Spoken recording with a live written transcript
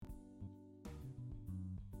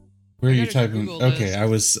Where are I you gotta typing? Google Okay,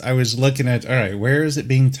 this. I was looking at. All right, where is it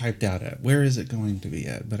being typed out at? Where is it going to be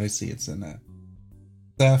at? But I see it's in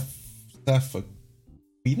Steph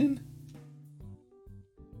Sweden.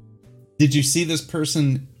 Did you see this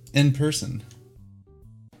person in person?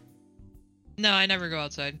 No, I never go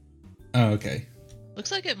outside. Oh, okay.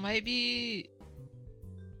 Looks like it might be.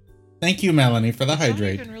 Thank you, Melanie, for the It's not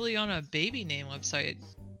hydrate. even really on a baby name website.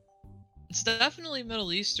 It's definitely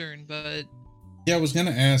Middle Eastern, but Yeah, I was gonna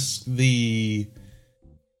ask the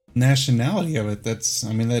nationality of it. That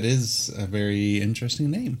is a very interesting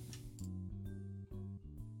name.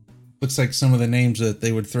 Looks like some of the names that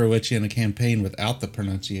they would throw at you in a campaign without the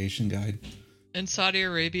pronunciation guide. in Saudi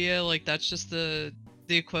Arabia, like that's just the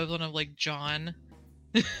equivalent of like John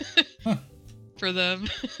Huh. for them.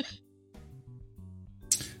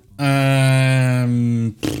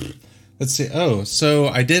 Let's see. Oh, so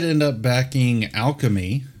I did end up backing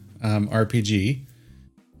Alchemy RPG.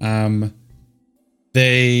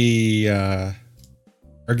 They are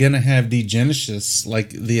gonna have the Genesis, like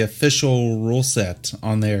the official rule set,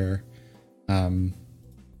 on there,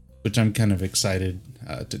 which I'm kind of excited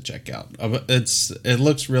to check out. It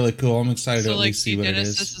looks really cool. I'm excited to So at like least see the what it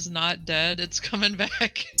Genesis is. is not dead; it's coming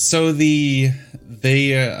back. So they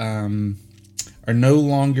are no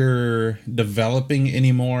longer developing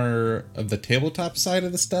any more of the tabletop side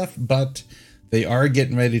of the stuff, but they are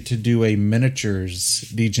getting ready to do a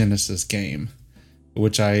miniatures Genesis game,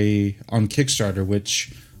 which on Kickstarter,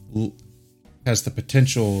 which has the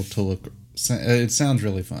potential to look. It sounds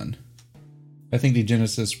really fun. I think the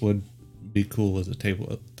Genesis would be cool as a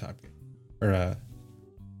tabletop game or a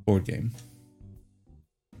board game,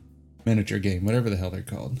 miniature game, whatever the hell they're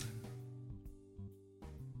called.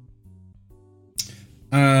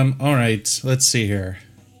 All right, let's see here.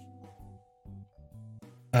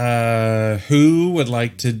 Who would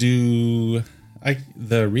like to do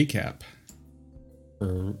the recap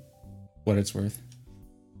for what it's worth?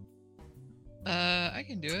 I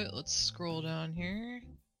can do it. Let's scroll down here.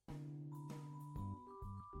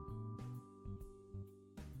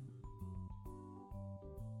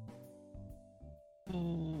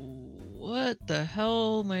 What the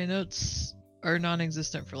hell? My notes are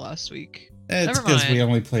non-existent for last week. It's Never because mind. we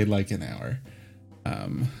only played like an hour.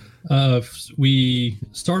 We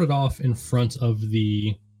started off in front of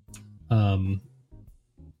the Sunward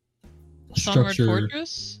structure.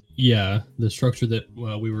 Fortress? Yeah, the structure that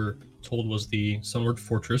we were told was the Sunward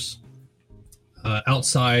Fortress.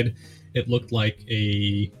 Outside, it looked like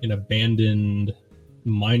an abandoned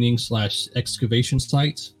mining / excavation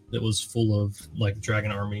site that was full of like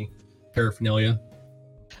Dragon Army paraphernalia.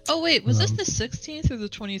 Oh wait, was this Um, the 16th or the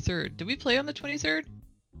 23rd? Did we play on the 23rd?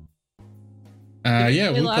 Yeah,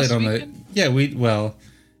 play we last played on weekend?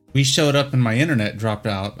 we showed up and my internet dropped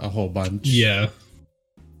out a whole bunch. Yeah,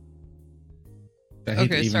 I hate to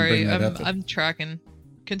Okay, even sorry. bring that up. I'm tracking.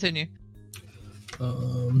 Continue.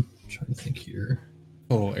 trying to think here.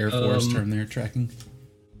 Whole Air Force term there, tracking,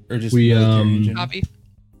 or just We, military in general. Copy.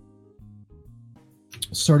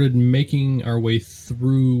 Started making our way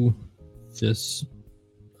through this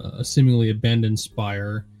seemingly abandoned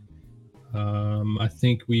spire. I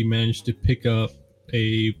think we managed to pick up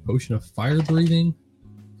a potion of fire breathing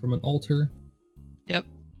from an altar. Yep.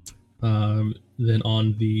 Then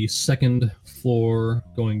on the second floor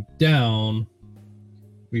going down,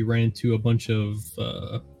 we ran into a bunch of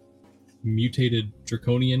mutated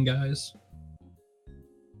draconian guys.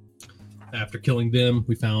 After killing them,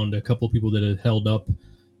 we found a couple of people that had held up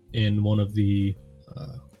in one of the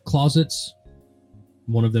closets.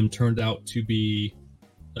 One of them turned out to be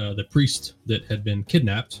the priest that had been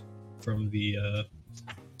kidnapped from the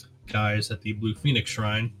guys at the Blue Phoenix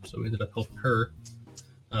Shrine, so we ended up helping her.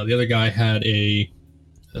 The other guy had a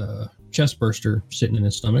chest burster sitting in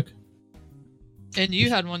his stomach. And you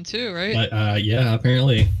had one too, right? Yeah,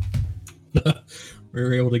 apparently. We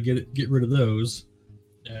were able to get rid of those.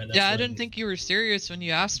 And that's Yeah, I when- didn't think you were serious when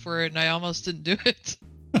you asked for it, and I almost didn't do it.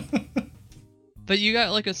 But you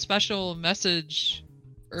got like a special message,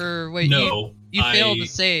 or wait, No, you failed I- to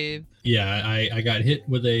save. Yeah, I got hit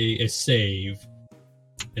with a save,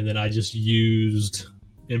 and then I just used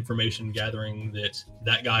information gathering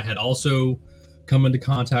that guy had also come into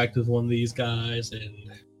contact with one of these guys, and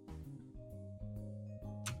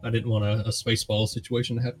I didn't want a spaceball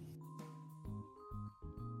situation to happen.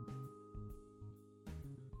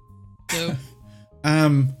 So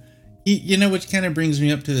You know, which kind of brings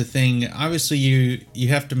me up to the thing. Obviously, you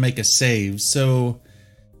have to make a save. So,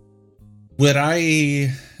 should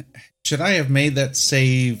I have made that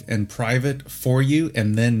save in private for you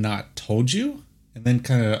and then not told you, and then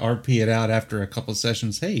kind of RP it out after a couple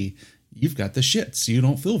sessions? Hey, you've got the shits. You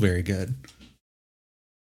don't feel very good.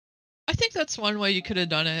 I think that's one way you could have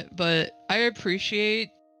done it, but I appreciate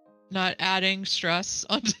not adding stress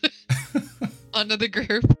onto the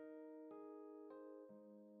group.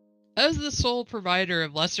 As the sole provider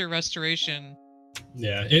of lesser restoration.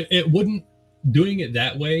 Yeah, it wouldn't, doing it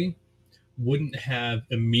that way wouldn't have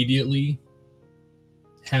me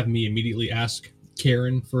immediately ask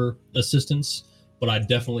Karen for assistance, but I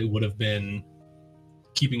definitely would have been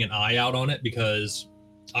keeping an eye out on it, because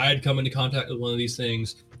I had come into contact with one of these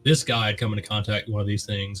things. This guy had come into contact with one of these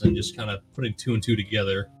things, and just kind of putting two and two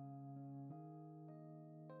together.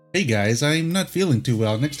 Hey guys, I'm not feeling too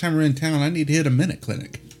well. Next time we're in town, I need to hit a minute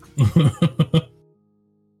clinic.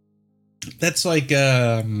 That's like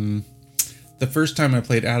the first time I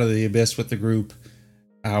played Out of the Abyss with the group.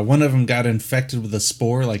 One of them got infected with a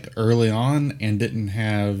spore like early on and didn't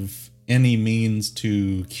have any means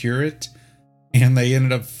to cure it, and they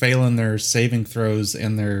ended up failing their saving throws,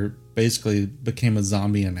 and they're basically became a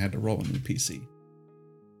zombie and had to roll a new PC.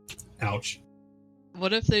 Ouch.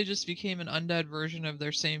 What if they just became an undead version of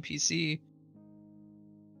their same PC?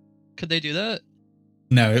 Could they do that?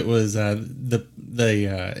 No, it was the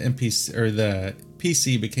NPC, or the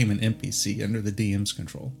PC became an NPC under the DM's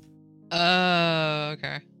control. Oh,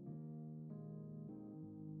 okay.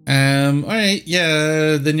 All right,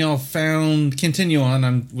 yeah. Then y'all continue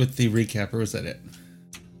on with the recap, or was that it?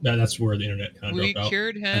 That's where the internet kind of We dropped out.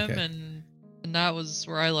 cured him, Okay. and that was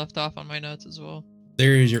where I left off on my notes as well.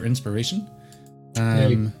 There is your inspiration.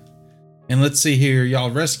 Hey. And let's see here.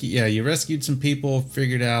 Y'all you rescued some people,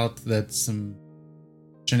 figured out that some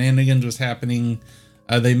shenanigans was happening.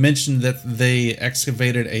 They mentioned that they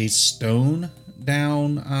excavated a stone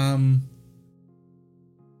down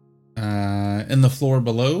in the floor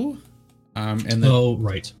below. And then Oh,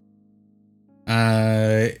 right.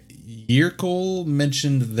 Yirkle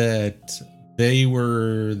mentioned that they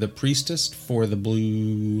were the priestess for the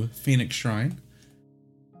Blue Phoenix Shrine.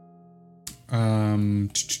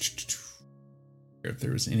 If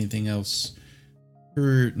there was anything else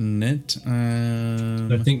pertinent.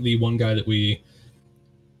 I think the one guy that we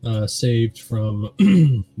saved from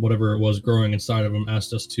whatever it was growing inside of him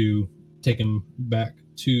asked us to take him back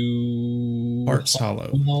to Heart's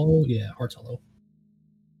Hollow. Oh, yeah, Heart's Hollow.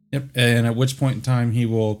 Yep, and at which point in time he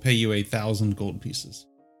will pay you 1,000 gold pieces.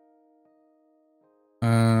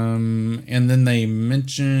 And then they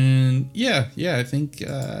mentioned, I think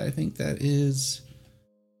that is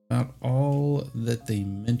about all that they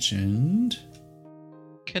mentioned.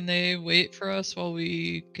 Can they wait for us while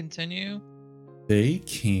we continue? They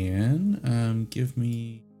can. Give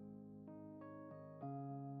me.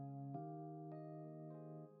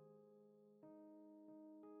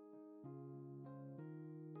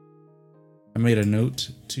 I made a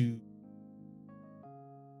note to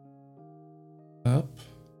up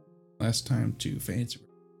last time to fancy.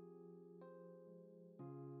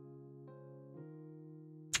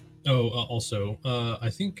 Oh, also, I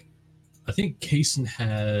think Kaysen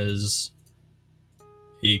has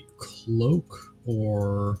a cloak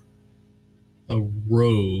or a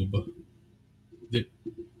robe that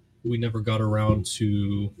we never got around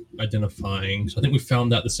to identifying. So I think we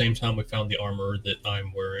found that the same time we found the armor that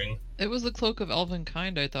I'm wearing. It was the Cloak of Elven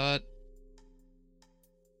Kind, I thought.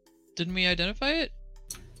 Didn't we identify it?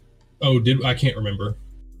 Oh, I can't remember.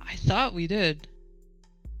 I thought we did.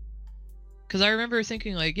 Because I remember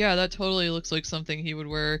thinking, like, yeah, that totally looks like something he would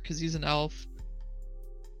wear because he's an elf.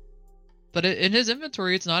 But in his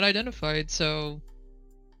inventory, it's not identified, so...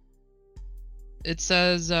 It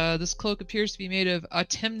says, this cloak appears to be made of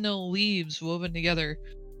autumnal leaves woven together.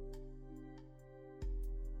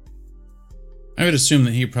 I would assume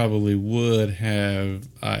that he probably would have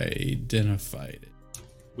identified it.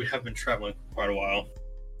 We have been traveling for quite a while.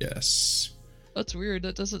 Yes. That's weird.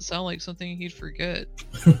 That doesn't sound like something he'd forget.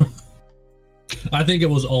 I think it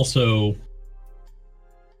was also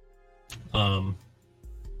like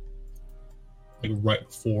right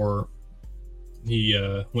before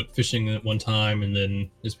he went fishing at one time and then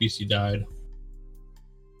his PC died.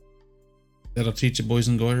 That'll teach you boys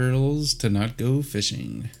and girls to not go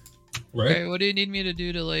fishing. Right? Okay, what do you need me to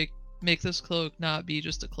do to, like, make this cloak not be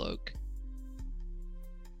just a cloak?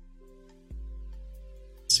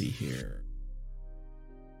 Let's see here.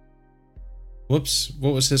 Whoops.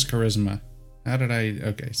 What was his charisma? How did I...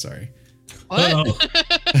 Okay, sorry. What?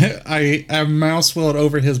 I mouse wheeled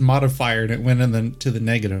over his modifier and it went to the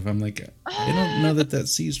negative. I'm like, I don't know that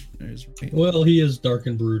C's is right. Well, he is dark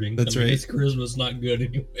and brooding. That's right. His charisma's not good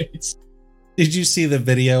anyways. Did you see the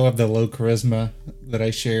video of the low charisma that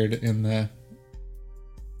I shared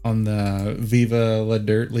on the Viva La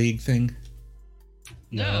Dirt League thing?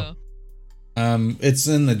 No. It's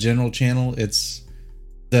in the general channel. It's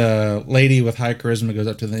the lady with high charisma goes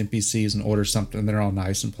up to the NPCs and orders something. They're all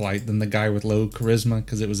nice and polite. Then the guy with low charisma,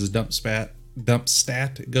 because it was his dump stat,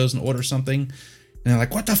 goes and orders something. And they're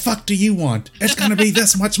like, "What the fuck do you want? It's gonna be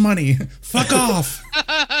this much money. Fuck off."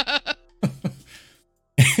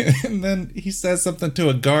 And then he says something to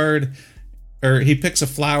a guard, or he picks a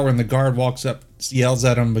flower, and the guard walks up, yells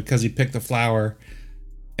at him because he picked the flower,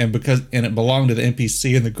 and it belonged to the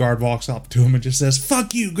NPC, and the guard walks up to him and just says,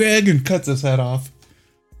 "Fuck you, Greg," and cuts his head off.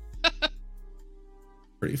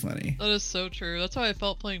 Pretty funny. That is so true. That's how I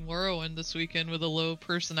felt playing Morrowind this weekend with a low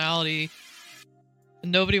personality.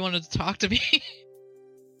 And nobody wanted to talk to me.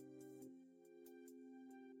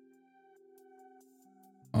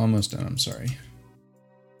 Almost done, I'm sorry.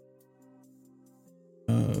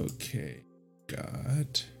 Okay,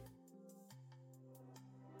 got...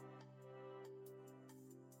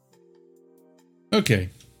 Okay.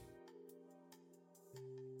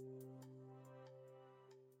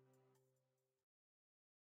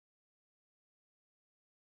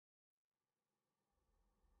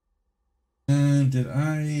 And did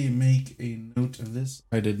I make a note of this?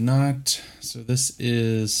 I did not. So this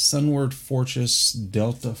is Sunward Fortress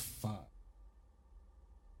Delta 5.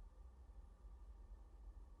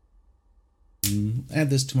 Add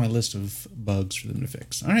this to my list of bugs for them to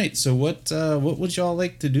fix. All right, so what would y'all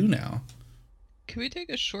like to do now? Can we take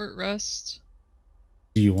a short rest?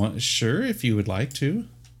 Do you want? Sure, if you would like to.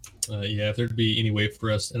 Yeah, if there'd be any way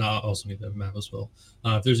for us, and I'll also need the map as well.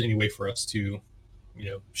 If there's any way for us to,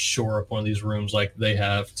 shore up one of these rooms like they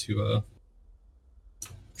have to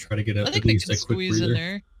try to get I at think we least can a quick squeeze breather. in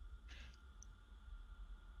there.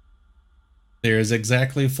 There's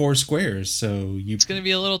exactly 4 squares, so you. It's gonna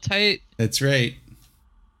be a little tight. That's right.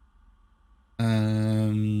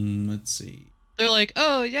 Let's see. They're like,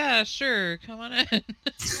 "Oh yeah, sure, come on in."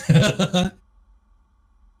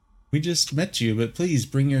 We just met you, but please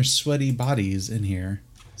bring your sweaty bodies in here.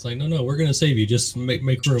 It's like, no, we're gonna save you. Just make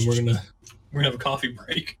room. We're gonna have a coffee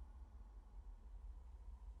break.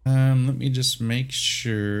 Let me just make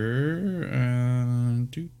sure.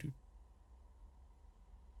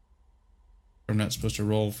 I'm not supposed to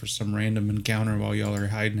roll for some random encounter while y'all are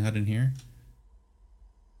hiding out in here.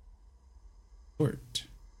 Court.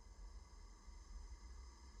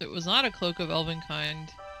 It was not a cloak of Elvenkind.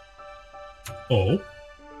 Oh.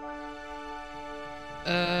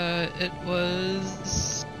 It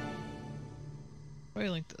was. Where do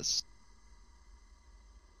I link this?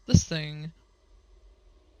 This thing.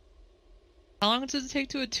 How long does it take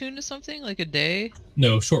to attune to something? Like a day?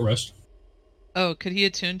 No, short rest. Oh, could he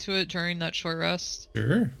attune to it during that short rest?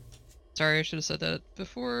 Sure. Sorry, I should have said that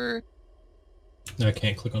before. I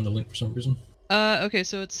can't click on the link for some reason. Okay,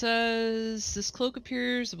 so it says this cloak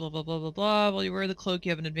appears, blah blah blah blah blah. While you wear the cloak,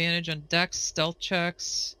 you have an advantage on dex stealth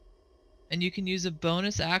checks, and you can use a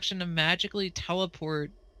bonus action to magically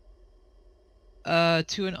teleport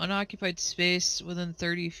to an unoccupied space within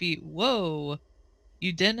 30 feet. Whoa!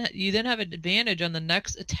 You then have an advantage on the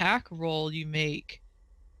next attack roll you make.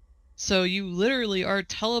 So you literally are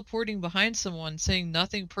teleporting behind someone, saying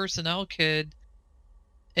 "Nothing personnel, kid,"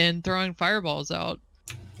 and throwing fireballs out.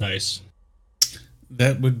 Nice.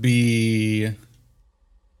 That would be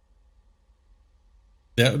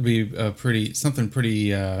pretty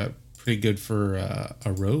good for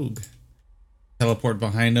a rogue. Teleport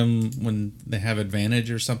behind them when they have advantage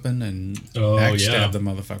or something, and backstab the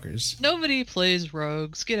motherfuckers. Nobody plays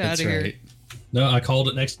rogues. Get out of here. Right. No, I called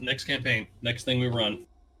it next campaign. Next thing we run.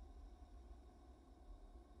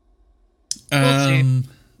 We'll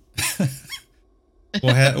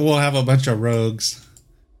we'll have a bunch of rogues.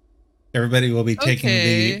 Everybody will be taking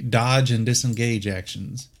Okay. the dodge and disengage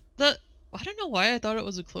actions. I don't know why I thought it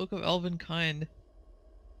was a cloak of Elvenkind.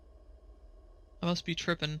 I must be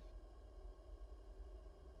tripping.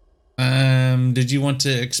 Did you want to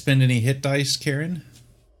expend any hit dice, Karen?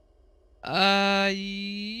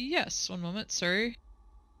 Yes. One moment, sorry.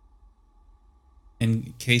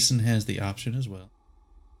 And Kaysen has the option as well.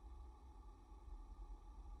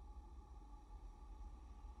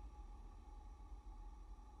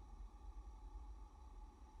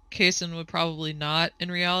 Kaysen would probably not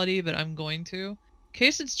in reality, but I'm going to.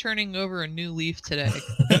 Kaysen's turning over a new leaf today.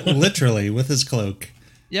 Literally, with his cloak.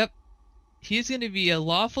 Yep. He's going to be a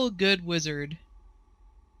lawful good wizard.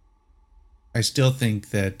 I still think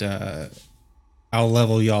that I'll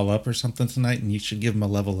level y'all up or something tonight, and you should give him a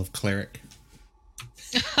level of cleric.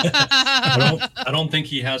 I don't think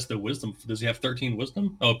he has the wisdom. Does he have 13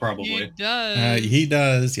 wisdom? Oh, probably. He does. He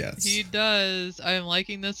does, yes. He does. I am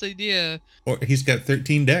liking this idea. Or he's got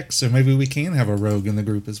 13 decks, so maybe we can have a rogue in the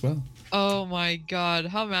group as well. Oh my god,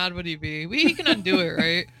 how mad would he be? He can undo it,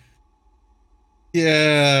 right?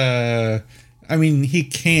 Yeah. I mean, he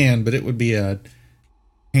can, but it would be a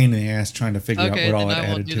pain in the ass trying to figure out Okay, what all then it I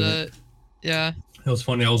won't added do to that. it. Yeah. It was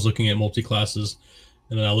funny. I was looking at multi-classes,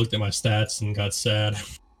 and then I looked at my stats and got sad.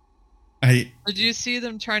 I Did you see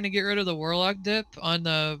them trying to get rid of the Warlock dip on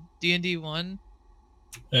the D&D 1?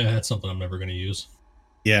 That's something I'm never going to use.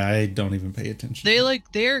 yeah, I don't even pay attention.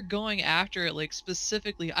 They're going after it like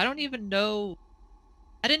specifically. I don't even know.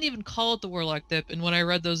 I didn't even call it the Warlock dip, and when I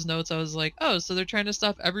read those notes, I was like, oh, so they're trying to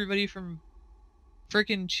stop everybody from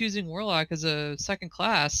freaking choosing Warlock as a second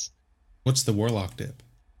class. What's the Warlock dip?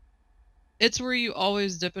 It's where you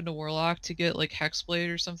always dip into Warlock to get like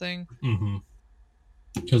Hexblade or something. Mm-hmm.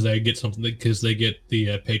 Because they get something. Because they get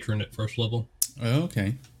the patron at first level. Oh,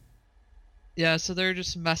 okay. Yeah, so they're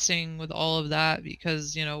just messing with all of that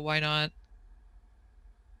because, why not?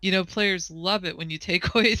 Players love it when you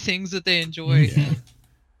take away things that they enjoy. Yeah.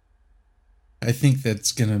 I think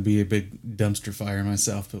that's gonna be a big dumpster fire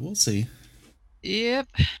myself, but we'll see. Yep.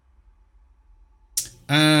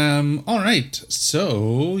 All right.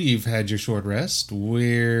 So you've had your short rest.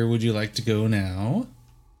 Where would you like to go now?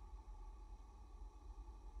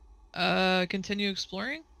 Continue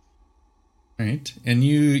exploring? All right. And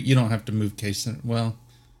you don't have to move case. Well,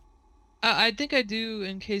 I think I do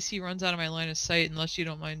in case he runs out of my line of sight, unless you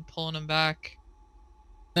don't mind pulling him back.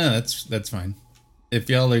 no, that's fine. If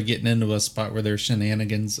y'all are getting into a spot where there's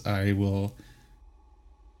shenanigans, we'll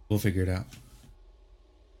figure it out.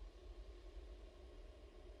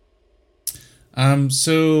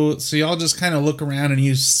 So y'all just kind of look around and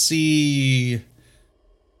you see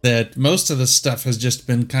that most of the stuff has just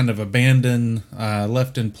been kind of abandoned,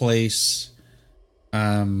 left in place,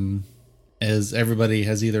 as everybody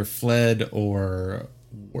has either fled or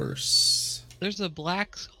worse. There's a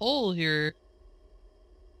black hole here.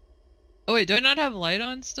 Oh wait, do I not have light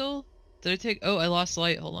on still? Did I take... Oh, I lost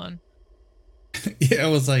light. Hold on. Yeah, I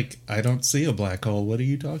was like, I don't see a black hole. What are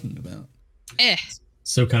you talking about?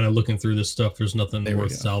 So kind of looking through this stuff, there's nothing There we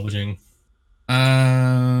worth go. salvaging.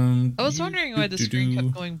 I was wondering why the screen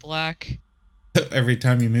kept going black. every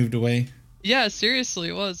time you moved away. Yeah, seriously,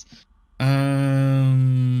 it was.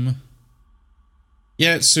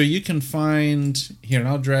 Yeah, so you can find here, and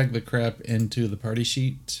I'll drag the crap into the party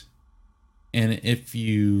sheet. And if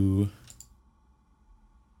you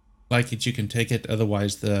like it, you can take it.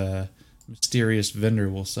 Otherwise, the mysterious vendor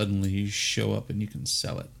will suddenly show up and you can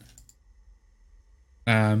sell it.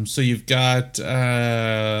 So you've got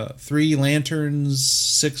 3 lanterns,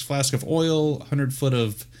 6 flasks of oil, 100 foot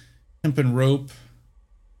of hempen rope.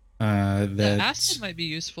 The acid might be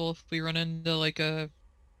useful if we run into like a...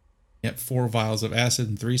 Yep, 4 vials of acid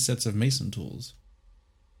and 3 sets of mason tools.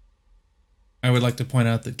 I would like to point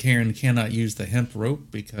out that Karen cannot use the hemp rope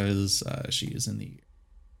because she is in the...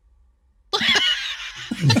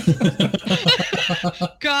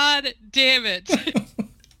 God damn it.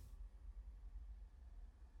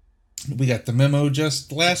 We got the memo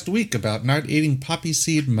just last week about not eating poppy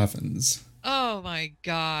seed muffins. Oh my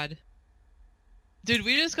god. Dude,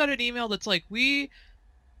 we just got an email that's like, we're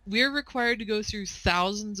required to go through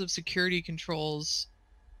thousands of security controls,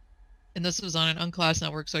 and this was on an unclass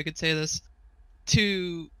network, so I could say this,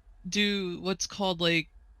 to do what's called, like,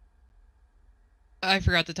 I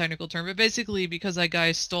forgot the technical term, but basically because that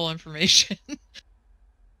guy stole information.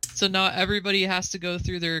 So now everybody has to go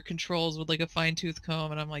through their controls with like a fine-tooth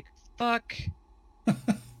comb, and I'm like, fuck.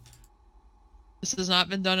 This has not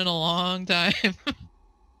been done in a long time.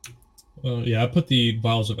 Yeah, I put the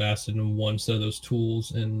vials of acid in one set of those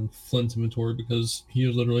tools in Flint's inventory because he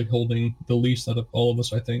is literally holding the least out of all of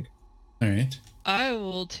us, I think. All right. I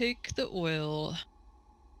will take the oil.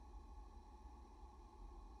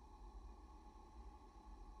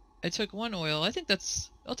 I took 1 oil. I think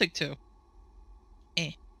I'll take 2.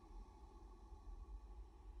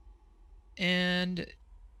 And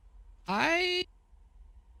I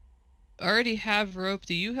already have rope.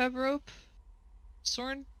 Do you have rope,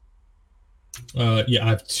 Soren? Yeah, I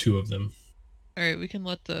have 2 of them. Alright, we can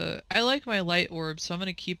let I like my light orb, so I'm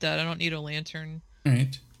gonna keep that. I don't need a lantern. All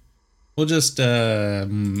right. We'll just,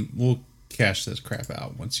 we'll cash this crap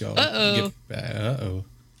out once y'all get back. Uh-oh.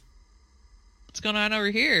 What's going on over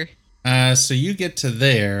here? So you get to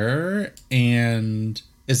there, and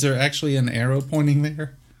is there actually an arrow pointing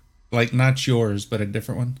there? Like, not yours, but a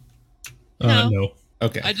different one? No.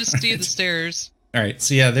 Okay. I just see the stairs. All right.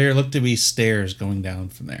 So yeah, there look to be stairs going down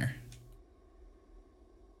from there.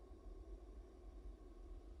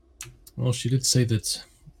 Well, she did say that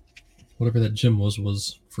whatever that gym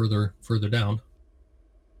was further down.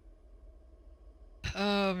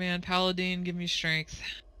 Oh man, Paladin, give me strength.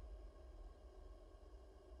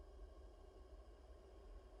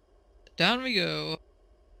 Down we go.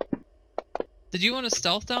 Did you want to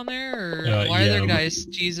stealth down there, or why yeah, are there guys?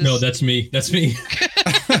 Jesus. No, that's me. That's me.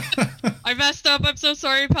 I messed up. I'm so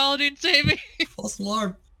sorry, Paladin. Save me. False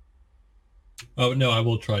alarm. Oh no, I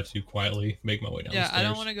will try to quietly make my way down. Yeah, the stairs. I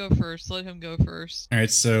don't want to go first. Let him go first. All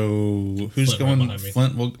right, so who's Flint right going? behind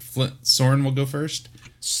me. Soren will go first.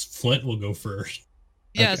 Flint will go first,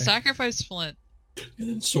 Yeah, Okay. sacrifice Flint. and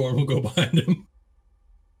then Soren will go behind him.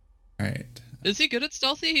 All right. Is he good at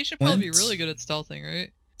stealthy? He should probably be Flint. really good at stealthing,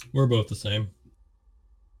 right? We're both the same.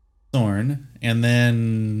 Soren, and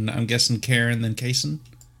then I'm guessing Karen, then Kason.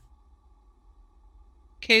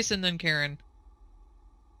 Case and then Karen.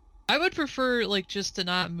 I would prefer like just to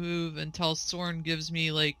not move until Soren gives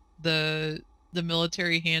me like the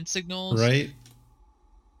military hand signals. Right.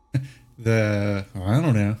 I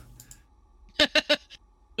don't know.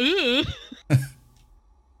 Ooh.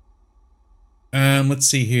 Let's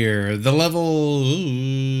see here. The level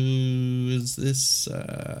is this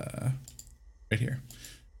right here.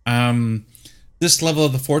 This level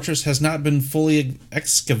of the fortress has not been fully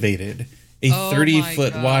excavated. A Oh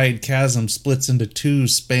 30-foot my God. wide chasm splits in two,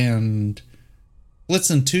 spanned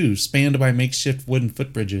by makeshift wooden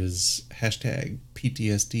footbridges. Hashtag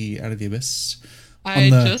PTSD out of the abyss. I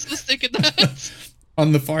the- just was thinking that.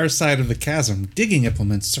 On the far side of the chasm, digging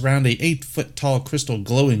implements surround a 8-foot tall crystal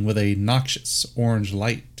glowing with a noxious orange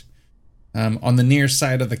light. On the near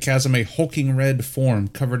side of the chasm, a hulking red form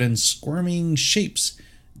covered in squirming shapes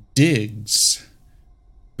digs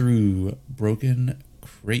through broken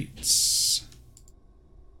crates.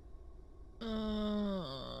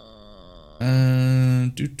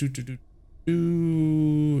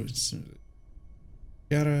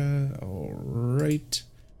 All right.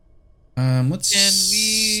 Let's. Can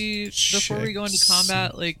we, before we check go into some-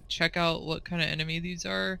 combat, like check out what kind of enemy these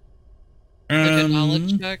are? Like a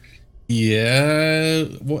knowledge check? Yeah.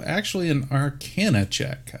 Well, actually, an Arcana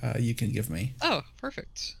check you can give me. Oh,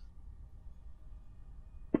 perfect.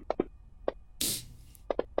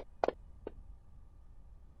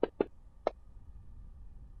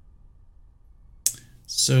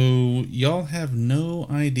 So y'all have no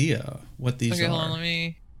idea what these Okay, are. hold on,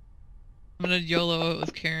 I'm gonna YOLO it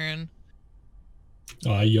with Karen.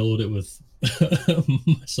 Oh, I yellowed it with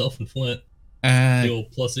myself and Flint. Uh, The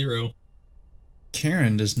old +0.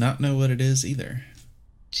 Karen does not know what it is either.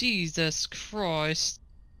 Jesus Christ.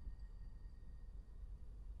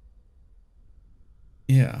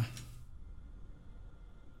 Yeah.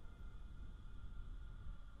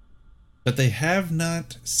 But they have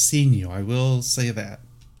not seen you, I will say that.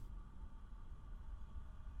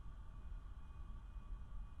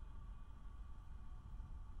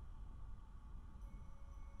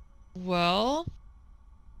 Well,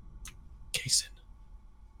 Kason,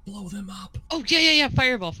 blow them up. oh yeah,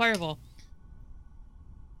 fireball.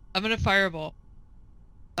 I'm gonna fireball.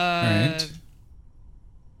 Alright.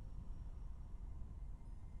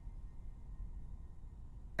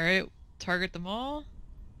 Alright, target them all.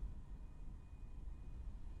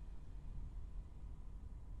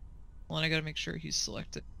 Well, and I gotta make sure he's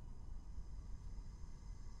selected.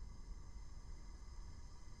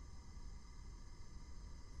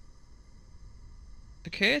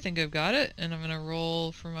 Okay, I think I've got it, and I'm gonna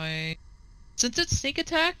roll for my... Since it's sneak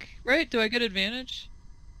attack, right? Do I get advantage?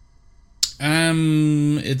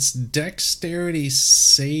 It's dexterity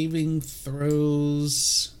saving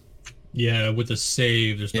throws. Yeah, with the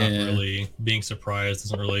save, there's not Yeah. really being surprised.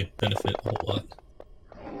 Doesn't really benefit a whole lot.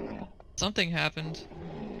 Something happened.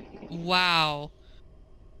 Wow.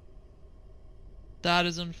 That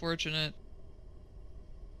is unfortunate.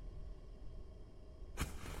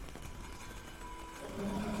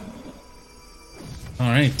 All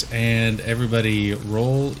right, and everybody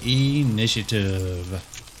roll initiative.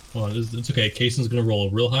 Well, it's okay. Kason's gonna roll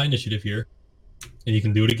a real high initiative here, and you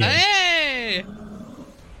can do it again. Hey!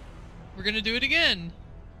 We're gonna do it again.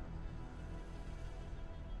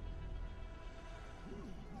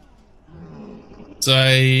 So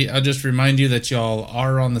I'll just remind you that y'all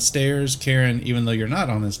are on the stairs. Karen, even though you're not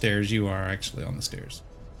on the stairs, you are actually on the stairs.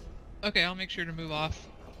 Okay, I'll make sure to move off.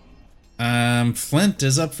 Flint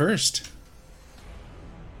is up first.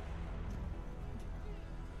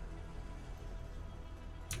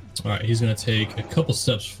 All right, he's gonna take a couple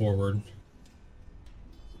steps forward.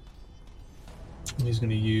 He's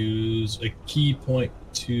gonna use a key point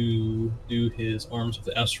to do his Arms of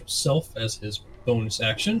the Astral Self as his bonus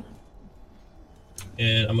action.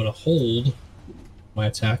 And I'm gonna hold my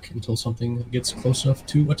attack until something gets close enough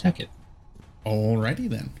to attack it. Alrighty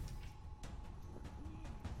then.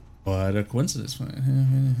 What a coincidence.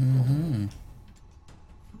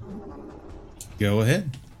 Go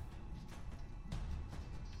ahead.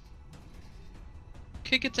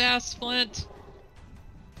 kick its ass, Flint.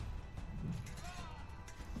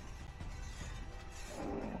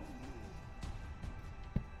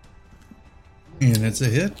 And it's a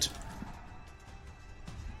hit.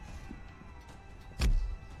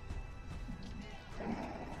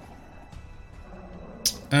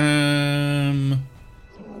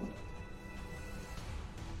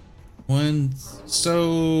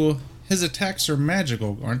 So his attacks are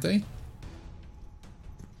magical, aren't they?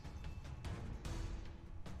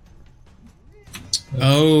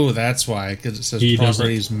 Oh, that's why, because it says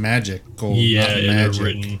properties magical, yeah, not yeah,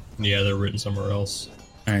 magic. they're written somewhere else.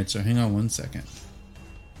 All right, so hang on 1 second.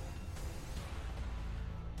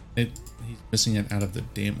 He's missing it out of the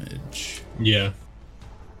damage. Yeah.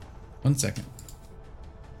 1 second.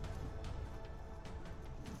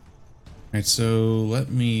 All right, so let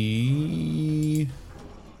me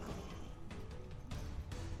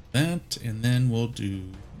that, and then we'll do.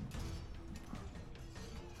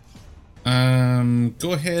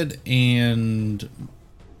 Go ahead and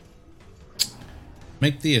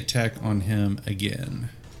make the attack on him again.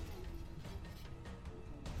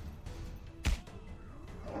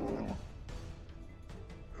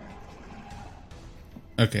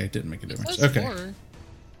 Okay, it didn't make a difference. Okay. 4.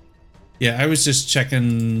 Yeah, I was just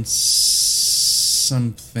checking something.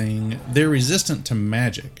 They're resistant to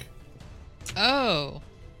magic. Oh.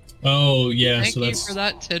 Oh, yeah. Thank so you that's for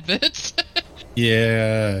that tidbit.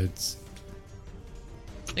 Yeah, it's.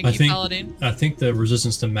 Thank you, Paladin. I think the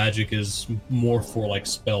resistance to magic is more for like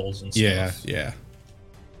spells and stuff. Yeah.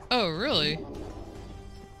 Oh, really?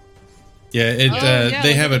 Yeah, yeah, they look have at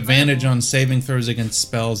the advantage Bible. on saving throws against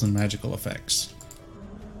spells and magical effects.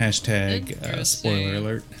 Hashtag Interesting. spoiler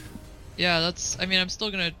alert. Yeah, that's. I mean, I'm still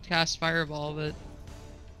gonna cast Fireball, but.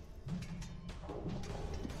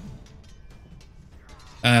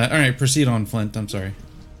 Alright, proceed on, Flint. I'm sorry.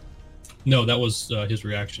 No, that was his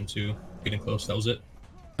reaction to getting close. That was it.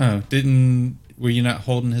 Oh, were you not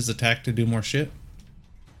holding his attack to do more shit?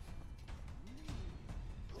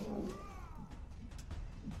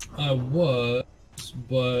 I was,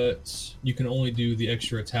 but you can only do the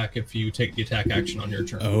extra attack if you take the attack action on your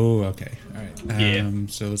turn. Oh, okay. Alright. Yeah.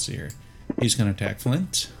 So let's see here. He's gonna attack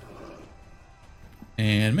Flint.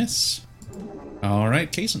 And miss.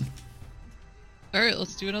 Alright, Kason. Alright,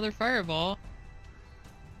 let's do another Fireball.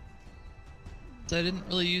 I didn't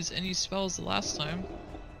really use any spells the last time.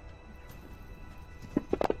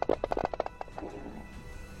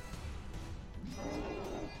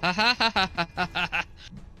 Ha ha ha ha ha ha ha!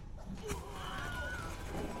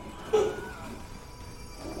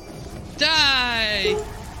 Die!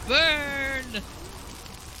 Burn!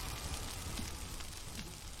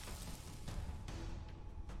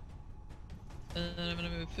 And then I'm gonna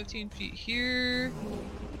move 15 feet here.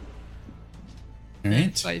 And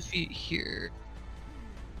Alright. 5 feet here.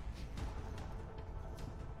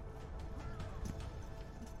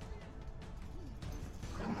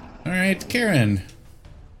 Alright, Karen.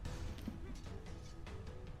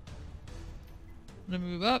 I'm gonna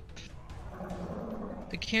move up.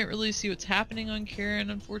 I can't really see what's happening on Karen,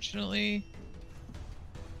 unfortunately.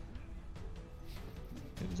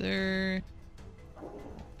 Move there.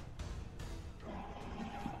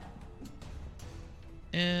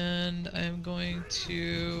 And I'm going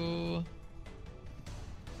to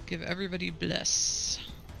give everybody bless.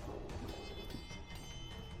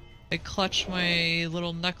 I clutch my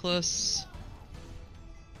little necklace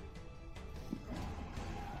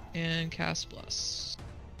and cast bless.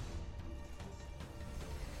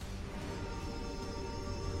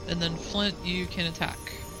 And then Flint, you can attack.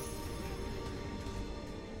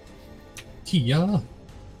 Kia.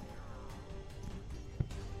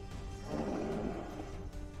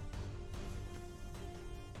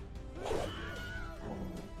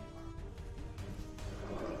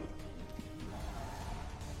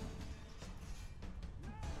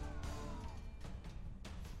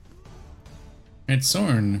 It's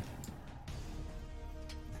Sorn.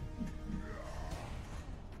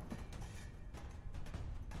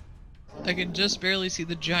 I can just barely see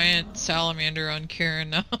the giant salamander on Karen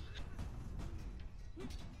now.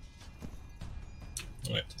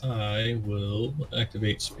 Alright, I will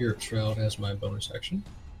activate Spirit Shroud as my bonus action.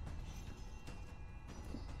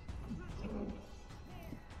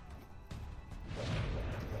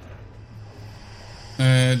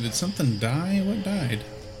 Did something die? What died?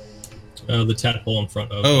 The tadpole in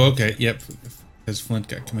front of. Oh, okay. Yep. Because Flint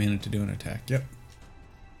got commanded to do an attack. Yep.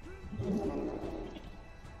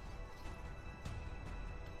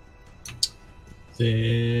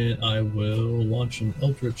 Then I will launch an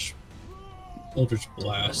Eldritch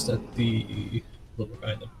Blast at the little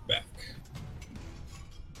guy in the back.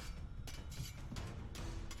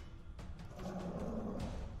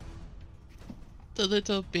 The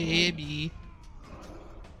little baby.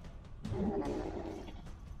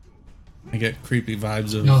 I get creepy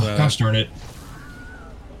vibes of. Oh, gosh darn it.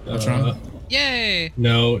 What's wrong? Yay!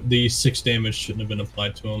 No, the 6 damage shouldn't have been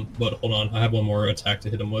applied to him. But hold on, I have one more attack to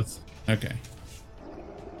hit him with. Okay.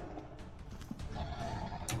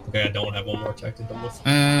 Okay, I don't have one more attack to hit him with.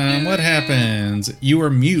 What happens? You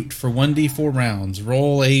are mute for 1d4 rounds.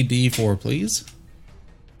 Roll a d4, please.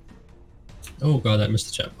 Oh god, that missed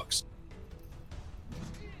the chat box.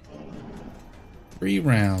 3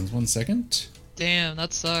 rounds. 1 second. Damn,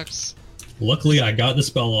 that sucks. Luckily, I got the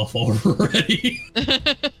spell off already.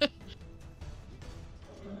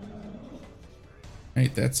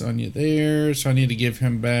 Right, that's on you there. So I need to give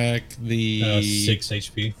him back the 6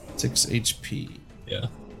 HP. 6 HP. Yeah.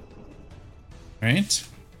 Right.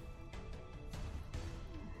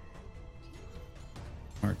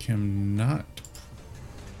 Mark him not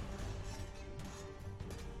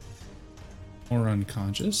or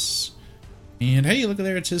unconscious. And hey, look at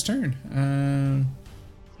there, it's his turn.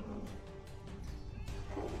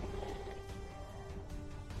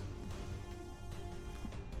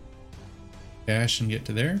 Dash and get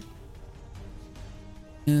to there.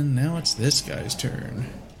 And now it's this guy's turn.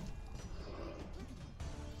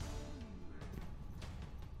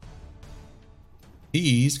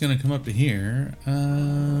 He's gonna come up to here.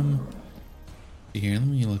 Here, let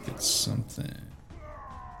me look at something.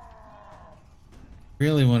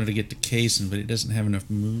 Really wanted to get to Kaysen, but he doesn't have enough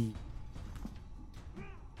move.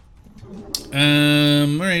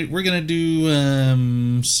 Alright, we're gonna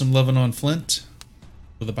do some loving on Flint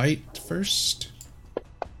with a bite first.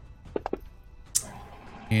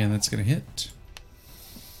 And that's gonna hit.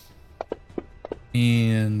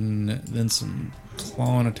 And then some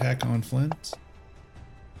claw and attack on Flint.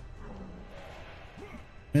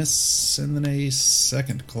 Miss, and then a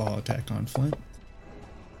second claw attack on Flint.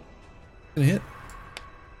 Gonna hit.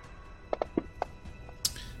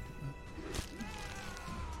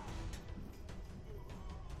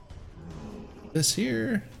 This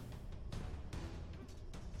here.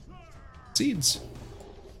 Seeds.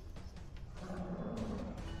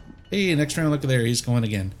 Hey, next round, look at there. He's going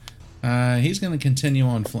again. He's going to continue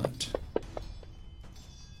on Flint.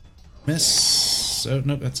 Miss. Oh,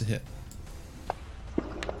 nope, that's a hit.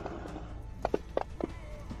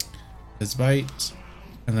 His bite.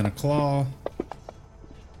 And then a claw.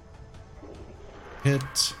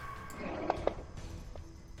 Hit.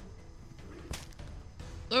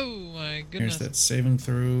 Oh my goodness. There's that saving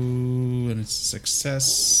throw, and it's a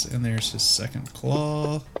success. And there's his second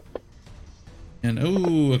claw. And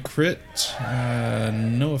oh, a crit.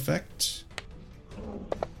 No effect.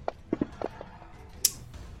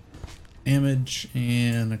 Damage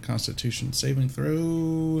and a Constitution saving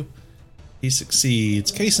throw. He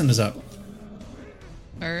succeeds. Kaysen is up.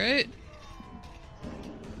 Alright.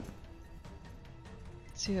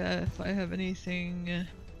 Let's see if I have anything.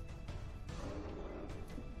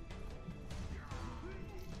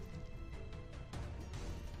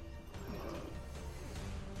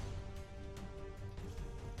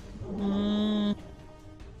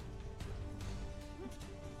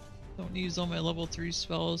 Don't use all my level 3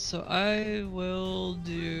 spells, so I will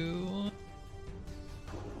do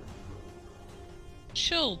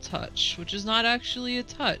Chill Touch, which is not actually a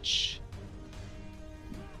touch.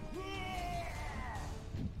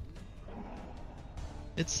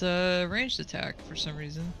 It's a ranged attack for some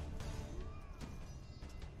reason.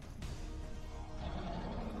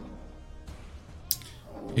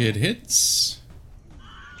 It hits.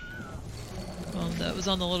 Oh, that was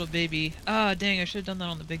on the little baby. Ah, dang, I should have done that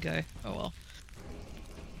on the big guy. Oh well.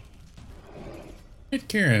 Hit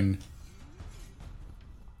Karen.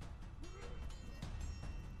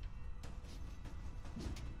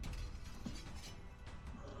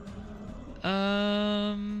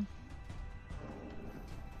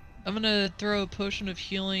 I'm gonna throw a potion of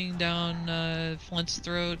healing down Flint's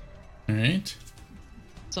throat. Alright.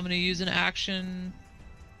 So I'm gonna use an action.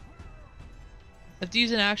 I have to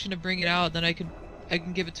use an action to bring it out, then I can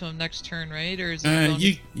give it to him next turn, right? Or is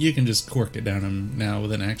it you can just cork it down him now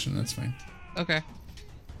with an action, that's fine. Okay.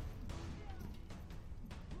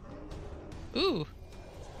 Ooh.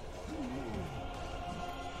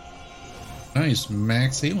 Nice,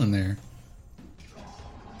 max healing there.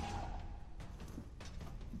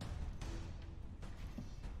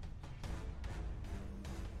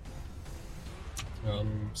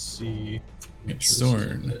 See. It's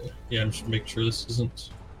Zorn. Yeah, I'm just making sure this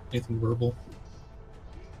isn't anything verbal.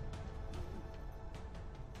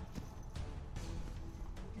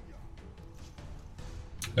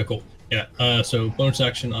 Cool. Yeah. So bonus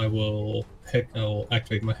action, I'll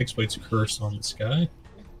activate my Hexblade's Curse on this guy.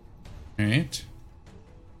 Alright.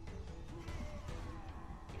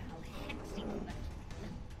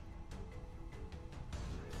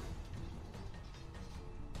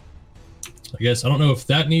 I guess I don't know if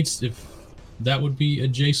that needs if that would be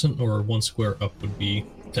adjacent or 1 square up would be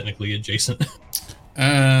technically adjacent.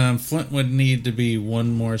 Flint would need to be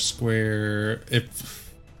 1 more square.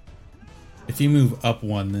 If you move up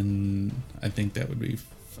 1, then I think that would be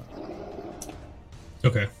fine.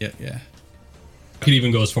 Okay. Yeah. Could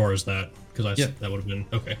even go as far as that because Yep. that would have been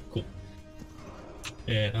okay. Cool.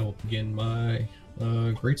 And I will begin my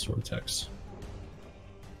greatsword attacks.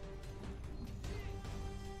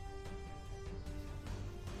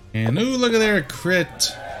 And ooh, look at there, a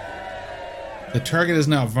crit. The target is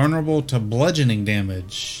now vulnerable to bludgeoning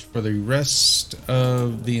damage for the rest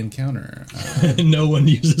of the encounter. No one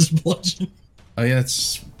uses bludgeoning. Oh yeah,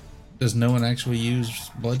 does no one actually use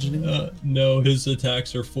bludgeoning? No, his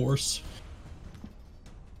attacks are force.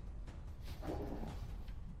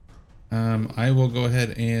 I will go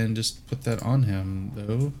ahead and just put that on him,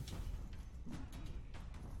 though.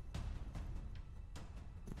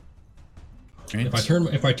 Right.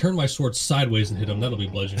 If I turn my sword sideways and hit him, that'll be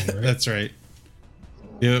bludgeoning, right? That's right.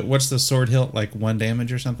 Yeah, what's the sword hilt? Like 1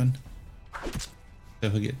 damage or something? So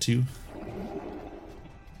he'll get 2.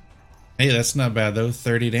 Hey, that's not bad though.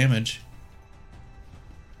 30 damage.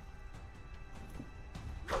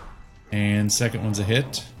 And second one's a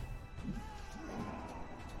hit.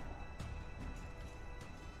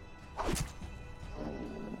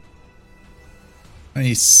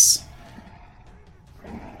 Nice.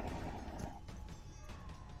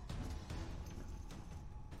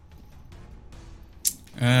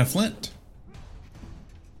 Flint.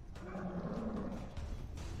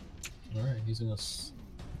 All right, he's gonna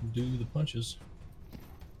do the punches.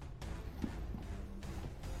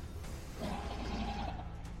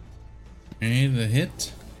 And the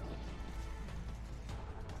hit.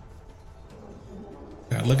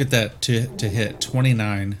 God, look at that to hit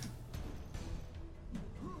 29.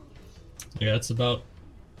 Yeah, that's about.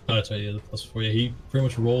 I'll tell you the plus 4. Yeah, he pretty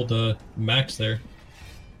much rolled max there.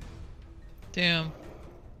 Damn.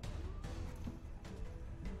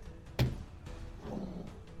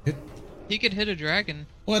 Hit. He could hit a dragon.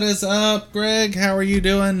 What is up, Greg? How are you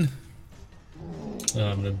doing?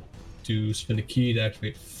 I'm gonna spend a key to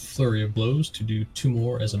activate Flurry of Blows to do 2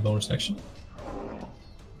 more as a bonus action.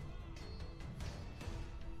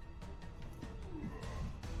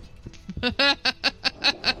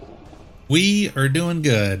 We are doing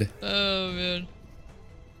good. Oh man.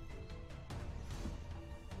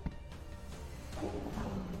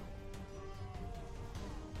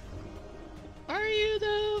 Are you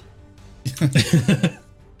though?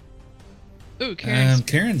 Ooh,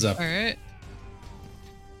 Karen's up. All right.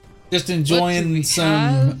 Just What do enjoying we some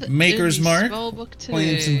have Maker's in the Mark, spellbook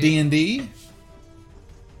playing some today? D&D.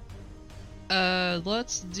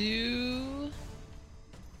 Let's do.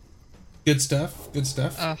 Good stuff. Good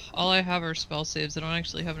stuff. All I have are spell saves. I don't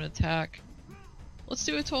actually have an attack. Let's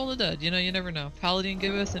do a Toll of the Dead. You know, you never know. Paladin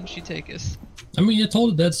giveth and she taketh. I mean, you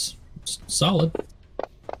told it that's solid.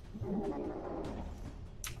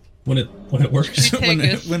 When it works. when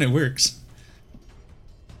it works.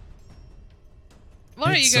 Why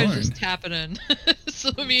don't you It's guys Sorn. just tap it in, so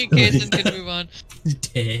me and Kason can move on.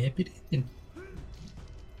 Tap it in.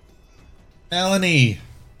 Melanie,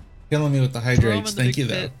 killing me with the Throw 'em hydrates. in the Thank you,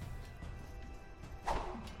 big though. pit.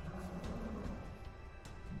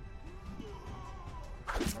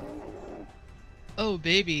 Oh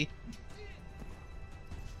baby.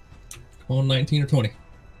 Come on, 19 or 20.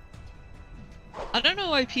 I don't know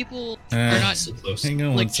why people Uh, are not So close. Hang on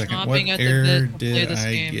like, one second. What chomping at the error bit to play did this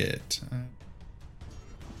I game. get?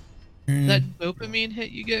 that dopamine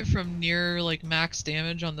hit you get from near like max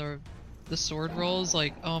damage on the sword rolls.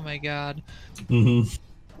 Like, oh my god. Mm-hmm.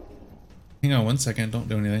 Hang on one second. Don't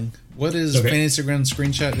do anything. What is Okay. Fantasy Ground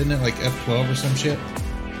screenshot? Isn't it like F12 or some shit?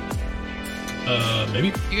 Maybe.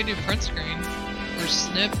 You can do print screen or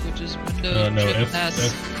snip, which is window No, shift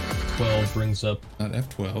S. F12 brings up. Not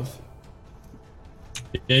F12.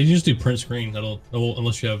 Yeah, you just do print screen. That'll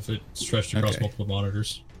unless you have it stretched across Okay. multiple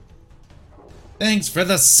monitors. Thanks for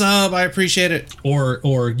the sub. I appreciate it.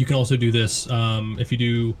 Or you can also do this. If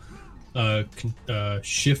you do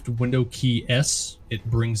Shift Window Key S, it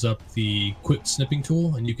brings up the quick snipping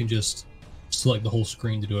tool, and you can just select the whole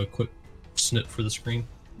screen to do a quick snip for the screen.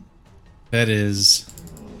 That is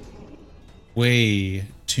way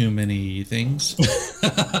too many things.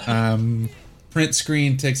 Print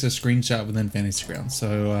screen takes a screenshot within Fantasy Ground.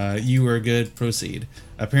 So you were good. Proceed.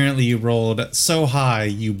 Apparently you rolled so high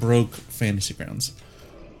you broke Fantasy Grounds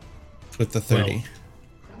with the 30.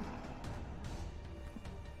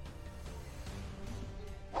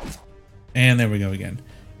 And there we go again.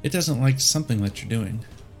 It doesn't like something that you're doing.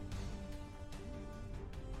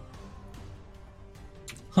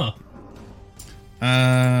 Huh.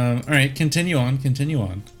 All right, continue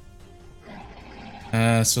on.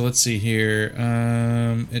 So let's see here.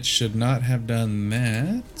 It should not have done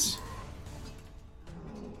that.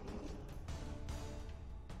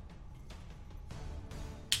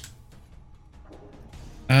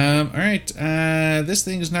 All right. This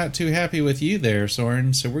thing's not too happy with you there,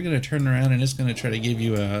 Soren. So we're gonna turn around and it's gonna try to give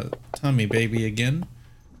you a tummy baby again.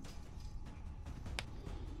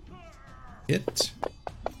 Hit.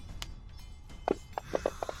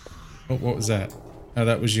 Oh, what was that? Oh,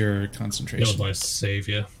 that was your concentration. That was my save,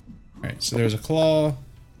 yeah. Alright, so there's a claw.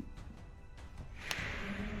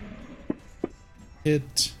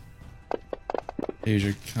 Hit. Here's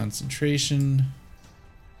your concentration.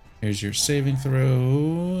 Here's your saving throw.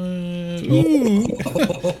 Ooh.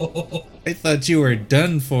 I thought you were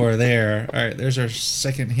done for there. Alright, there's our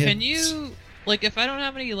second hit. Can you, like, if I don't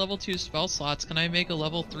have any level 2 spell slots, can I make a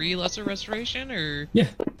level 3 lesser restoration, or? Yeah.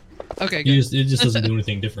 Okay, You good. it just doesn't do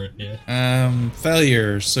anything different, yeah.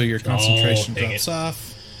 Failure, so your concentration dang drops it.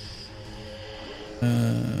 off.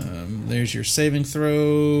 There's your saving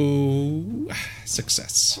throw.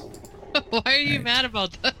 Success. Why are you Alright. mad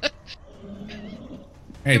about that?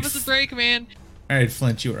 Alright, Give us a break, man. Alright,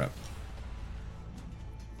 Flint, you are up.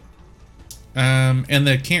 And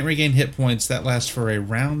the can't regain hit points, that lasts for a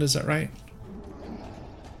round, is that right?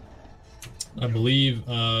 I believe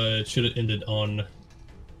it should have ended on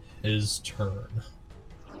his turn.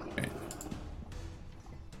 Okay.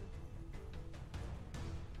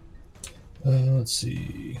 Let's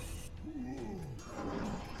see.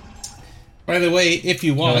 By the way, if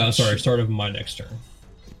you watch Sorry, start of my next turn.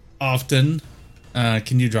 often,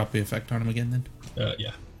 can you drop the effect on him again then?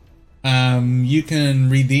 Yeah. You can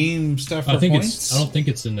redeem stuff for I think points. I don't think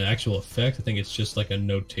it's an actual effect. I think it's just like a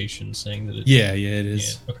notation saying that it. Yeah, it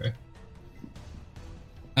is. Yeah, okay.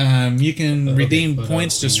 You can redeem but,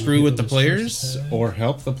 points to the screw with the hit was players, first attack. or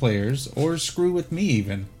help the players, or screw with me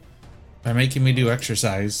even, by making me do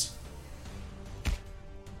exercise.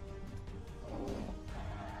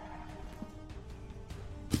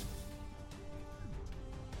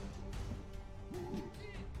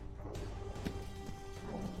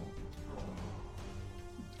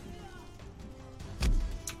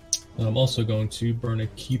 I'm also going to burn a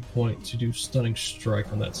key point to do stunning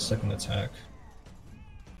strike on that second attack.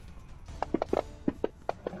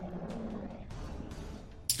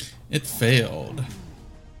 It failed.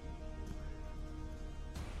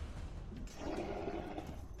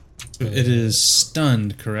 It is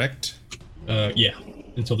stunned, correct? Yeah,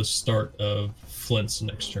 until the start of Flint's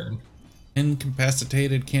next turn.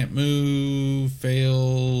 Incapacitated, can't move,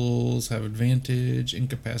 fails, have advantage,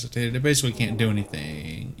 incapacitated. It basically can't do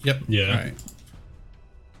anything. Yep. Yeah. All right.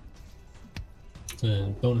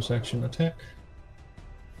 And bonus action attack.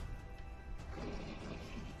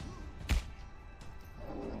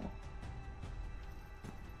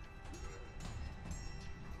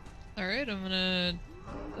 Alright, I'm gonna...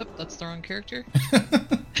 Oh, that's the wrong character.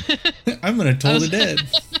 I'm gonna toll the dead.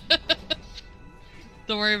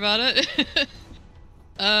 Don't worry about it.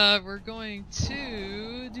 We're going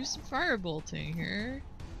to do some firebolting here.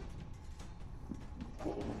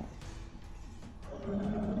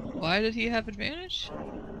 Why did he have advantage?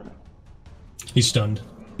 He's stunned.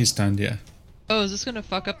 He's stunned, yeah. Oh, is this gonna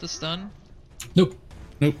fuck up the stun? Nope.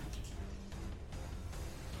 Nope.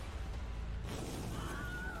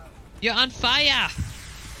 You're on fire!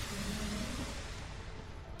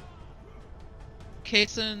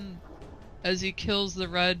 Kason, as he kills the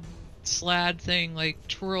red slad thing, like,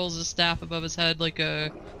 twirls his staff above his head like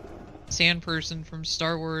a sand person from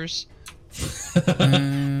Star Wars.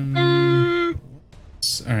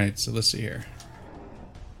 Alright, so let's see here.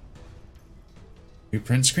 We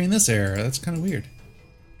print screen this error. That's kind of weird.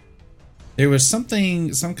 There was some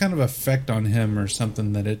kind of effect on him or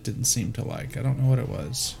something that it didn't seem to like. I don't know what it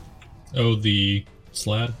was. Oh, the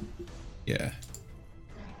slad? Yeah.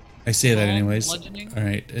 I say that anyways. Bludgeoning?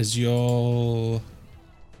 Alright, as y'all...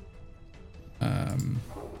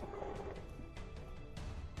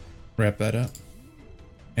 wrap that up.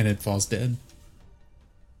 And it falls dead.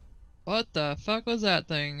 What the fuck was that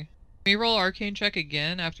thing? Can we roll arcane check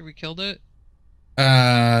again after we killed it?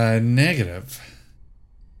 Negative.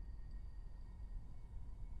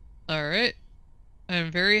 Alright. I'm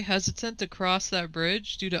very hesitant to cross that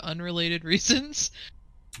bridge due to unrelated reasons.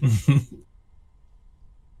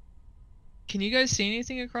 Can you guys see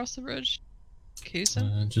anything across the bridge?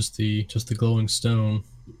 Kason? Just the glowing stone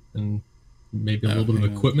and maybe a little bit hang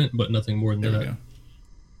of on. equipment, but nothing more than There that. we go.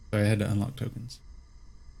 Sorry, I had to unlock tokens.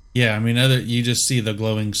 Yeah, I mean, you just see the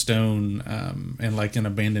glowing stone and like an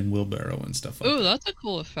abandoned wheelbarrow and stuff like Oh, that. that's a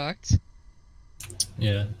cool effect.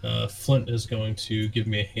 Yeah, Flint is going to give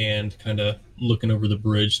me a hand, kind of looking over the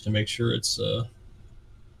bridge to make sure it's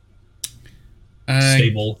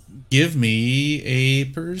stable. Give me a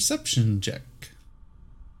perception check.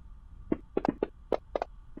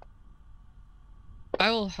 I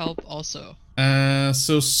will help also.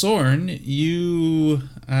 So Sorn, you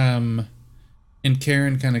and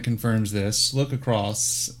Karen kind of confirms this. Look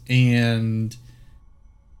across, and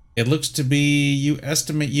it looks to be, you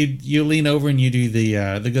estimate, you lean over and you do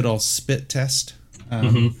the good old spit test,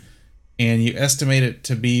 and you estimate it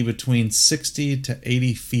to be between 60 to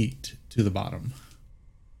 80 feet to the bottom.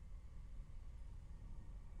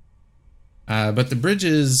 But the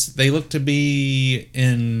bridges, they look to be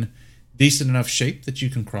in decent enough shape that you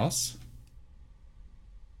can cross.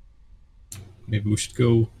 Maybe we should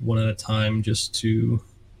go one at a time just to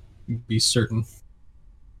be certain.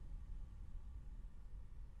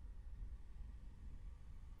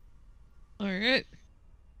 All right.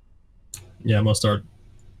 Yeah, I'm gonna start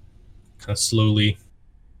kind of slowly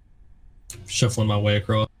shuffling my way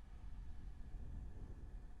across.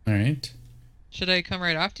 All right. Should I come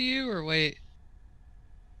right after you or wait?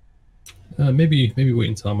 Maybe wait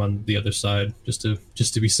until I'm on the other side, just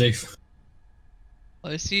to be safe.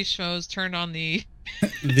 Well, I see Schmo's turned on the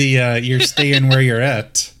You're staying where you're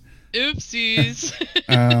at. oopsies.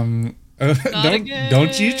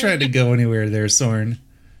 Don't you try to go anywhere there, Sorn.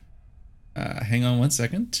 Hang on 1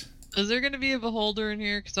 second. Is there going to be a beholder in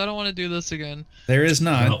here? Because I don't want to do this again. There is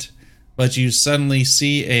not, No. but you suddenly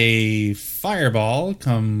see a fireball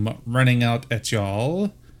come running out at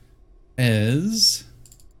y'all as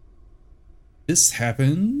this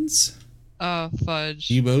happens. Fudge.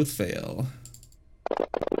 You both fail.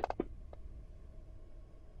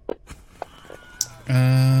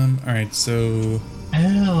 All right, so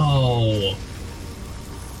Ow!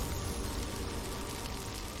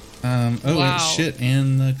 oh Wow. wait, shit,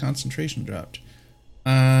 and the concentration dropped.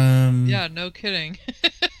 Yeah, no kidding.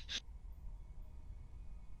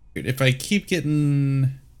 If I keep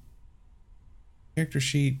getting character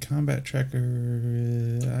sheet, combat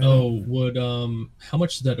tracker. How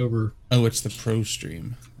much did that over? Oh, it's the pro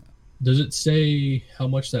stream. Does it say how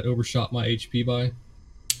much that overshot my HP by?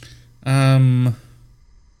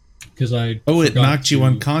 Because I Oh, it forgot knocked you to-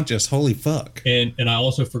 unconscious. Holy fuck. and I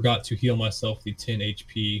also forgot to heal myself the 10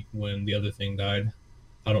 HP when the other thing died.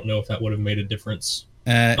 I don't know if that would have made a difference.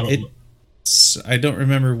 I don't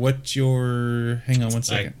remember what your. Hang on 1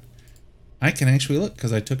 second. I can actually look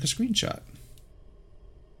because I took a screenshot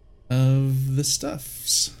of the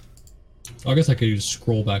stuffs. I guess I could just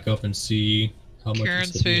scroll back up and see how much.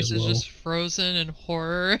 Karen's it's hit me face as is well. just frozen in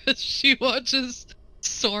horror as she watches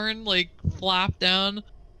Soren like flap down.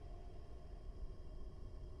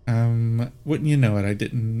 Wouldn't you know it? I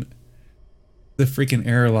didn't. The freaking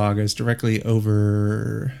error log is directly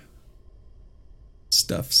over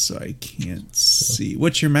stuff, so I can't see.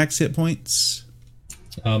 What's your max hit points?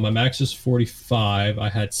 My max is 45. I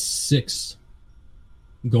had 6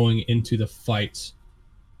 going into the fight.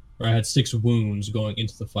 Or I had 6 wounds going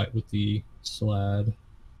into the fight with the slad.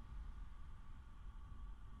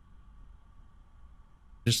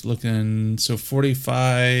 Just looking. So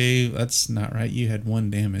 45. That's not right. You had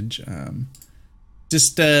 1 damage.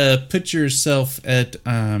 Just put yourself at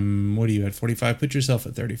what do you had? 45. Put yourself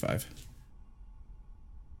at 35.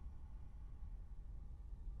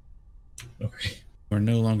 Okay. We're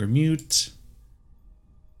no longer mute.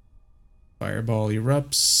 Fireball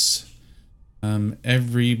erupts.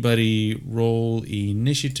 Everybody roll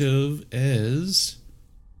initiative as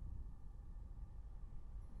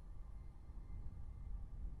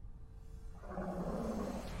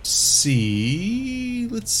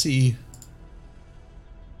let's see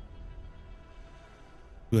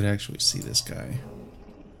who would actually see this guy.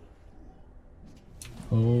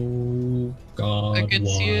 Oh God! I can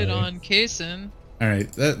see it why? on Kaysen. All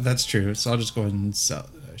right, that's true. So I'll just go ahead and sell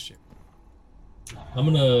shit. I'm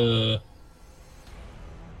gonna.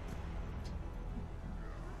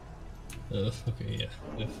 Okay,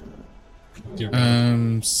 yeah. Dear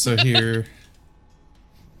God. So here.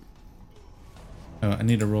 Oh, I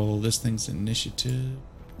need to roll this thing's initiative.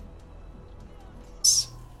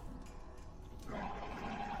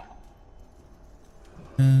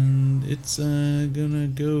 And it's gonna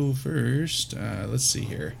go first. Let's see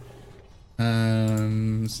here.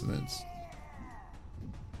 So that's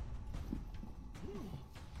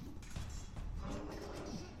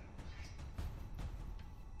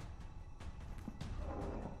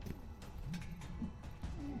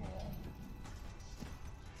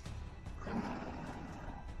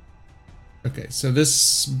okay. So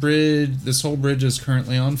this whole bridge is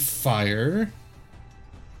currently on fire.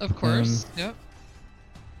 Of course. Yep.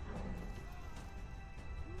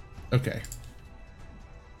 Okay.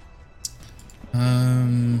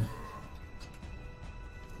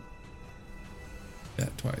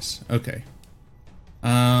 That twice. Okay.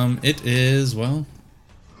 It is, well,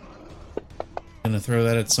 gonna throw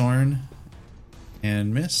that at Soren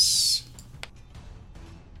and miss.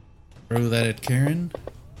 Throw that at Karen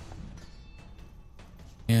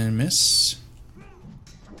and miss.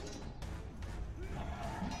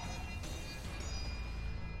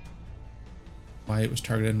 Wyatt was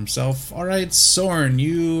targeting himself. All right, Soren,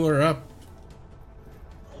 you are up.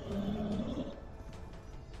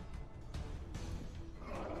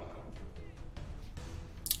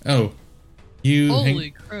 Oh, you Holy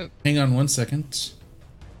crap. hang on 1 second.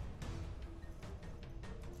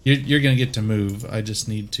 You're gonna get to move. I just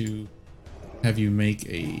need to have you make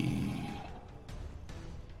a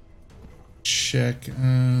check.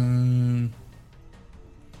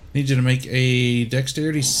 Need you to make a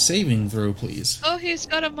dexterity saving throw, please. Oh, he's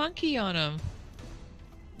got a monkey on him.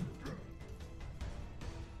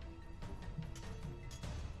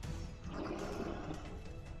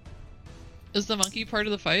 Is the monkey part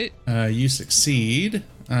of the fight? You succeed.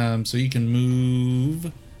 So you can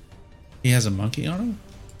move. He has a monkey on him?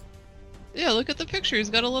 Yeah, look at the picture. He's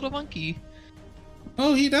got a little monkey.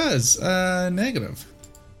 Oh, he does. Negative.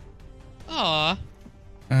 Aw.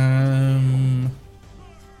 I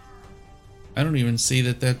don't even see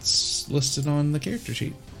that that's listed on the character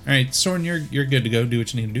sheet. All right, Soren, you're good to go. Do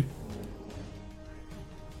what you need to do.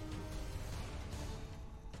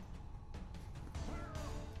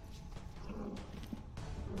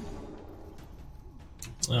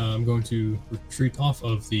 I'm going to retreat off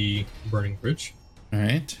of the burning bridge. All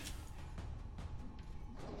right.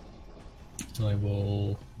 I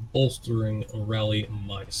will bolstering rally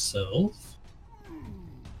myself.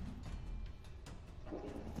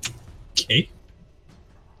 Okay.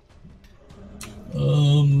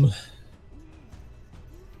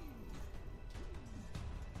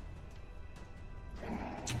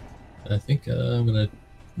 I think I'm gonna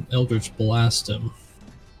Eldritch Blast him.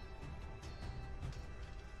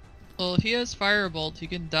 Well, if he has Firebolt, he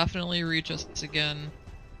can definitely reach us again.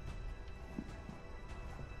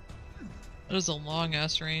 That is a long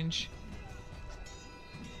ass range.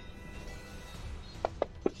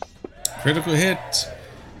 Critical hit.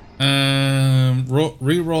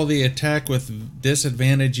 Reroll the attack with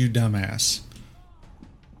disadvantage, you dumbass.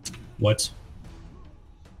 What?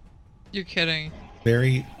 You're kidding.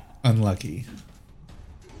 Very unlucky.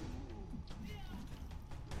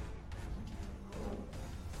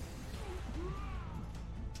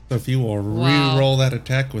 So if you will Wow. re-roll that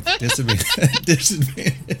attack with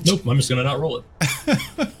disadvantage. Nope, I'm just gonna not roll it.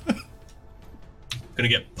 Gonna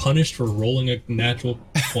get punished for rolling a natural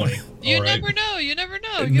 20. You All right. never know. You never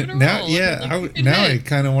know. Give it a Now, roll. yeah, Like, you can now I hit.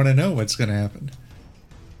 kind of want to know what's going to happen.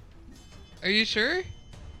 Are you sure?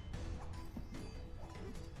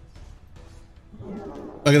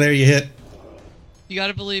 Look, there you hit. You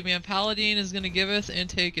gotta believe me. A paladin is gonna giveth and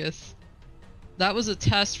taketh. That was a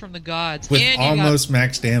test from the gods. With and almost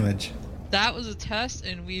max damage. that was a test,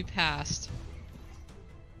 and we passed.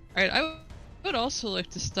 Alright, I would also like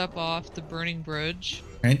to step off the burning bridge.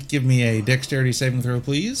 Alright, give me a dexterity saving throw,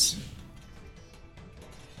 please.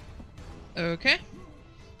 Okay.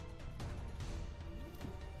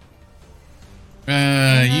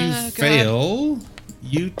 You God. fail.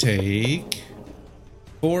 You take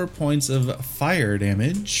 4 points of fire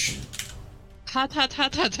damage. Hot, hot,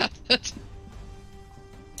 hot, hot, hot, hot.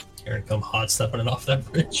 Karen come hot stepping it off that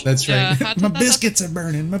bridge. That's Yeah, right. hot, My hot, hot, biscuits are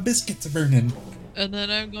burning. My biscuits are burning. And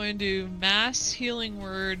then I'm going to mass healing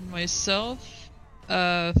word myself,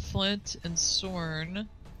 Flint, and Sorn.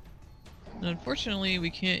 And unfortunately, we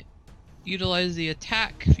can't utilize the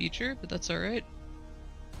attack feature, but that's alright.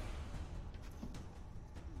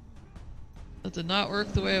 That did not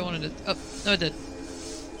work the way I wanted it. Oh, no, it did.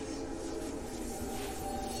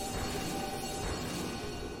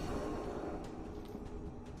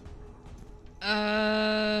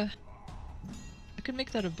 I could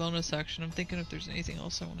make that a bonus action. I'm thinking if there's anything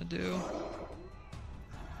else I want to do.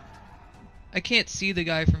 I can't see the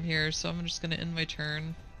guy from here, so I'm just gonna end my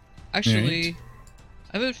turn. Actually,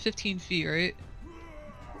 I'm at 15 feet, right?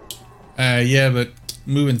 Yeah, but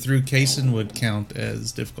moving through Kaysen would count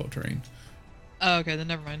as difficult terrain. Oh, okay, then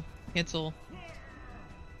never mind. Cancel.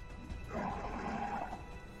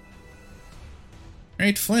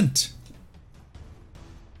 Alright, Flint.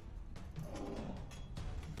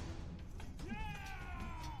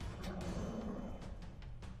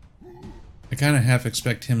 I kind of half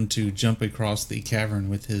expect him to jump across the cavern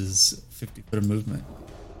with his 50 foot of movement.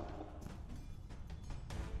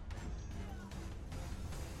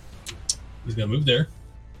 He's gonna move there.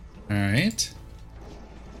 All right.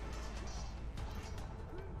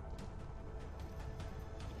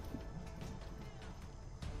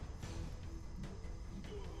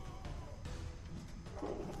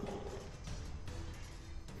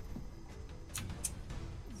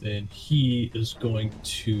 Then he is going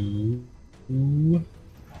to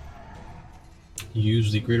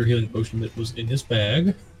use the greater healing potion that was in his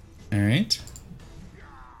bag. All right.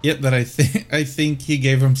 Yep, that I think he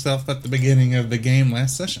gave himself at the beginning of the game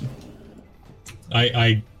last session.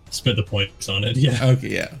 I spent the points on it. Yeah. Okay,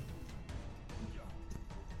 yeah.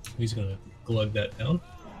 He's gonna glug that down.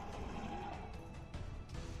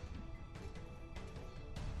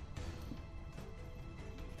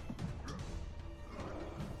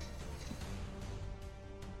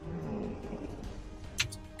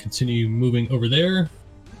 Continue moving over there.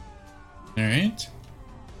 All right.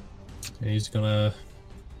 And he's gonna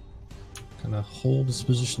kind of hold his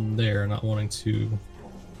position there, not wanting to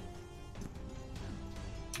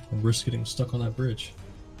risk getting stuck on that bridge.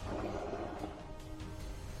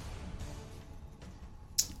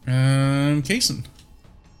 Kaysen.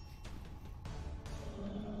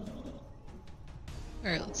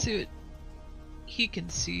 All right, let's see what he can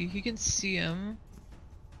see. He can see him.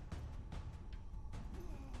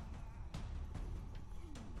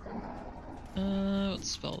 What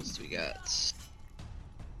spells do we got?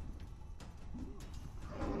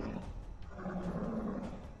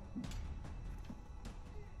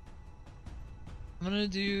 I'm gonna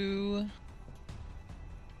do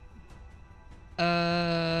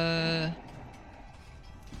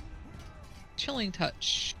Chilling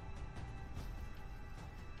Touch.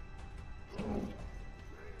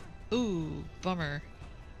 Ooh, bummer.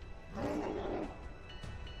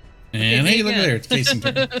 And Okay, hey, look again. there, it's Kaysen's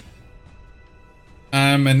turn.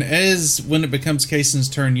 And as when it becomes Kaysen's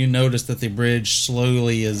turn, you notice that the bridge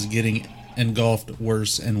slowly is getting engulfed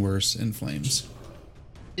worse and worse in flames.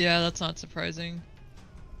 Yeah, that's not surprising.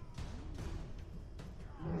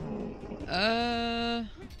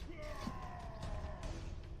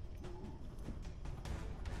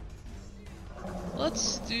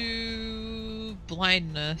 Let's do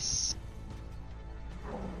blindness.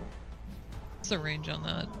 What's the range on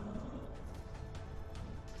that?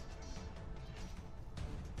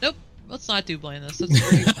 Nope, let's not do blindness. That's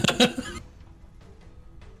 30.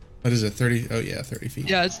 What is it, 30? Oh yeah, 30 feet.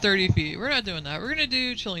 Yeah, it's 30 feet. We're not doing that. We're gonna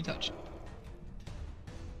do Chilling Touch.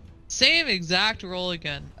 Same exact roll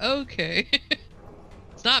again. Okay.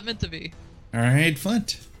 It's not meant to be. All right,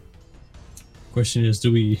 Flint. Question is,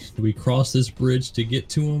 do we cross this bridge to get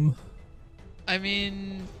to him? I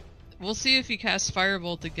mean, we'll see if he casts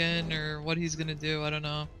Firebolt again or what he's gonna do. I don't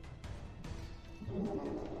know.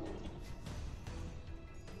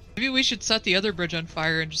 Maybe we should set the other bridge on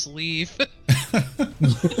fire and just leave.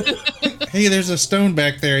 Hey, there's a stone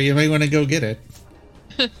back there. You may want to go get it.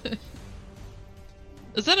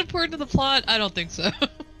 Is that important to the plot? I don't think so.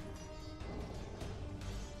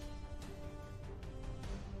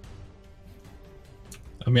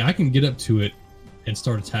 I mean, I can get up to it and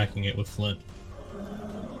start attacking it with Flint.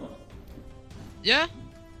 Yeah.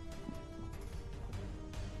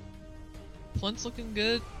 Flint's looking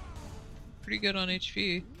good. Pretty good on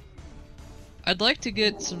HP. I'd like to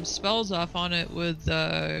get some spells off on it with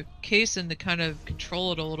Kaysen to kind of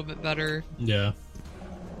control it a little bit better. Yeah.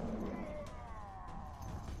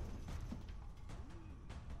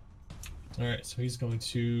 Alright, so he's going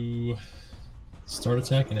to start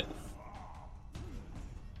attacking it.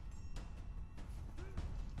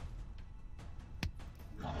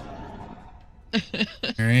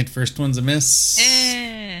 All right, first one's a miss.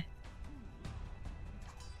 Eh.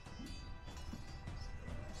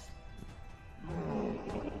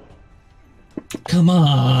 Come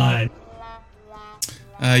on!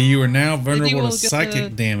 You are now vulnerable we'll to get psychic the-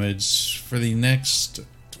 damage for the next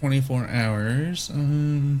 24 hours.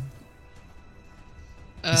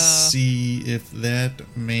 Let's see if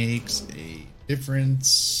that makes a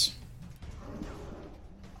difference.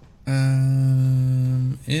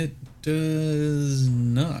 It does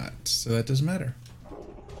not, so that doesn't matter.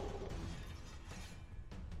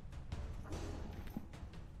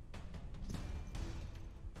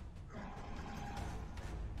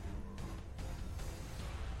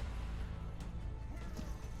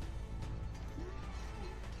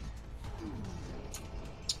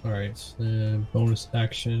 Alright, then bonus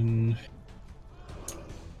action.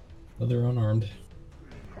 Other unarmed.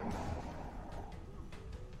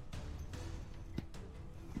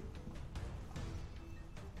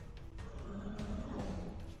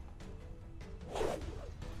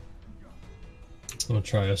 I'm gonna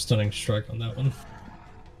try a stunning strike on that one.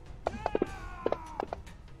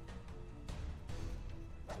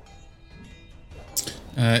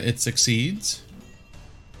 It succeeds.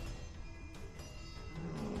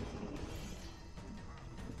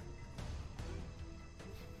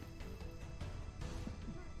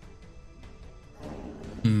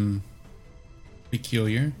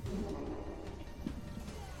 Peculiar.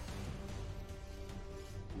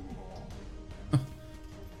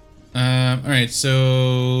 All right,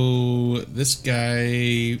 so this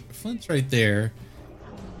guy, Flint's right there.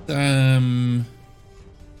 Gonna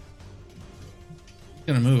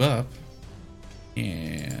move up,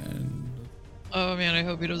 and Oh man, I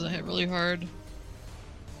hope he doesn't hit really hard.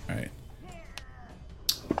 all right,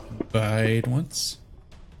 bite once,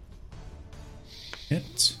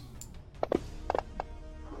 hit.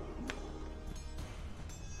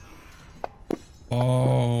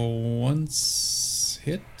 Ball once,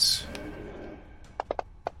 hit.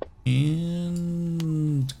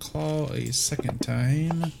 And claw a second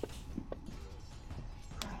time.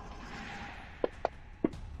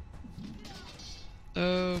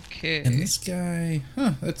 Okay. And this guy,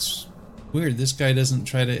 that's weird. This guy doesn't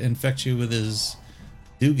try to infect you with his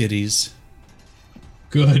do-goodies.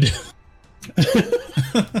 Good.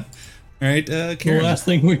 All right, The Karen. last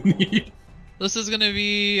thing we need. This is gonna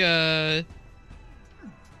be a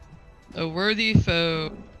worthy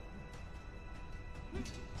foe.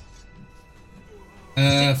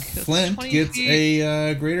 think it's Flint 20 gets feet.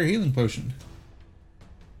 a greater healing potion.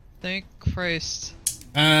 Thank Christ.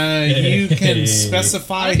 You can Hey. A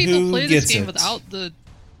specify lot of people who play gets this game it. without the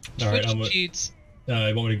All right, Twitch I'm cheats. you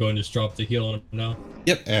want me to go and just drop the heal on him now?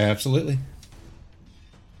 Yep, absolutely.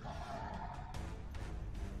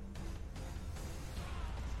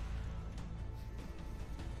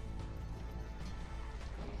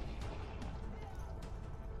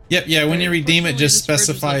 Yep, yeah, when you redeem it, Unfortunately, just this bridge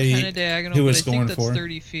was, specify like, kinda diagonal, who but it's I think going that's for.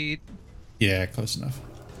 30 feet. Yeah, close enough.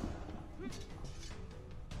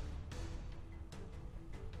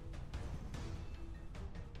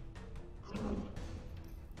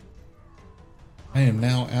 I am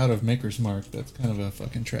now out of Maker's Mark. That's kind of a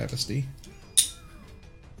fucking travesty.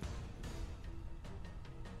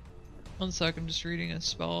 1 sec, I'm just reading a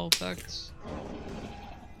spell effects.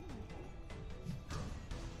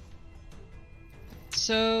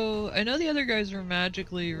 So, I know the other guys were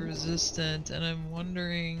magically resistant, and I'm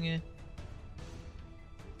wondering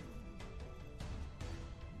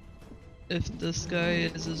if this guy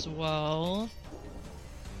is as well.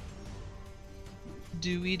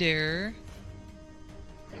 Do we dare?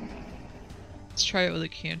 Let's try it with a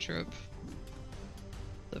cantrip.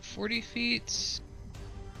 The 40 feet.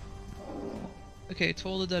 Okay,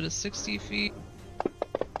 total dead is 60 feet.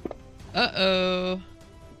 Uh-oh.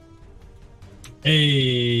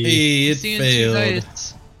 Hey. Hey, it Seeing two failed.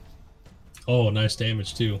 dice. Oh, nice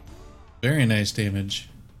damage too. Very nice damage.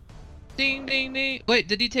 Ding, ding, ding. Wait,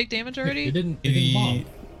 did he take damage already? It didn't bomb.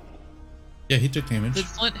 Yeah, he took damage. Did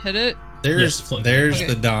Flint hit it? There's Yes, Flint. there's Okay.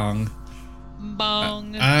 the dong.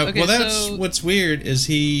 Bong. Okay, well, that's so what's weird is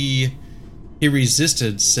he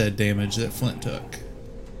resisted said damage that Flint took.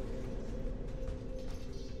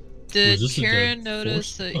 did resistant to Karen notice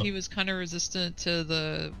force? that Huh. he was kind of resistant to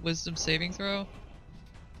the wisdom saving throw?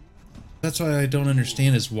 That's what I don't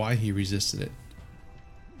understand is why he resisted it.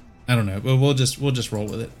 I don't know, but we'll just roll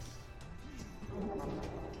with it.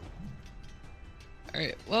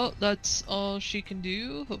 Alright, well, that's all she can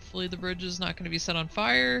do. Hopefully the bridge is not going to be set on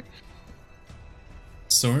fire.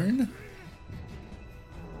 Sorn?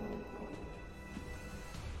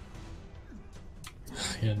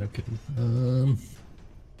 Yeah, no kidding.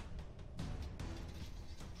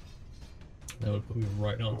 That would put me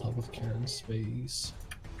right on top of Karen's space.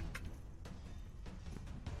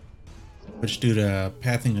 Which due to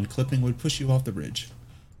pathing and clipping would push you off the bridge.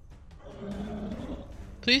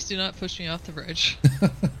 Please do not push me off the bridge.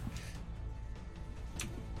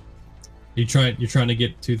 You're trying to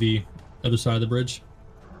get to the other side of the bridge?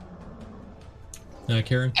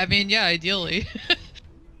 Karen? I mean, yeah, ideally.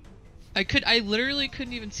 I literally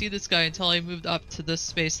couldn't even see this guy until I moved up to this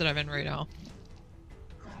space that I'm in right now.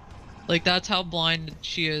 Like, that's how blind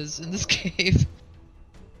she is in this cave.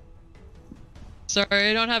 Sorry,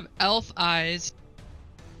 I don't have elf eyes.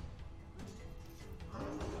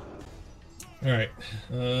 Alright.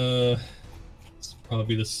 It's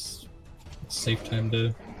probably this safe time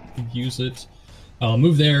to use it. I'll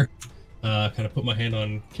move there. Kind of put my hand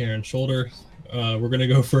on Karen's shoulder. We're gonna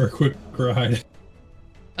go for a quick ride.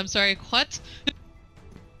 I'm sorry, what?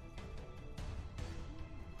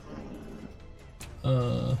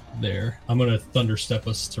 There. I'm gonna thunder step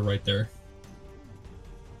us to right there.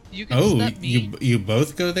 You can Oh, step me. you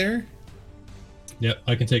both go there? Yep,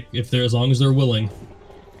 I can take if they're as long as they're willing.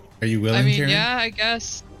 Are you willing, I mean, Karen? yeah, I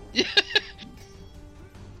guess.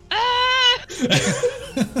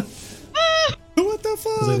 What the There's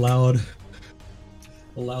fuck?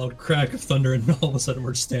 a loud crack of thunder, and all of a sudden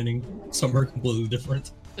we're standing somewhere completely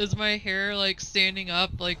different. Is my hair like standing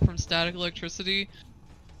up like from static electricity?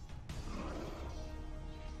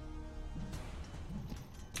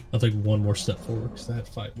 I'll take one more step forward because I had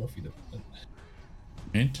 5 more feet of it.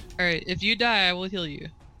 Right. Alright, if you die, I will heal you.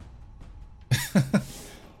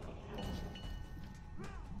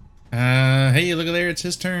 Hey, look at there, it's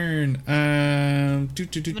his turn. I'm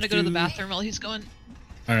gonna go to the bathroom while he's going.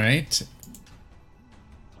 All right.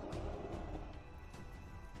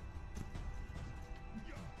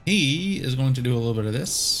 He is going to do a little bit of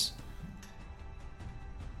this.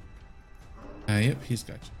 Yep, he's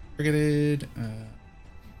got you targeted.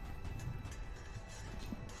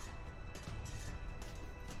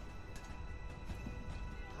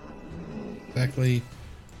 Exactly.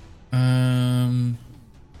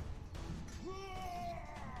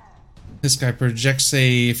 This guy projects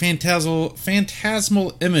a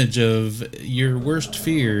phantasmal image of your worst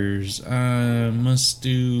fears. Must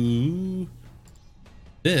do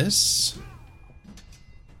this.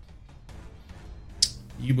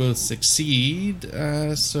 You both succeed,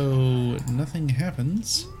 so nothing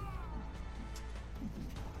happens.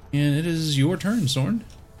 And it is your turn, Sorn.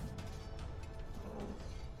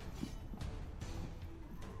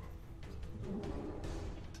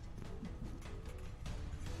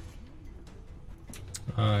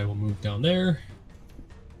 I will move down there.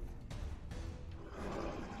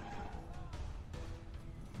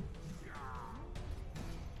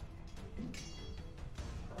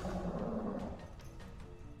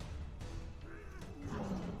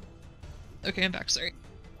 Okay, I'm back, sorry.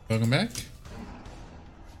 Welcome back.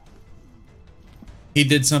 He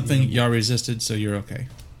did something, y'all resisted, so you're okay.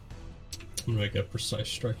 I'm gonna make a precise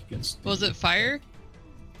strike against. Was it fire?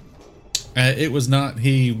 It was not.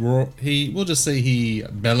 We'll just say he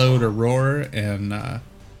bellowed a roar, and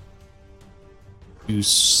you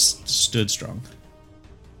stood strong.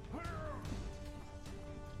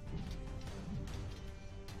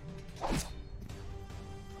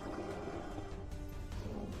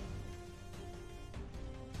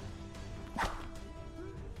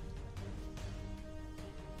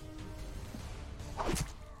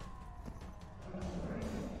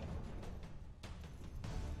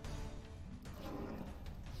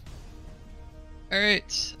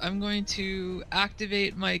 Alright, I'm going to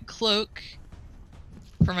activate my cloak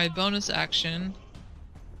for my bonus action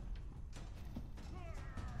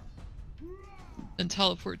and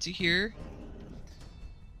teleport to here.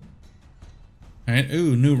 Alright,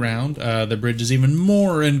 ooh, new round. The bridge is even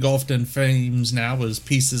more engulfed in flames now as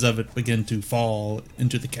pieces of it begin to fall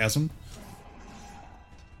into the chasm.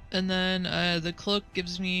 And then the cloak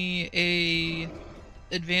gives me a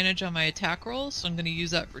advantage on my attack roll, so I'm going to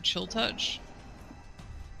use that for Chill Touch.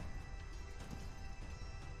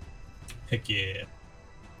 Heck yeah.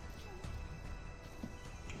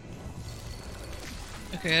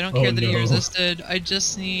 Okay, I don't Oh, care that he no. resisted. I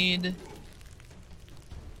just need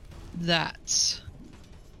that.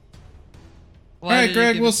 Why Alright, did I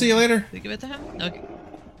Greg, give we'll it to see you him? later. Did you give it to him? Okay.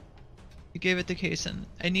 You gave it to Kaysen.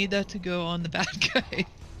 I need that to go on the bad guy.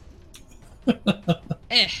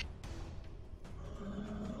 Eh.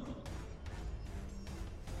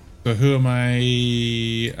 So who am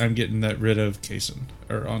I? I'm getting that rid of Kaysen,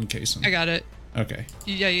 or on Kaysen. I got it. Okay.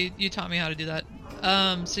 Yeah, you taught me how to do that.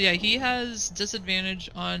 So yeah, he has disadvantage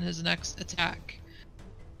on his next attack.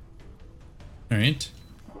 Alright.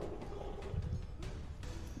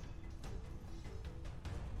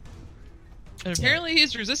 And apparently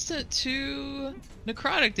he's resistant to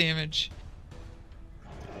necrotic damage.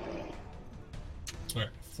 Alright,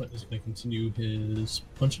 Flint is gonna continue his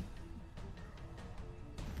punching.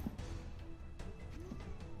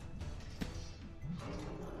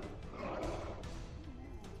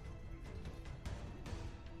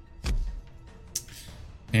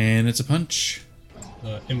 And it's a punch.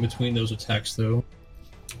 In between those attacks, though,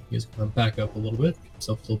 he's gonna back up a little bit, give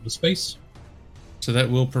himself a little bit of space. So that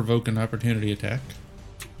will provoke an opportunity attack.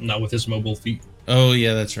 Not with his mobile feet. Oh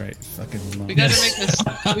yeah, that's right. Fucking mom. We gotta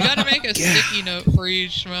make a sticky note for you,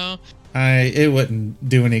 Shmo. It wouldn't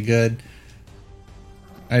do any good.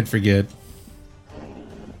 I'd forget.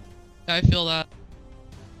 I feel that.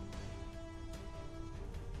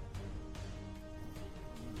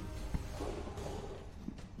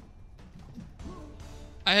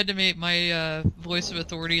 I had to make my voice of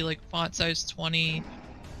authority like font size 20,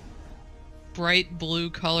 bright blue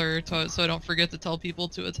color, so I don't forget to tell people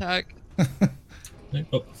to attack. Oh,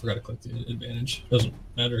 I forgot to click the advantage. Doesn't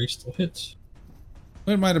matter, he still hits.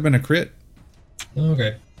 It might have been a crit.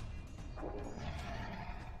 Okay.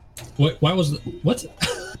 Why was what?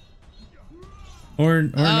 Or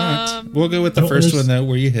not. We'll go with I the don't first one though,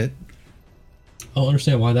 where you hit. I don't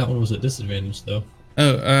understand why that one was at disadvantage though.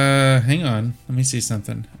 Oh, hang on. Let me see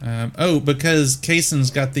something. Because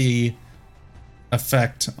Kaysen's got the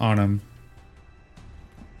effect on him.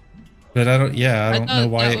 But I don't know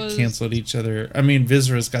why it canceled each other. I mean,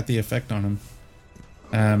 Viscera's got the effect on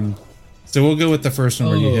him. So we'll go with the first one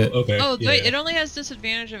where you hit. Okay. Oh, yeah. wait, it only has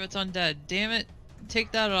disadvantage if it's undead. Damn it.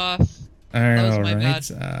 Take that off. That was all my right.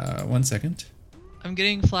 bad. 1 second. I'm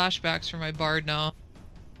getting flashbacks from my bard now.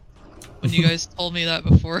 When you guys told me that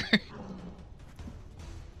before.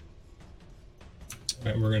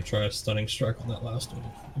 Alright, we're gonna try a stunning strike on that last one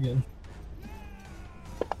again.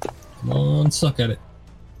 Come on, suck at it.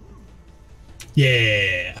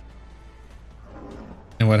 Yeah.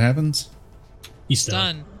 And what happens? He's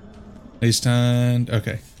stunned. Done. He's stunned.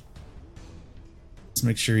 Okay. Let's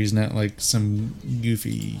make sure he's not like some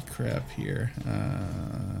goofy crap here.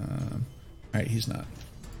 Alright, he's not.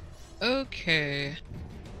 Okay.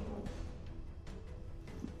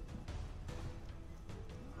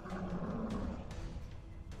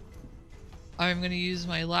 I'm going to use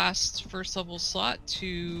my last first level slot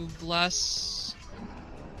to bless...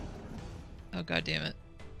 Oh, god damn it.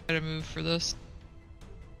 Gotta move for this.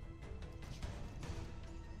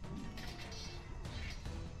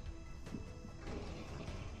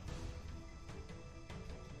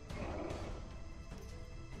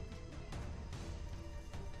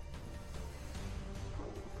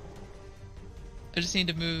 I just need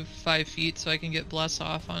to move 5 feet so I can get bless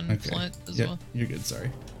off on Flint as well. You're good,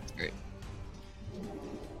 sorry. Great.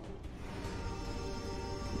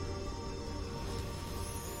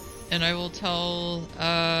 And I will tell,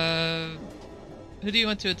 who do you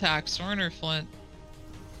want to attack, Soren or Flint?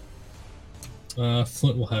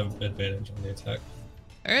 Flint will have advantage on the attack.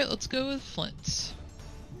 Alright, let's go with Flint.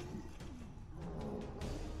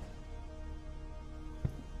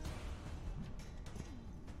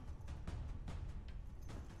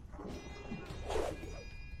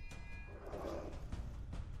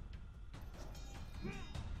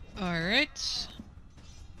 Alright.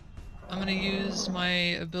 I'm gonna use my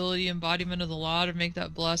ability Embodiment of the Law to make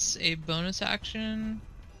that bless a bonus action.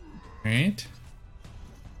 Alright.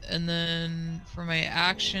 And then for my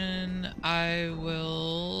action, I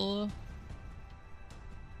will...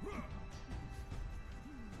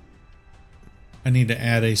 I need to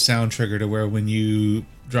add a sound trigger to where when you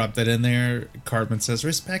drop that in there, Cartman says,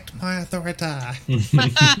 "Respect my authority."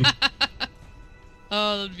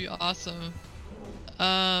 Oh, that'd be awesome.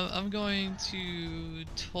 I'm going to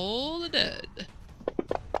Toll the Dead.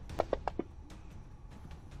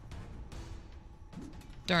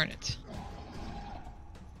 Darn it.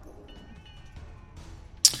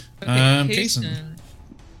 Okay, Kaysen.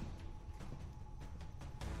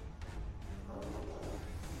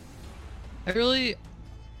 I really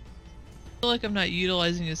feel like I'm not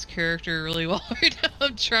utilizing this character really well right now.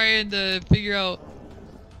 I'm trying to figure out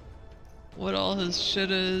what all his shit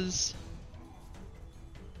is.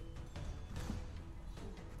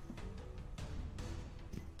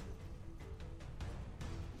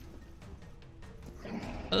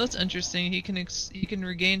 Oh, that's interesting. He can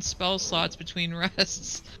regain spell slots between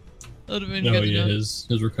rests. That would have been good to know. his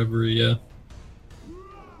recovery, yeah.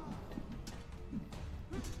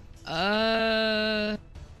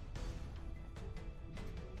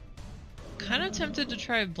 Kind of tempted to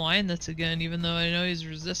try blindness again, even though I know he's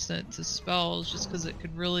resistant to spells, just because it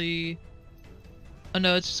could really... Oh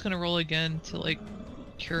no, it's just gonna roll again to like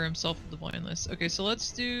cure himself of the blindness. Okay, so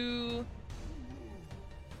let's do...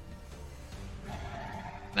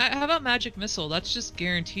 How about Magic Missile? That's just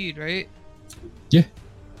guaranteed, right? Yeah.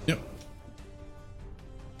 Yep.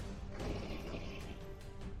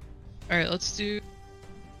 Alright, let's do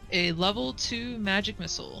a level 2 Magic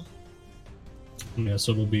Missile. Yeah,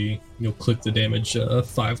 so it'll be, you'll click the damage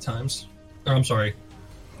 5 times. Or, I'm sorry,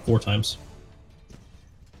 4 times.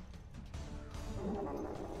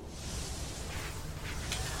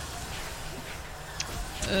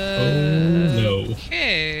 Oh no.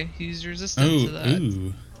 Okay, he's resistant to that.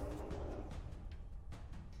 Ooh.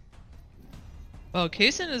 Well,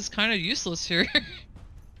 Kaysen is kind of useless here.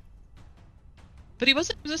 But he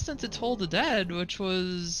wasn't resistant to Toll the Dead, which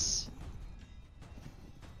was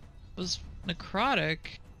necrotic.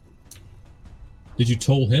 Did you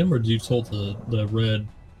toll him, or did you toll the red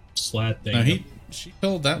slat thing? No, she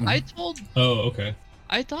told that one. Oh, okay.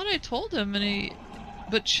 I thought I told him, and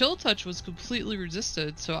but Chill Touch was completely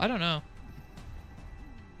resisted, so I don't know.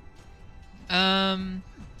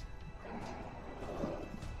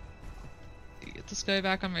 Get this guy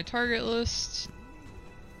back on my target list.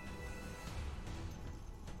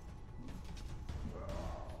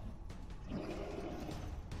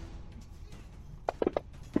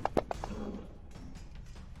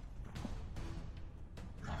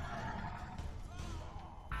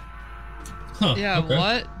 Huh. Yeah, okay.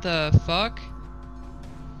 what the fuck?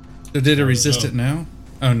 So did it resist no. it now?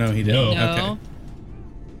 Oh no, he didn't. No. No. Okay.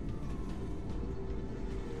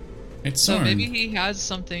 It's So Soren. maybe he has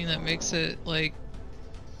something that makes it like,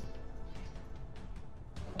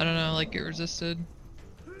 I don't know, like get resisted.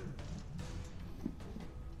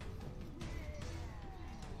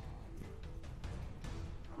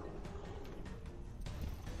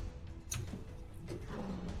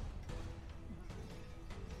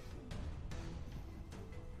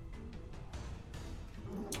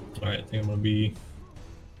 Alright, I think I'm gonna be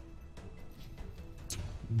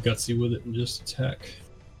gutsy with it and just attack.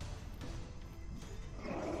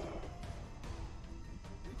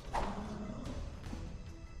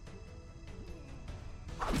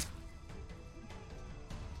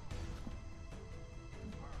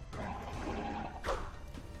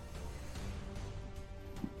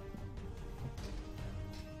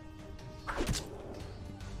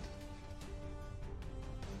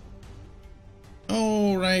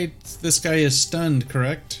 Oh right, this guy is stunned,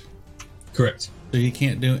 correct? Correct. So he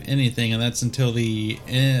can't do anything, and that's until the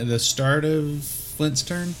start of Flint's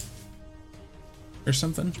turn, or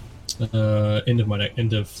something.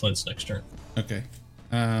 End of Flint's next turn. Okay.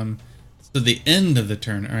 So the end of the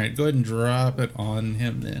turn. All right, go ahead and drop it on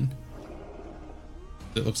him then.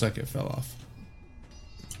 It looks like it fell off.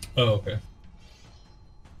 Oh, okay.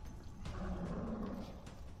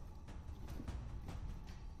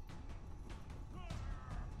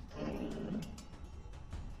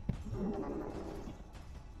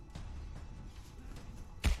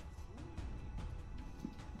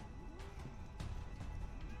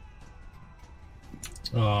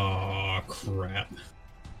 Oh crap.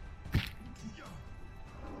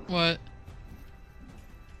 What?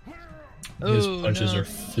 His Oh, punches no.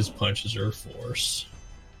 are force.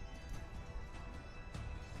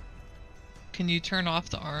 Can you turn off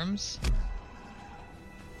the arms?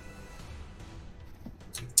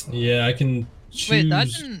 Yeah, I can choose. Wait, that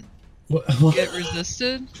didn't What, get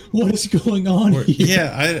resisted? what is going on here?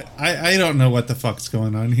 Yeah, I don't know what the fuck's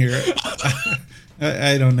going on here.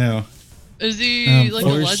 I don't know. Is he like a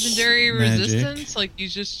Force legendary magic. resistance? Like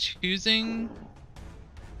he's just choosing?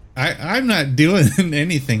 I'm not doing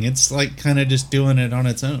anything. It's like kind of just doing it on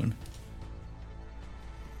its own.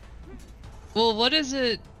 Well, what is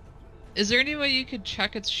it? Is there any way you could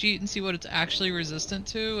check its sheet and see what it's actually resistant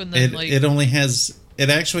to? And then It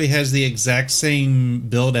actually has the exact same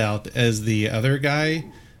build out as the other guy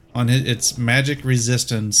on its magic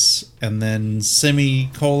resistance, and then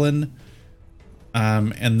semicolon,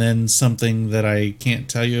 and then something that I can't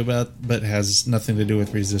tell you about, but has nothing to do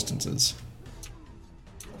with resistances.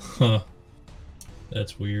 Huh.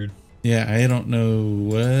 That's weird. Yeah, I don't know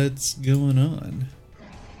what's going on.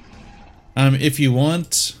 If you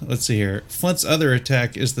want, let's see here. Flint's other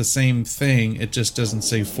attack is the same thing. It just doesn't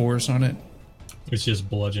say force on it. It's just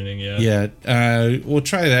bludgeoning, yeah. Yeah, we'll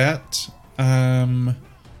try that.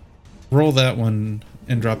 Roll that one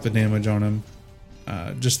and drop the damage on him.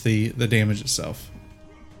 Just the damage itself.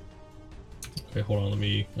 Okay, hold on,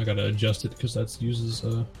 I gotta adjust it because that uses,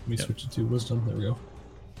 let me switch it to wisdom. There we go.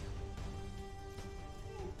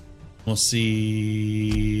 We'll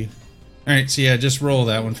see. All right, so yeah, just roll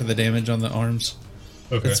that one for the damage on the arms.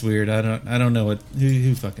 Okay. That's weird. I don't know what.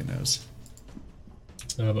 Who fucking knows?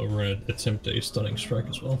 But we're gonna attempt a stunning strike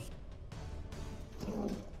as well.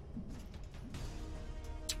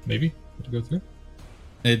 Maybe to go through.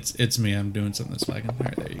 It's me. I'm doing something that's flagging. All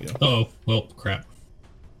right, there you go. Oh well, crap.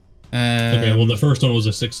 Okay, well the first one was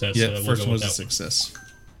a success. Yeah, so the we'll first go one was with a that one. success.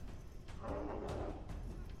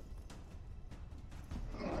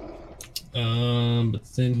 But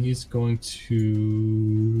then he's going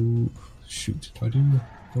to shoot. Do I do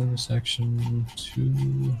bonus action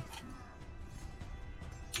 2?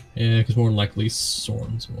 Yeah, because more than likely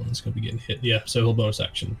Soren's the one that's going to be getting hit. Yeah, so he'll bonus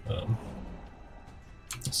action. A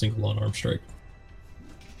single unarmed strike.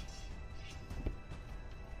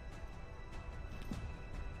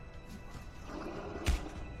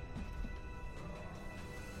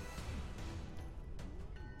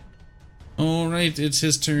 All right, it's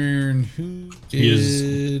his turn. Who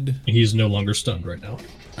He did? He's no longer stunned right now.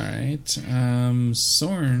 All right,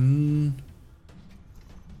 Soren.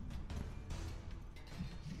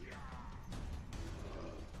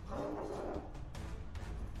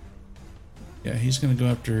 Yeah, he's gonna go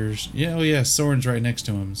after. Yeah, oh yeah, Soren's right next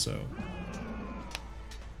to him. So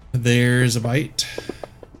there's a bite.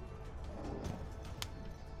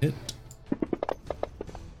 Hit.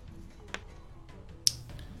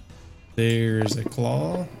 There's a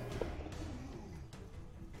claw.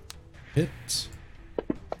 Hit.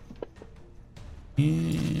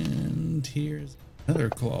 And here's another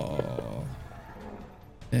claw.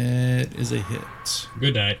 It is a hit.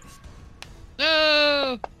 Good night.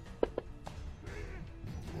 No!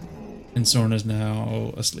 And Soren is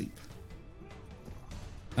now asleep.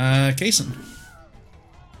 Kason.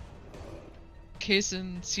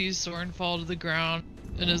 Kason sees Soren fall to the ground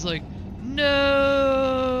and is like,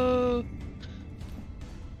 no!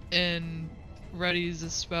 And readies a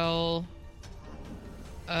spell.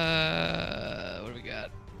 What do we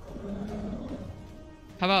got?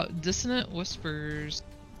 How about Dissonant Whispers?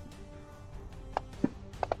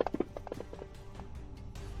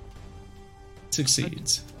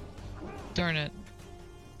 Succeeds. Darn it.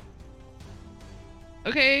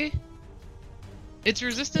 Okay. It's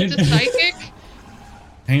resistant to psychic?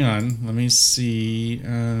 Hang on, let me see.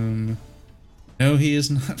 No, he is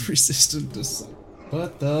not resistant to psychic.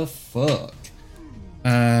 What the fuck?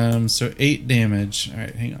 So 8 damage.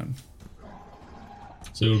 Alright, hang on.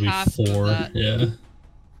 So it would be Half of 4. that. Yeah.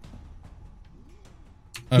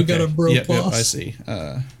 Okay. We got a bro Yep, boss. I see.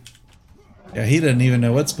 Yeah, he doesn't even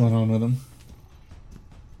know what's going on with him.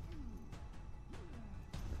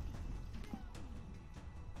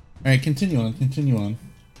 Alright, continue on.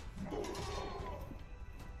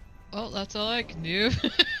 Well, that's all I can do.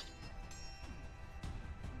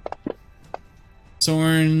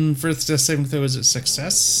 Soren, first death saving throw is a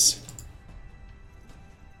success.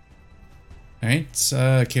 Alright,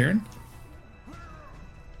 Karen.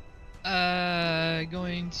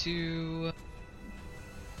 Going to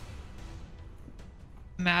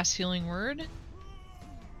mass healing word.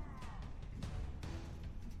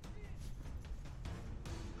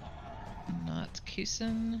 Not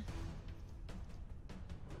Kason.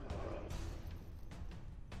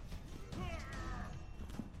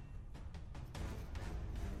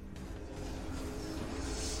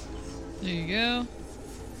 There you go.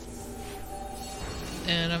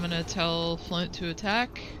 And I'm gonna tell Flint to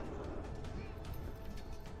attack.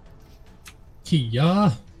 Kia.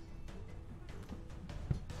 A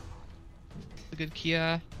good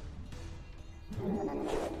Kia.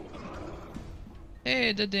 Hey,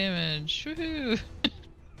 it did damage. Woohoo!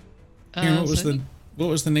 Karen, So I think what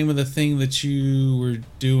was the name of the thing that you were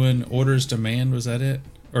doing? Orders demand, was that it?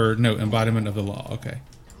 Or no, embodiment of the law. Okay.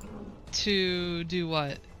 to do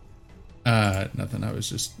what? Nothing. I was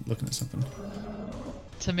just looking at something.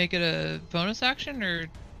 To make it a bonus action, or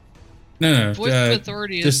No, voice of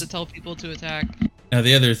authority is just to tell people to attack?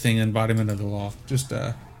 the other thing, embodiment of the law. Just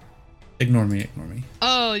ignore me.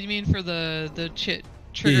 Oh, you mean for the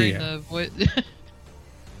triggering Yeah. the voice?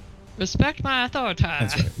 Respect my authority.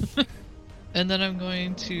 That's right. And then I'm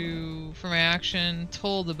going to, for my action,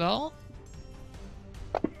 toll the bell.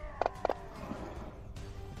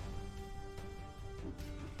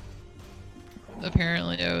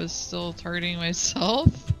 Apparently, I was still targeting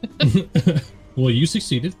myself. Well, you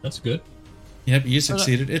succeeded. That's good. Yep, you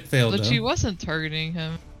succeeded. It failed. But though. she wasn't targeting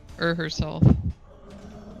him or herself.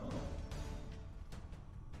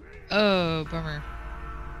 Oh, bummer.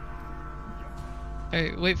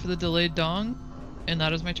 Alright, wait for the delayed dong, and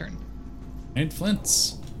that is my turn. And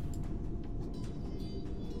Flint's.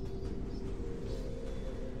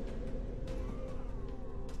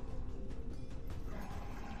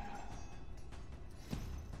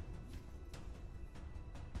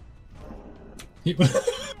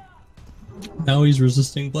 Now he's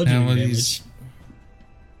resisting bludgeoning Now damage. he's.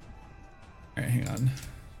 Alright, hang on.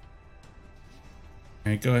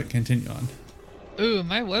 Alright, go ahead, continue on. Ooh,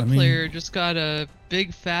 my web player just got a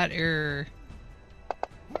big fat error.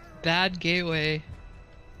 Bad gateway.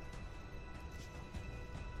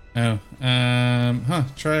 Oh,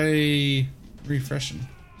 try refreshing.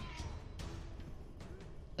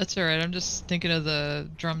 That's alright, I'm just thinking of the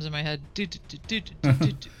drums in my head. Do, do, do, do, do, do,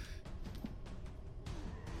 do, do.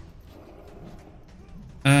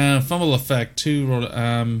 Fumble effect, 2 roll,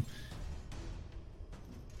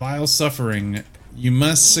 vile suffering. You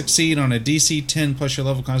must succeed on a DC 10 plus your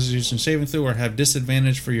level constitution saving throw or have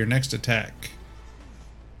disadvantage for your next attack.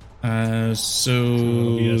 So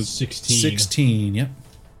it'll be a 16. 16, yep.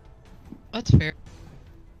 That's fair.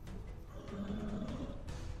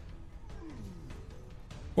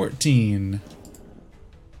 14.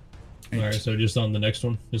 Alright, so just on the next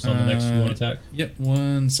one? Just on the next one attack? Yep,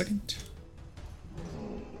 1 second.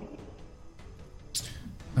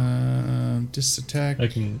 Dis attack. I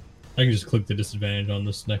can just click the disadvantage on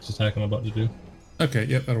this next attack I'm about to do. Okay,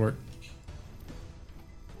 yep, that'll work.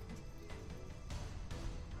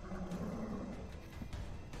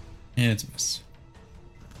 And it's a miss.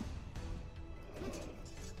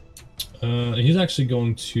 He's actually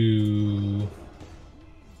going to...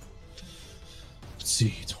 Let's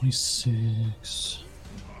see, 26...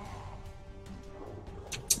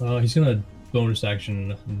 he's gonna bonus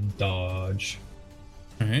action dodge.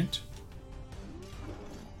 All right.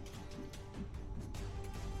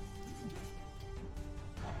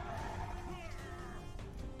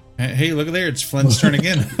 Hey, look at there. It's Flint's turn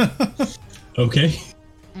again. Okay.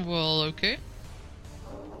 Well, okay.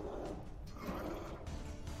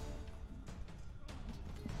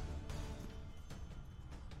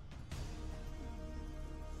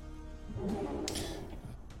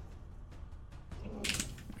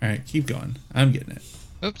 All right, keep going. I'm getting it.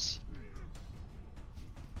 Oops.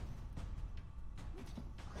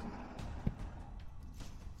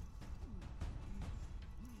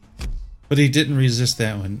 But he didn't resist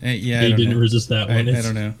that one. Yeah, I He don't didn't know. resist that one. I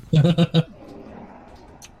don't know.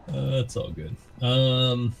 That's all good.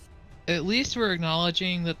 At least we're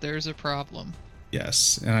acknowledging that there's a problem.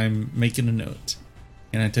 Yes, and I'm making a note.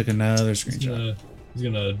 And I took another He's screenshot.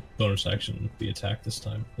 gonna bonus action the attack this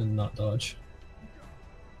time and not dodge.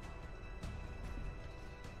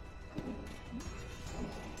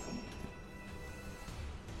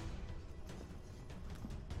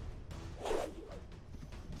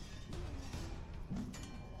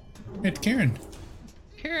 Right, Karen.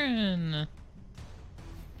 Karen.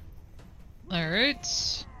 All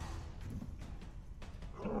right.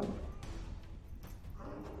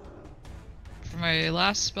 For my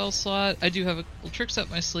last spell slot, I do have a couple tricks up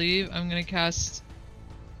my sleeve. I'm gonna cast.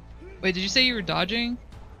 Wait, did you say you were dodging?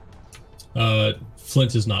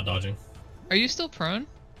 Flint is not dodging. Are you still prone?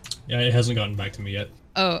 Yeah, it hasn't gotten back to me yet.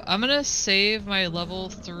 Oh, I'm gonna save my level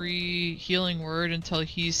 3 healing word until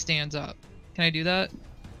he stands up. Can I do that?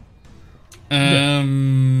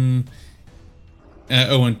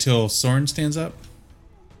 Until Soren stands up?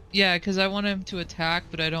 Yeah, because I want him to attack,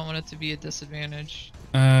 but I don't want it to be a disadvantage.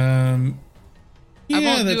 Yeah, I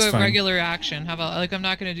won't do that's a fine. regular action. How about, like, I'm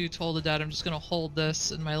not gonna do Toll the Dead. I'm just gonna hold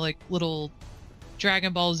this in my, like, little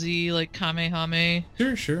Dragon Ball Z, like, Kamehame.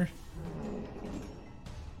 Sure.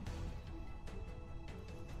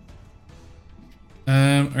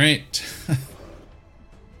 Alright.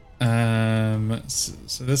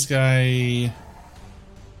 So this guy...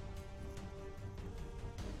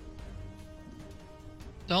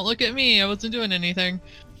 Don't look at me. I wasn't doing anything.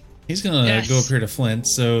 He's gonna Yes. go up here to Flint.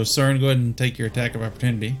 So Soren, go ahead and take your attack of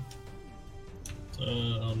opportunity.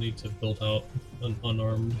 I'll need to build out an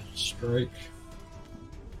unarmed strike.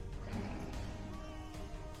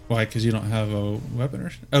 Why? Because you don't have a weapon?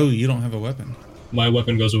 Oh, you don't have a weapon. My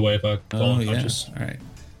weapon goes away if I fall Oh, yeah. unconscious. All right.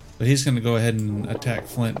 But he's going to go ahead and attack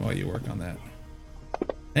Flint while you work on that.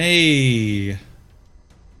 Hey!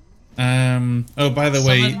 Oh, by the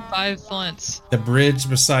way, Summon 5 flints. the bridge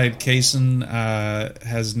beside Kaysen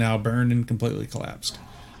has now burned and completely collapsed.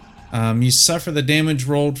 You suffer the damage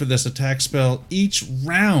rolled for this attack spell each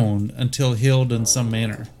round until healed in some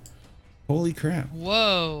manner. Holy crap.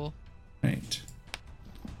 Whoa. Right.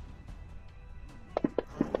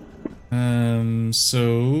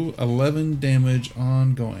 So 11 damage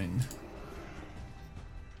ongoing.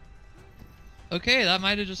 Okay, that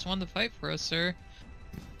might have just won the fight for us, sir.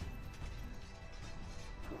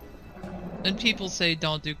 And people say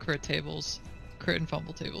don't do crit tables. Crit and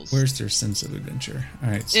fumble tables. Where's their sense of adventure? All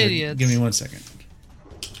right, so Idiots. give me 1 second.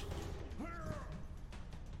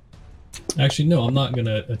 Actually, no, I'm not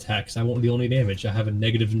gonna attack because I won't deal any damage. I have a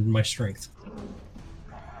negative in my strength.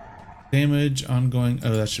 Damage ongoing.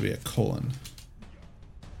 Oh, that should be a colon.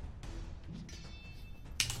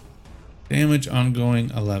 Damage ongoing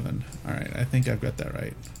 11. All right, I think I've got that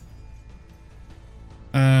right.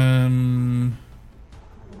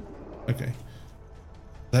 Okay.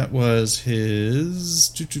 That was his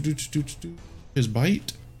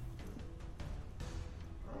bite.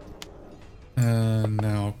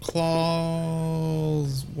 Now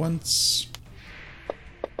claws once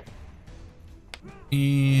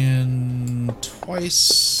and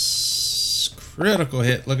twice. Critical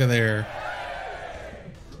hit. Look at there.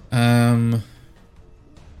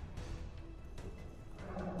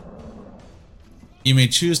 You may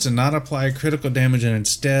choose to not apply critical damage and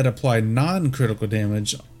instead apply non-critical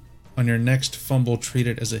damage on your next fumble. Treat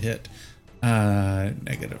it as a hit.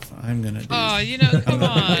 Negative. I'm gonna do. Oh, you know, come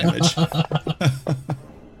on. damage. All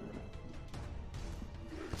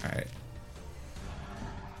right.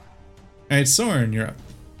 All right, Soren, you're up.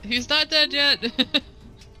 He's not dead yet.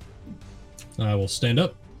 I will stand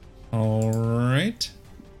up. All right.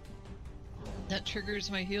 That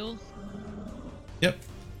triggers my heal. Yep.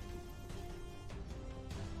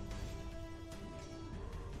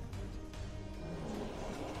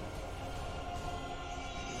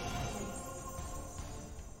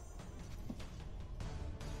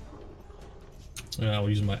 I'll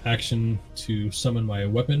use my action to summon my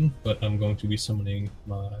weapon, but I'm going to be summoning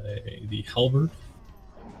the halberd.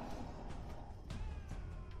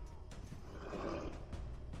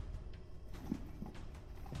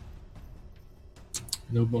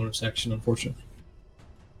 No bonus action, unfortunately.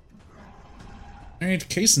 All right,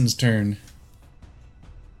 Kaysen's turn.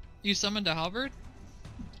 You summoned a halberd?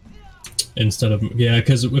 Instead of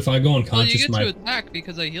because if I go Well, unconscious, you get to attack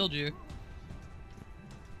because I healed you.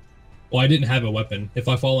 I didn't have a weapon. If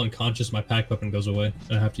I fall unconscious, my pack weapon goes away.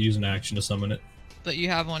 I have to use an action to summon it. But you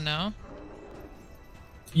have one now?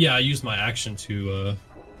 Yeah, I used my action to.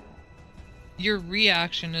 Your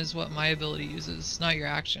reaction is what my ability uses, not your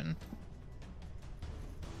action.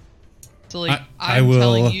 So like I'm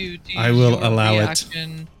telling you to use I will your allow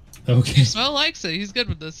reaction. Okay. Smell likes it. He's good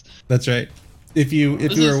with this. That's right. If you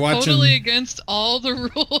This were is watching, totally against all the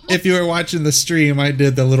rules. if you were watching the stream, I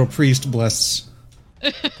did the little priest bless.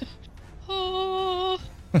 Oh.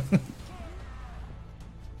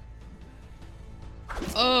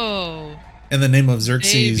 Oh, In the name of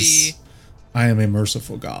Xerxes, baby. I am a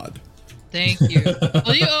merciful god. Thank you.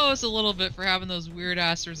 Well, you owe us a little bit for having those weird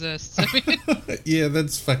ass resists. I mean, Yeah,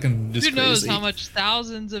 that's fucking just who knows crazy. how much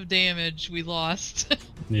thousands of damage we lost.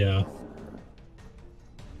 Yeah.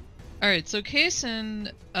 Alright, so Kaysen,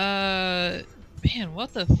 man,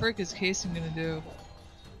 what the frick is Kaysen gonna do?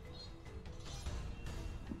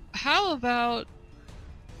 How about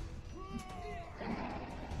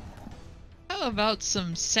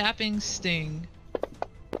some sapping sting?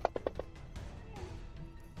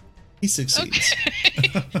 He succeeds.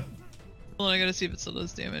 Okay. Well, I gotta see if it still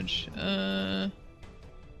does damage. I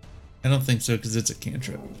don't think so because it's a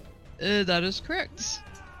cantrip. That is correct.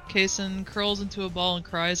 Kaysen curls into a ball and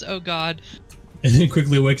cries, "Oh God!" And then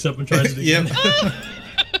quickly wakes up and tries it again. Yep.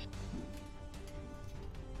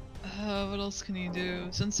 What else can he do?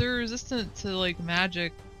 Since they're resistant to like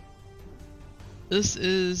magic, this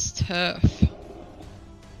is tough.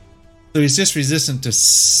 So he's just resistant to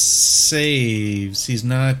saves. He's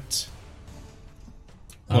not.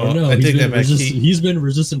 I don't know. I take that back. He's been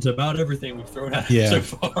resistant to about everything we've thrown at him Yeah. so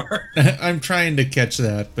far. I'm trying to catch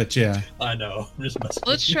that, but yeah. I know. I'm just messing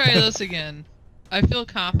Let's with you. try this again. I feel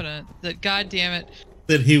confident that, God damn it.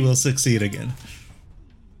 That he will succeed again.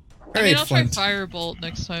 I mean, I'll Flint. try Firebolt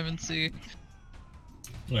next time and see.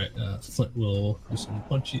 Alright, Flint will do some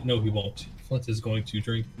punchy. No, he won't. Flint is going to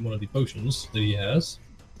drink one of the potions that he has.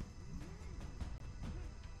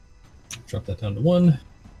 Drop that down to 1.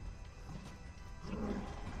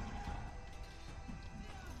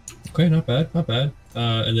 Okay, not bad, not bad.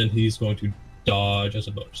 And then he's going to dodge as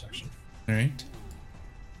a bonus action. All right.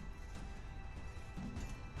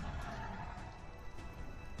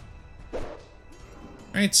 All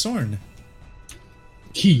right, Sorn.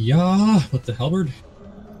 Kia with the halberd.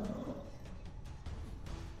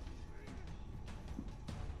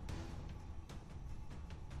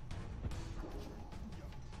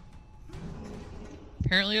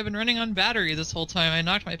 Apparently, I've been running on battery this whole time. I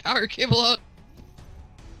knocked my power cable out.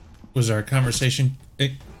 Was our conversation?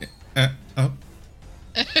 Oh.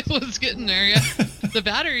 It was getting there, yeah. The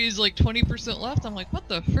battery is like 20% left. I'm like, what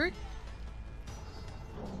the frick?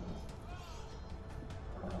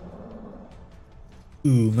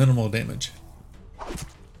 Ooh, minimal damage.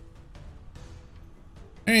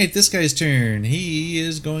 Alright, this guy's turn. He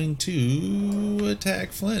is going to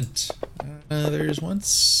attack Flint. There's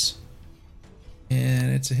once.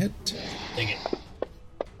 And it's a hit. Dang it.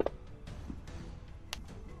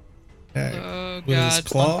 Attack Oh, with his God.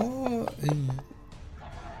 claw.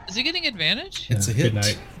 Is he getting advantage? It's a Yeah, hit. good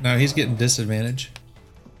night. No, he's getting disadvantage.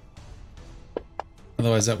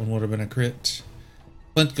 Otherwise, that one would have been a crit.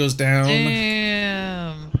 Flint goes down.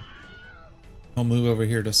 Damn. I'll move over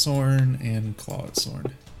here to Sorn and claw at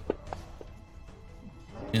Sorn.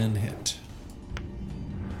 And hit.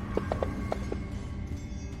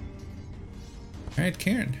 Alright,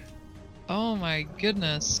 Karen. Oh my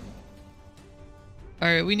goodness.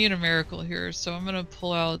 Alright, we need a miracle here, so I'm gonna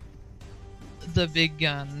pull out the big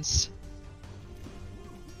guns.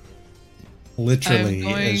 Literally,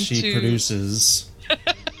 I'm going as she to- produces.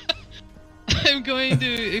 I'm going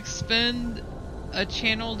to expend a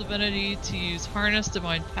channel divinity to use Harness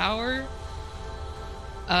Divine Power.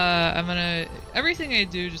 Everything I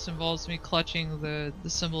do just involves me clutching the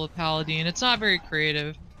symbol of Paladin. It's not very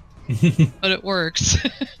creative, but it works.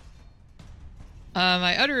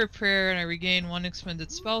 I utter a prayer and I regain 1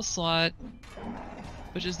 expended spell slot,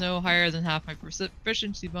 which is no higher than half my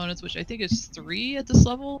proficiency bonus, which I think is 3 at this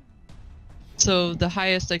level. So the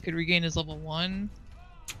highest I could regain is level 1.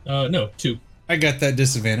 No, 2. I got that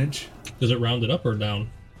disadvantage. Does it round it up or down?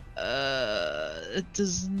 It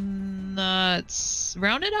does then that's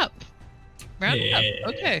round it up. Round it up.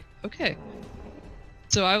 Okay, okay.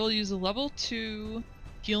 So I will use a level 2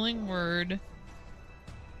 healing word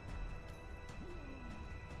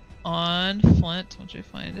on Flint once I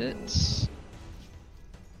find it.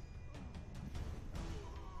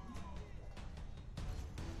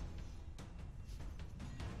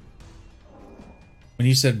 When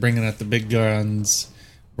you said bringing out the big guns,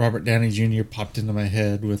 Robert Downey Jr. popped into my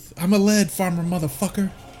head with, "I'm a lead farmer, motherfucker."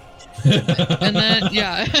 And then,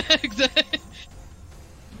 yeah, exactly.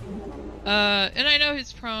 And I know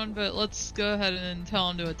he's prone, but let's go ahead and tell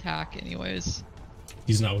him to attack anyways.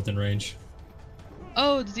 He's not within range.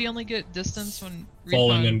 Oh, does he only get distance when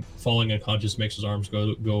Falling unconscious makes his arms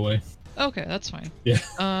go away. Okay, that's fine. Yeah.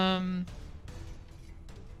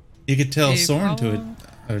 You could tell Okay, Soren to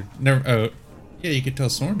it. Never. Oh, yeah, you could tell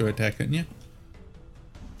Soren to attack, couldn't you?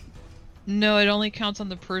 No, it only counts on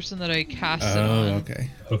the person that I cast it on. Oh, okay.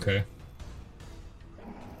 Okay.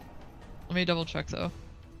 Let me double check though.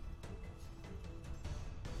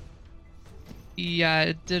 Yeah,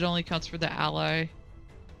 it did only counts for the ally.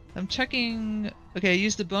 I'm checking. Okay, I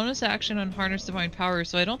used the bonus action on Harness Divine Power,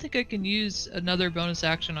 so I don't think I can use another bonus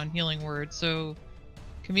action on Healing Word. So,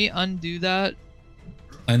 can we undo that?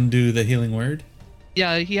 Undo the healing word?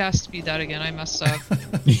 Yeah, he has to be that again. I messed up.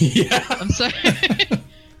 Yeah. I'm sorry.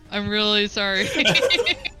 I'm really sorry.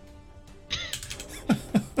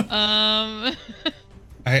 I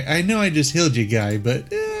know I just healed you, guy, but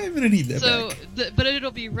I'm gonna need that So, back. but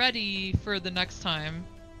it'll be ready for the next time.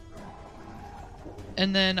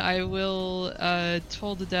 And then I will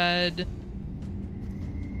Toll the Dead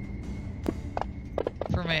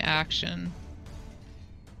for my action.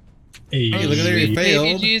 Hey, Hey, look at there, you Sweet failed.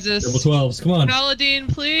 baby Jesus. Double 12s, come on. Paladin,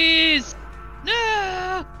 please!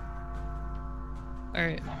 No!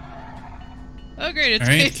 Alright. Oh great, it's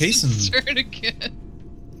Alright, Cason's Kason. turn again.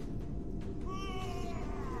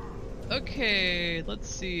 Okay, let's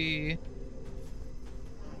see.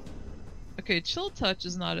 Okay, Chill Touch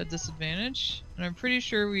is not a disadvantage, and I'm pretty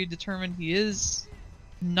sure we determined he is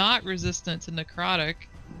not resistant to necrotic.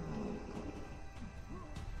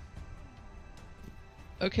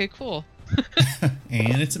 Okay, cool.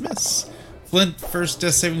 And it's a miss. Flint, first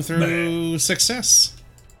death saving throw success.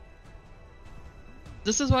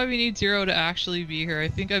 This is why we need Zero to actually be here. I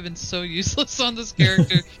think I've been so useless on this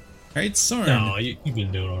character. Alright, Soren. No, you've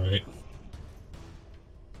been doing alright.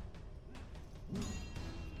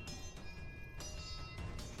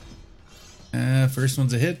 First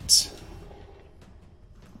one's a hit.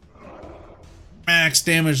 Max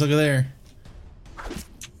damage, look at there.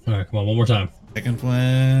 Alright, come on, one more time. Second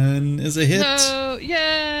one is a hit. No,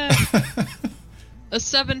 yeah! A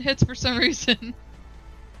 7 hits for some reason.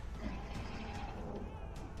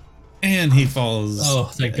 And he falls. Oh,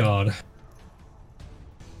 thank God.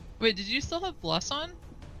 Wait, did you still have Bless on?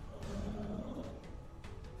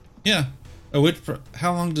 Yeah.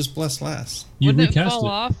 How long does Bless last? You Wouldn't it recast fall it.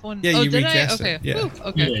 off when? Yeah, oh, you did recast I? Okay. it, yeah. Woo,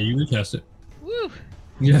 okay. Yeah, you recast it. Woo.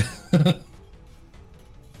 Yeah.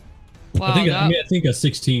 Wow. I think a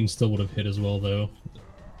 16 still would have hit as well, though.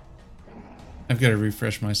 I've got to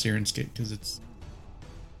refresh my Sirenscape because it's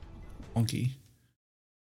wonky.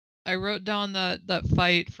 I wrote down that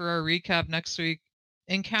fight for our recap next week.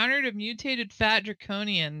 Encountered a mutated fat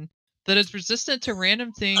draconian that is resistant to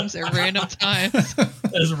random things at random times.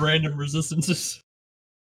 As random resistances.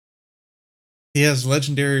 He has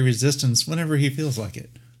legendary resistance whenever he feels like it.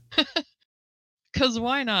 Cause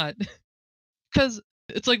why not? Cause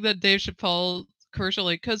it's like that Dave Chappelle commercial,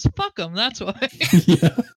 like, cause fuck them, that's why. Yeah.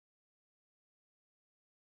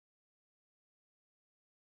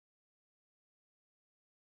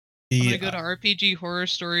 I'm gonna go to RPG horror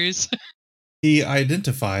stories. He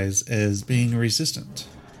identifies as being resistant.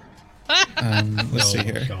 Let's see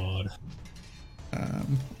here. God.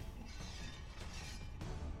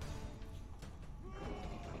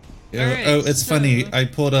 Alright, It's funny. so- I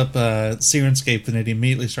pulled up Sirenscape and it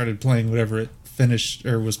immediately started playing whatever it finished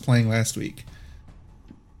or was playing last week.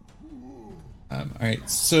 All right,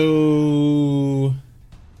 so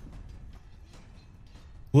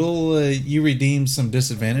will you redeem some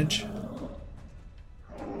disadvantage,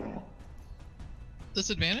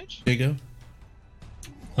 Disadvantage? Diego?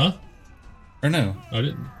 Huh? Or no? I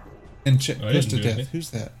didn't. And I close didn't to do death. anything.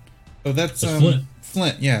 Who's that? Oh, that's That's Flint.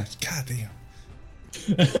 Flint. Yeah. God damn.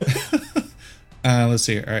 Let's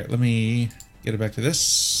see. All right, let me get it back to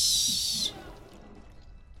this.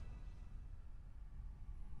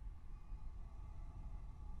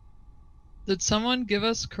 Did someone give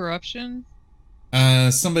us corruption?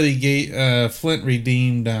 Somebody gave Flint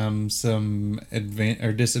redeemed some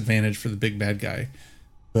disadvantage for the big bad guy.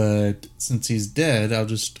 But since he's dead, I'll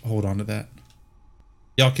just hold on to that.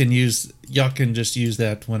 Y'all can just use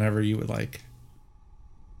that whenever you would like.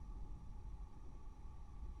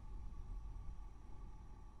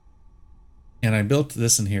 And I built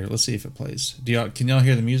this in here. Let's see if it plays. Can y'all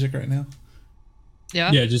hear the music right now?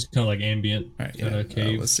 Yeah. Yeah, just kind of like ambient. All right, yeah.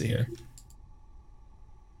 Cave. Let's see here.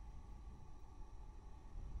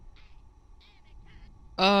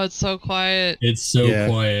 Oh, it's so quiet. It's so Yeah,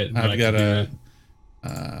 quiet. I've got a.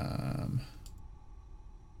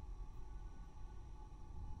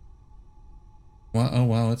 Well, oh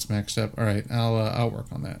wow, it's maxed up. All right, I'll work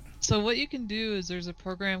on that. So what you can do is there's a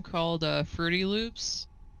program called Fruity Loops.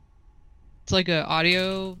 It's like an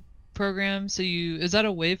audio program. So is that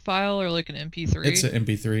a WAV file or like an MP3? It's an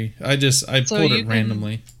MP3. I So pulled you it can-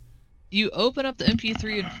 randomly. You open up the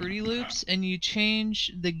MP3 in Fruity Loops and you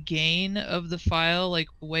change the gain of the file like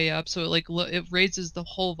way up, so it raises the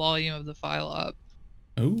whole volume of the file up.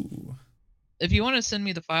 Oh. If you want to send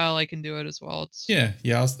me the file, I can do it as well. Yeah.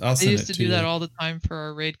 I'll I send used it to to do that you. all the time for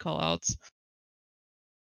our raid callouts.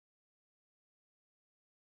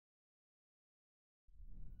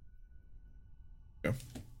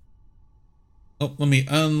 Oh, let me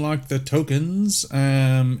unlock the tokens.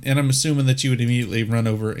 And I'm assuming that you would immediately run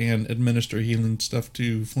over and administer healing stuff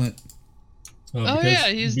to Flint. Oh yeah,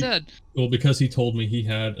 he's dead. Well, because he told me he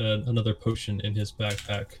had another potion in his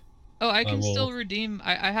backpack. Oh, I can will- still redeem.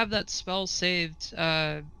 I have that spell saved.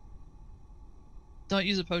 Don't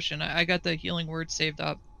use a potion. I got the healing word saved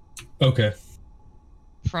up Okay.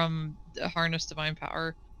 from Harness Divine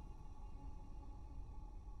Power.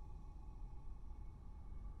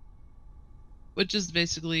 Which is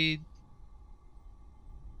basically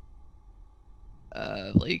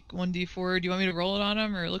like 1d4. Do you want me to roll it on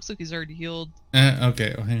him, or it looks like he's already healed?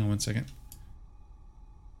 Okay, oh, hang on 1 second.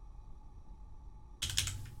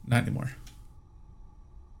 Not anymore.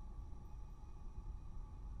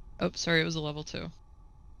 Oh, sorry, it was a level 2.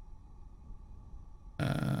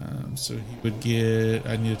 So he would get.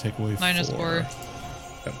 I need to take away -4.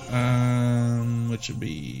 Yep. Which would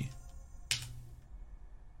be.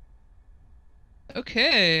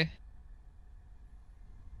 Okay.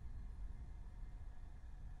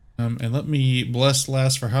 And let me bless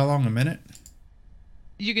last for how long? A minute?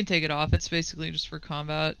 You can take it off. It's basically just for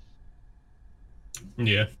combat.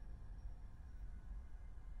 Yeah. If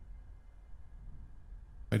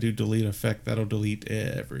I do delete effect, that'll delete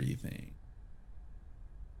everything.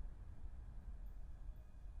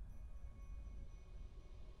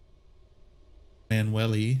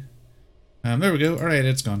 Manueli. There we go. All right,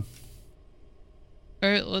 it's gone. All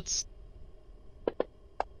right, let's.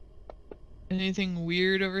 Anything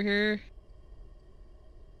weird over here?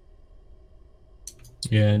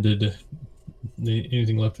 Yeah, and did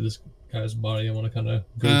anything left of this guy's body I want to kind of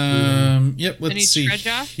go through? Yep, let's Any see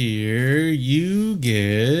treasure? here. You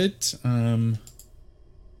get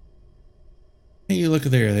hey, look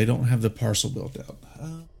there. They don't have the parcel built out.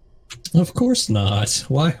 Of course not.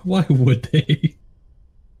 Why would they?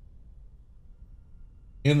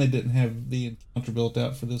 And they didn't have the encounter built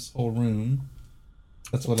out for this whole room.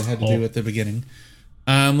 That's what I had to do at the beginning.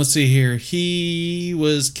 Let's see here. He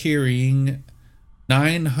was carrying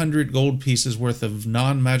 900 gold pieces worth of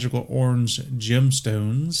non-magical orange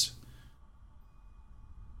gemstones.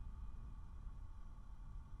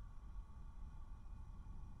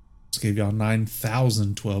 Just gave y'all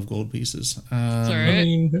 9,012 gold pieces. Sorry. I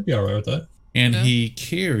mean, they'd be alright with that. And Yeah. he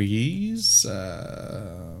carries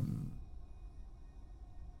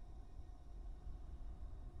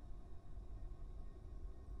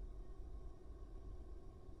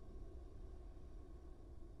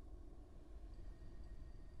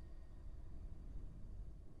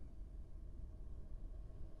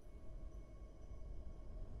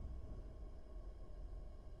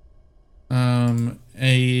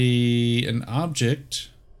an object,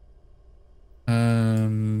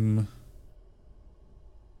 a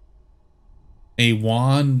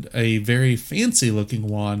wand, a very fancy looking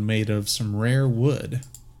wand made of some rare wood.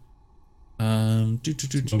 We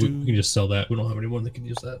can just sell that. We don't have anyone that can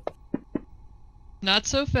use that. Not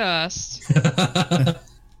so fast.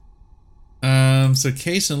 So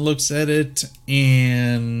Kaysen looks at it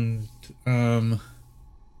and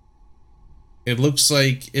it looks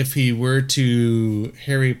like if he were to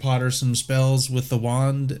Harry Potter some spells with the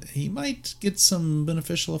wand, he might get some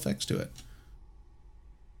beneficial effects to it.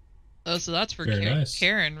 Oh, so that's for Very nice.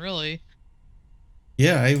 Karen, really.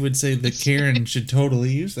 Yeah, I would say that Karen should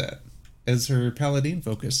totally use that as her paladin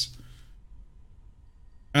focus.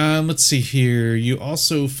 Let's see here. You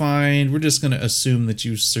also find, we're just going to assume that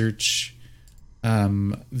you search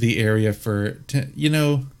the area for,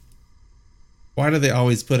 Why do they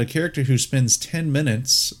always put a character who spends 10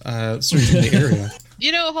 minutes searching the area?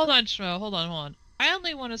 You know, hold on, Shmo. Hold on. I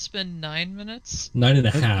only want to spend 9 minutes.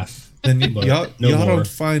 9.5. Then But y'all no more. don't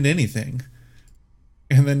find anything.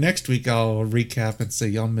 And then next week I'll recap and say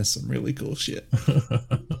y'all missed some really cool shit.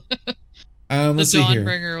 The Let's see here.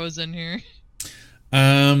 Dawnbringer was in here.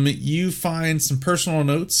 You find some personal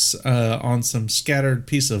notes on some scattered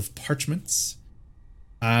piece of parchments.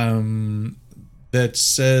 That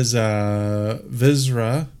says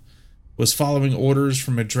Vizra was following orders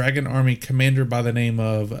from a dragon army commander by the name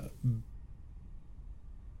of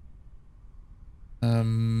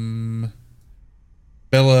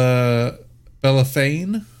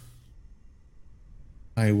Belafane.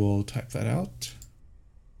 I will type that out.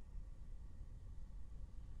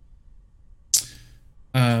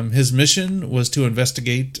 His mission was to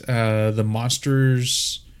investigate the monster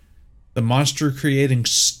creating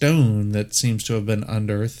stone that seems to have been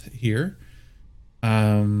unearthed here.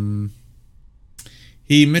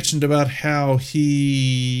 He mentioned about how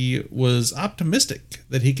he was optimistic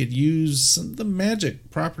that he could use some of the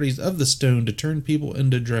magic properties of the stone to turn people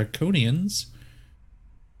into draconians.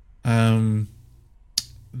 That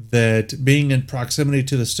being in proximity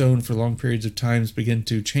to the stone for long periods of times began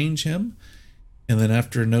to change him. And then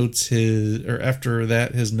after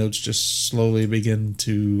that, his notes just slowly begin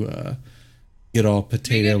to get all Can you get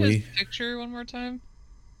potato-y. his picture one more time?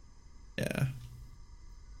 Yeah.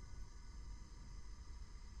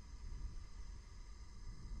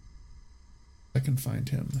 I can find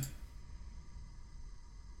him.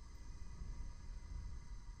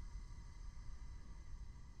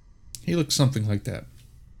 He looks something like that.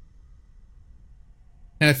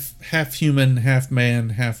 Half human, half man,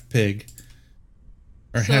 half pig.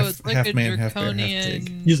 Or So half it's like half a man, half bear, half pig.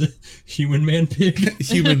 draconian. He's a human man pig.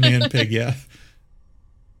 Human man pig, yeah.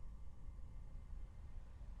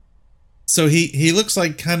 So he looks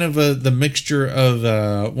like kind of the mixture of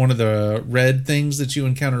one of the red things that you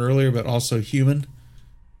encountered earlier, but also human.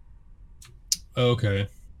 Okay.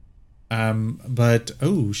 But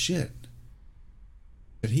oh shit.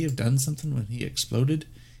 Could he have done something when he exploded?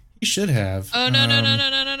 He should have. Oh no.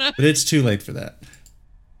 But it's too late for that.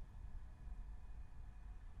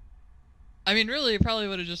 I mean, really, it probably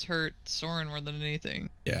would have just hurt Soren more than anything.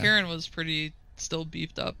 Yeah. Karen was still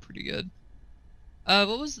beefed up pretty good.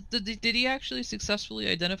 What was did he actually successfully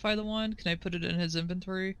identify the wand? Can I put it in his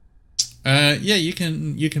inventory? Yeah, you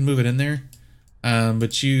can move it in there.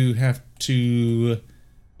 But you have to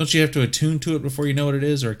don't you have to attune to it before you know what it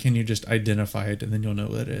is, or can you just identify it and then you'll know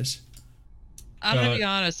what it is? I'm gonna be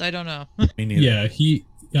honest, I don't know. Me neither.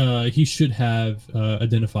 Yeah, he should have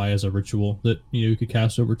identify as a ritual that you could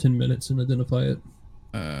cast over 10 minutes and identify it.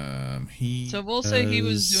 So we'll say he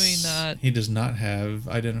was doing that. He does not have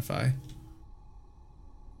identify.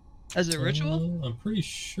 As a ritual? I'm pretty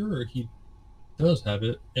sure he does have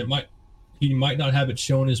it. He might not have it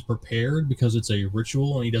shown as prepared because it's a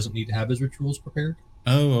ritual and he doesn't need to have his rituals prepared.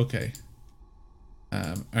 Oh, okay.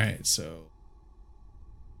 All right, so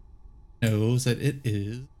knows that it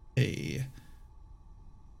is a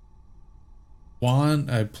wand,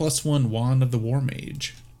 a +1 wand of the War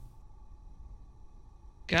Mage.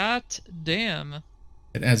 God damn.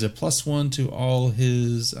 It adds a +1 to all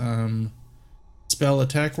his spell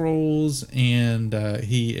attack rolls, and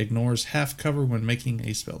he ignores half cover when making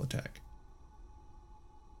a spell attack.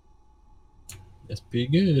 That's pretty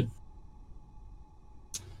good.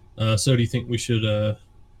 So do you think we should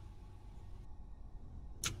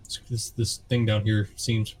this thing down here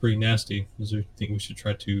seems pretty nasty. Do you think we should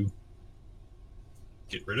try to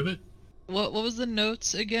get rid of it? What was the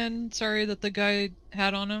notes again? Sorry, that the guy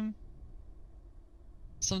had on him?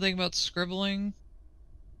 Something about scribbling?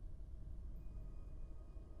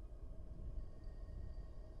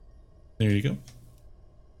 There you go.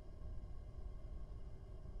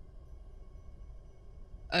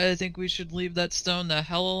 I think we should leave that stone the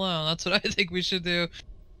hell alone. That's what I think we should do.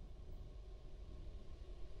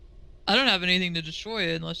 I don't have anything to destroy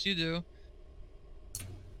it unless you do.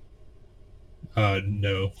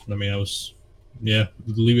 No. I mean,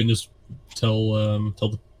 leave it and just tell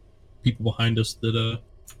the people behind us that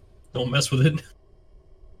don't mess with it.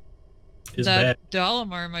 It's bad. That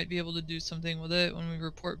Dalamar might be able to do something with it when we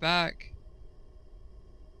report back.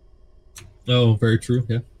 Oh, very true.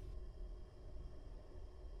 Yeah.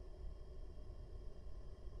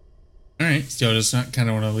 All right, so I just kind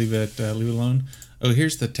of want to leave it alone. Oh,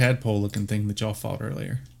 here's the tadpole-looking thing that y'all fought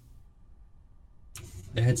earlier.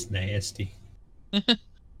 That's nasty. I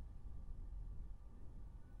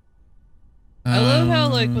love how,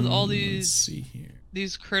 like, with all Let's these see here.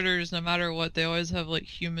 these critters, no matter what, they always have like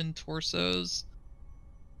human torsos.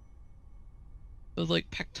 with like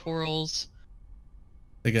pectorals.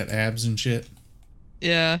 They got abs and shit.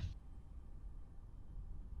 Yeah.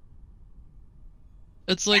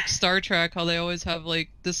 It's like Star Trek, how they always have like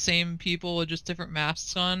the same people with just different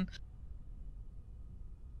masks on.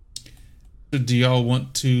 So do y'all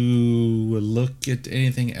want to look at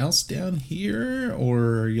anything else down here,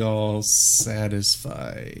 or are y'all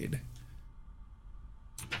satisfied?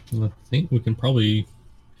 I think we can probably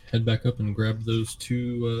head back up and grab those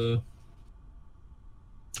two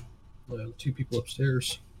people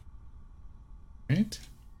upstairs. Right?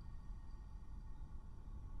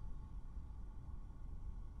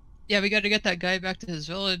 Yeah, we got to get that guy back to his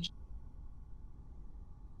village.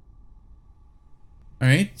 All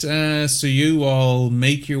right. So you all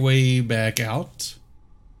make your way back out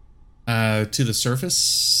to the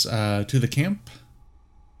surface, to the camp.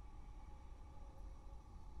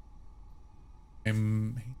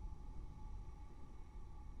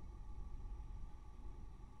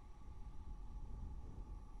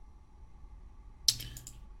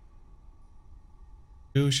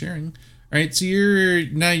 Go sharing. All right, so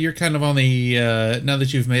you're kind of on the now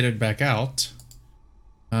that you've made it back out.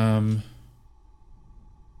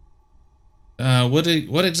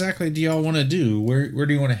 What exactly do y'all want to do? Where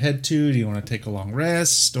do you want to head to? Do you want to take a long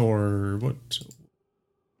rest, or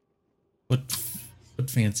what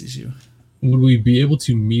fancies you? Would we be able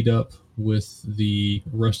to meet up with the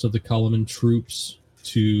rest of the Kalaman troops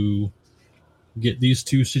to get these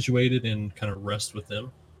two situated and kind of rest with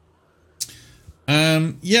them?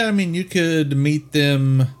 Yeah, I mean, you could meet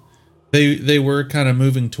them. They were kind of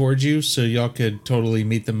moving towards you, so y'all could totally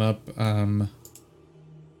meet them up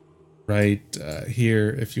right here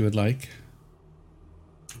if you would like.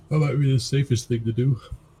 That might be the safest thing to do.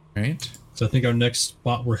 Right. So I think our next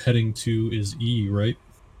spot we're heading to is E, right?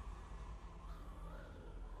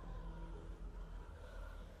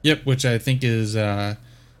 Yep, which I think is Wakenreth,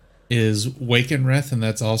 and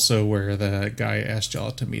that's also where the guy asked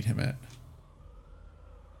y'all to meet him at.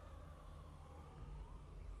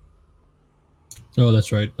 Oh,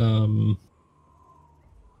 that's right. Delamar.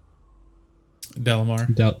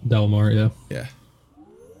 Dalmar, yeah.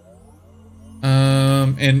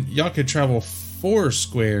 Yeah. And y'all could travel 4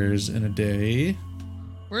 squares in a day.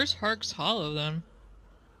 Where's Hark's Hollow then?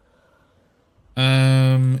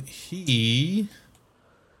 He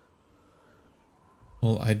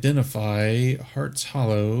will identify Heart's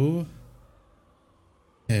Hollow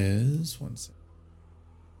as one second.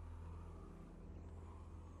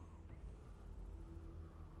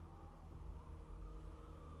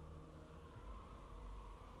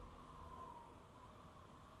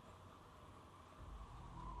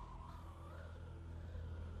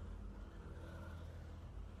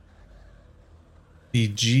 The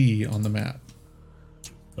G on the map.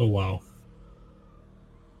 Oh, wow.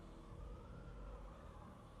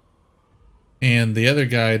 And the other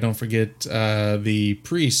guy, don't forget, the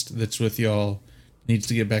priest that's with y'all needs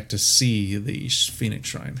to get back to C, the Phoenix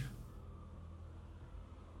Shrine.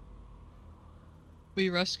 We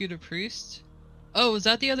rescued a priest? Oh, was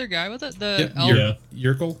that the other guy with it? The Yep, elf?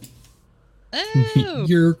 Yeah. Yerkle? Oh!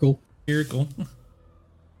 Yerkle. Yerkle.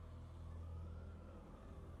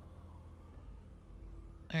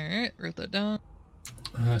 Alright, wrote that down.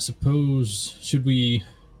 I suppose should we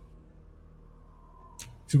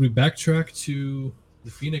backtrack to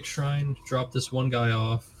the Phoenix Shrine, drop this one guy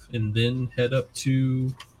off, and then head up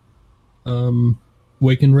to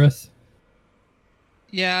Wakenreth?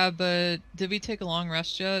 Yeah, but did we take a long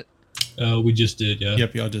rest yet? We just did, yeah.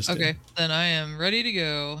 Yep, y'all just did. Okay, then I am ready to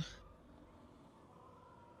go.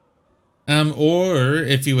 Or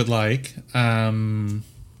if you would like,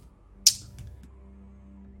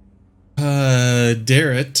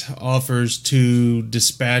 Darrett offers to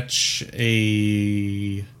dispatch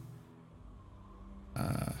a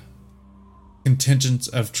contingent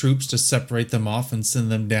of troops to separate them off and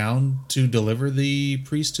send them down to deliver the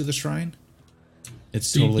priest to the shrine. It's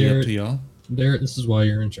See, totally up Darrett- to y'all. Darrett, this is why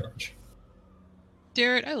you're in charge.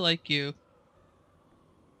 Darrett, I like you.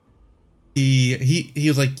 He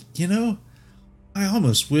was like, you know, I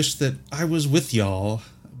almost wish that I was with y'all,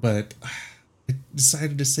 but I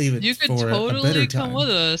decided to save it You could for a better totally time. come with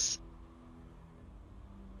us.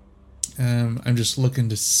 I'm just looking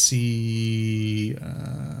to see if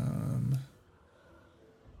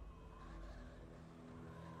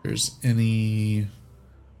there's any.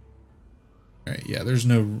 All right, yeah, there's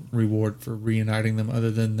no reward for reuniting them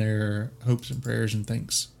other than their hopes and prayers and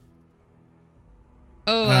thanks.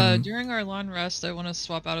 Oh, during our long rest, I want to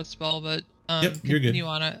swap out a spell, but Yep, you're good. continue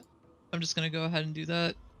on it. I'm just gonna go ahead and do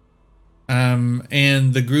that.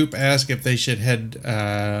 And the group asked if they should head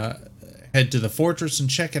head to the fortress and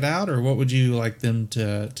check it out, or what would you like them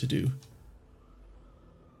to do?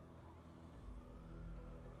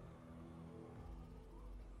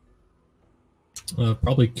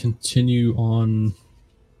 Probably continue on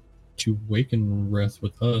to Wakenreth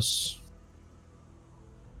with us.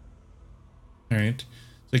 All right.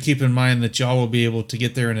 So keep in mind that y'all will be able to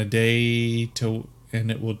get there in a day,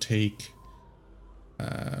 and it will take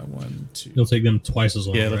 1, 2. It'll take them twice as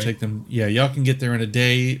long. Yeah, it'll right? take them. Yeah, y'all can get there in a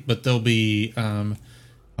day, but they'll be how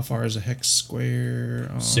far is a hex square?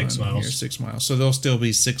 On 6 miles. Here, 6 miles. So they'll still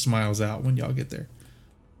be 6 miles out when y'all get there.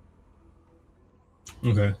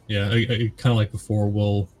 Okay. Yeah. I kind of like before.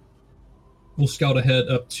 We'll scout ahead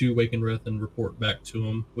up to Wakenreth and report back to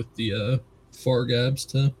him with the Fargabs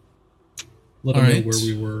to let them know where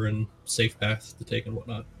we were and safe path to take and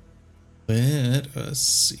whatnot. Let us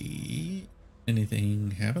see.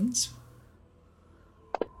 Anything happens?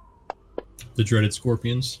 The dreaded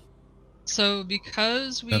scorpions. So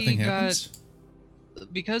because Nothing happens.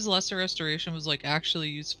 because Lesser Restoration was like actually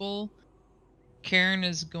useful, Karen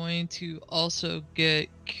is going to also get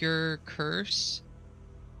Cure Curse,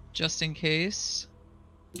 just in case.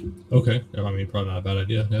 Okay. I mean, probably not a bad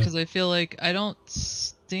idea. Yeah. Because I feel like I don't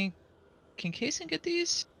think can Kaysen get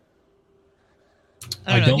these?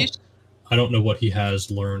 I don't know what he has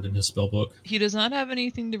learned in his spell book. He does not have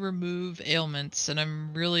anything to remove ailments, and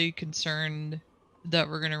I'm really concerned that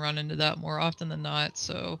we're going to run into that more often than not.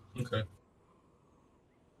 So Okay.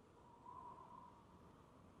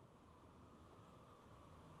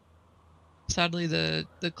 Sadly, the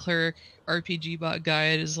cleric RPG bot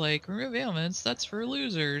guide is like, remove ailments, that's for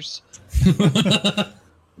losers.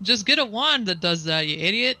 Just get a wand that does that, you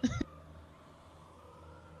idiot.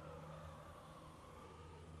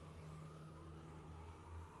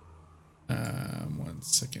 One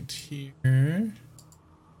second here.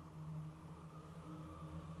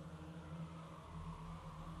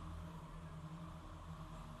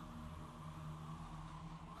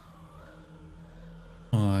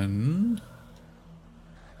 On.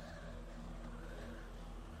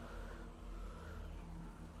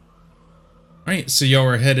 Alright, so y'all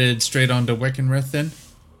are headed straight on to Wakenreth then?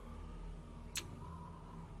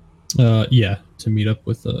 Yeah, to meet up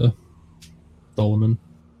with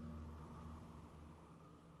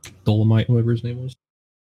Dolomite, whoever his name was.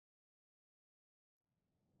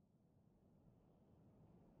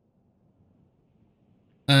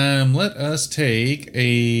 Let us take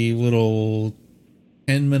a little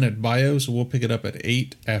 10-minute bio, so we'll pick it up at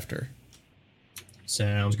 8 after.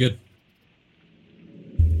 Sounds good.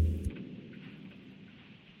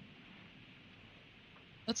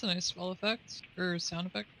 That's a nice spell effect, or sound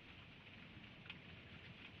effect.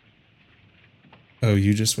 Oh,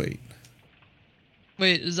 you just wait.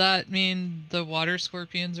 Wait, does that mean the water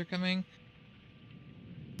scorpions are coming?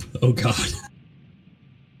 Oh god.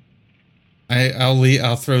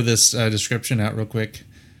 I'll throw this description out real quick.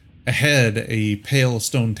 Ahead, a pale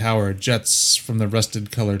stone tower juts from the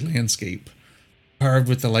rusted-colored landscape. Carved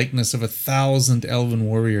with the likeness of 1,000 elven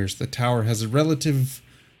warriors, the tower has a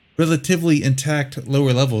relatively intact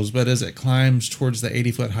lower levels, but as it climbs towards the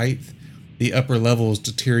 80-foot height, the upper levels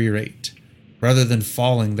deteriorate. Rather than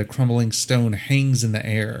falling, the crumbling stone hangs in the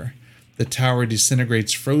air. The tower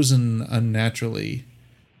disintegrates, frozen unnaturally.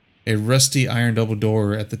 A rusty iron double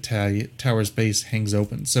door at the tower's base hangs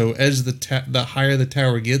open. So as the higher the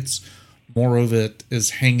tower gets, more of it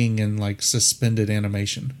is hanging in like suspended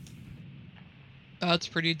animation. Oh, that's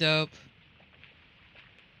pretty dope.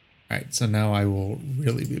 All right, so now I will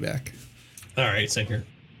really be back. All right, same here.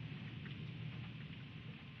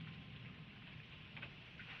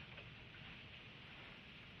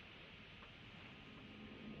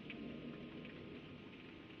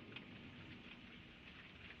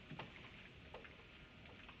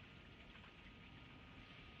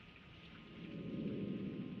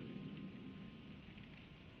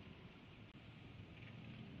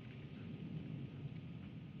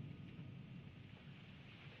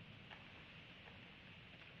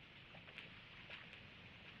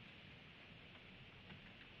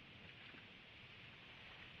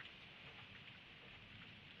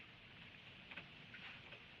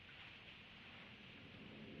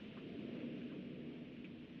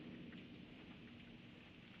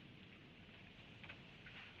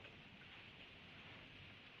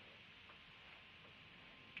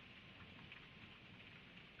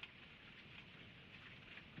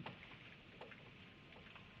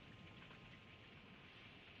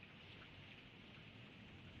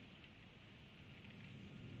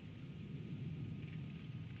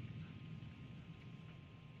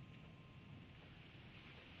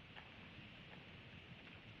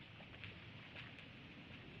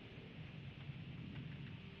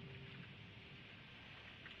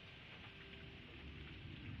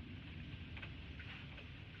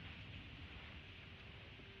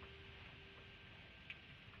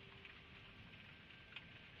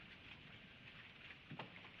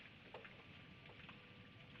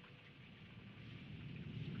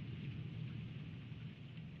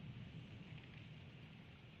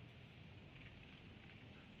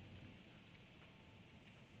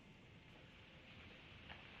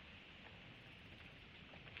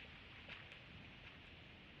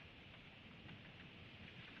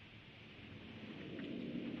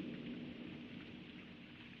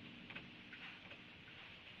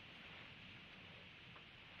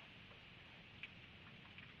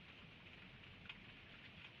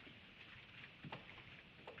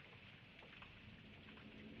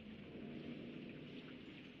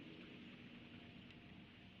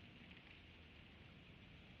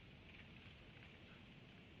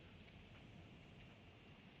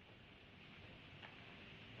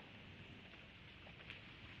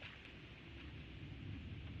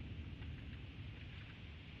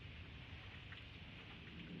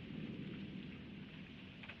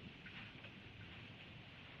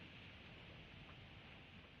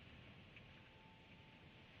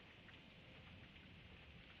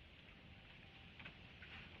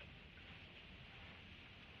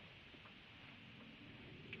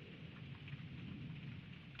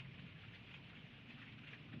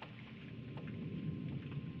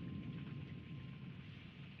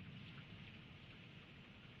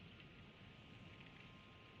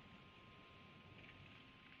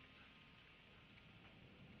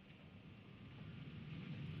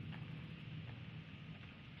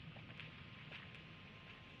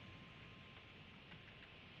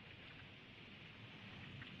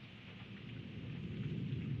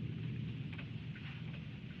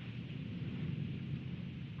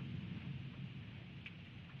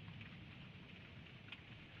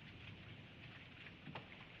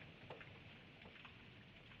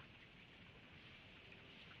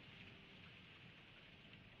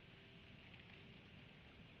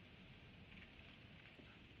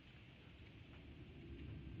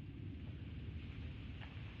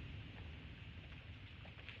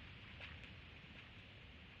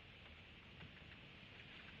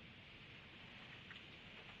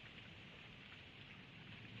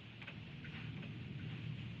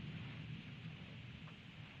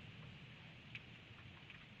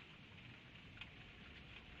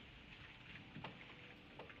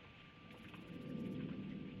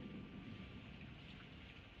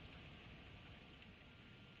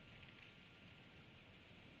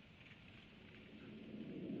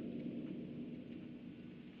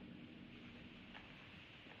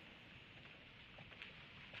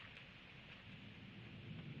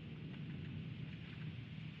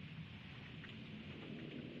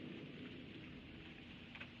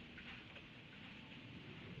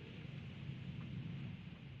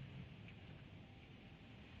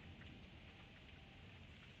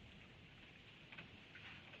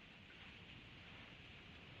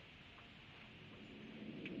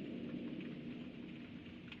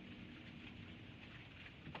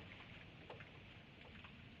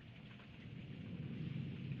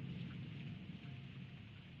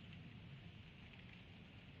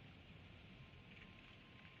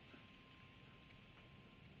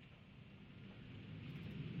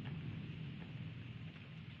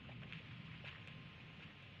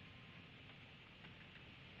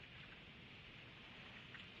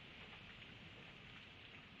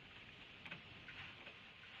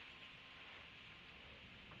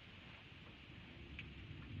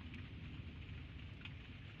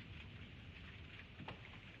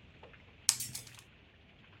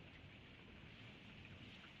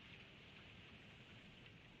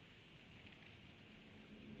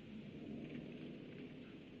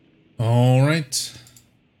 All right.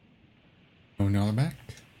 Oh, now they're back.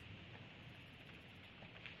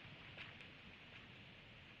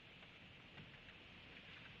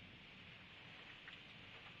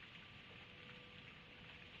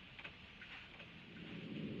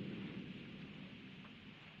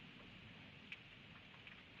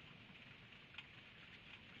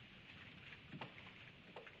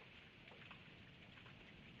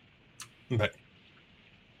 I'm back.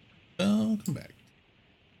 Welcome back.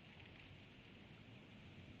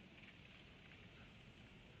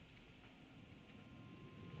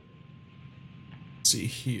 Let's see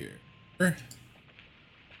here.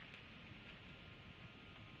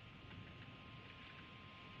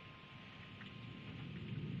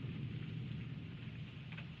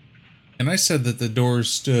 And I said that the doors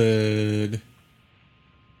stood.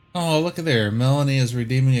 Oh, look at there. Melanie is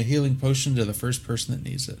redeeming a healing potion to the first person that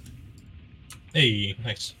needs it. Hey,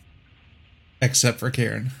 nice. Except for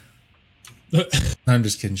Karen. I'm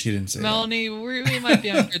just kidding. She didn't say Melanie, we might be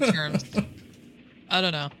on good terms. I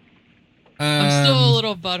don't know. that. I'm still a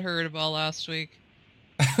little butthurt about last week.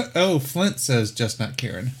 Oh, Flint says just not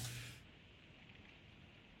Karen.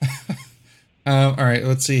 All right,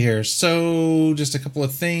 let's see here. So, just a couple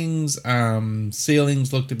of things.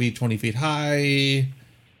 Ceilings look to be 20 feet high.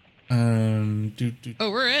 Oh,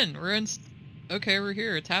 we're in. Okay, we're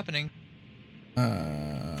here. It's happening.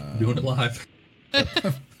 Doing it live.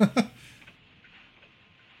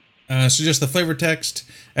 So just the flavor text.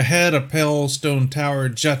 Ahead, a pale stone tower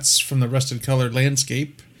juts from the rusted colored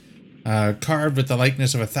landscape. Carved with the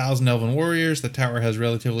likeness of 1,000 elven warriors, the tower has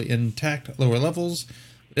relatively intact lower levels.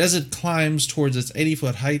 But as it climbs towards its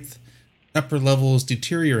 80-foot height, upper levels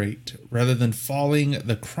deteriorate. Rather than falling,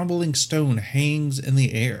 the crumbling stone hangs in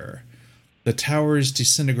the air. The tower's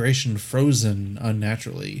disintegration frozen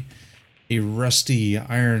unnaturally. A rusty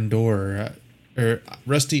iron double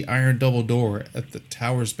door at the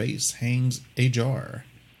tower's base hangs ajar.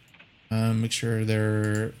 Make sure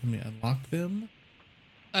let me unlock them.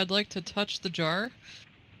 I'd like to touch the jar.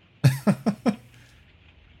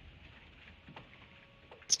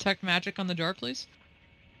 Detect magic on the jar, please.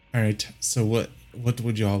 All right. So what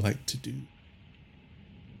would y'all like to do?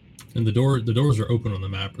 And the doors are open on the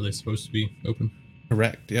map. Are they supposed to be open?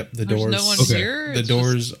 Correct. Yep. The There's doors. no one Okay. here. The It's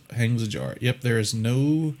doors hangs ajar. Yep. There is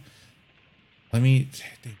no. Let me.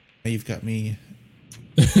 You've got me.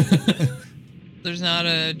 There's not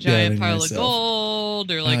a Doubting giant pile myself. of gold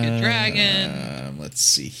or like a dragon. Let's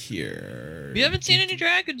see here. We haven't seen any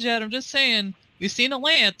dragons yet. I'm just saying. We've seen a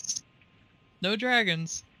lance. No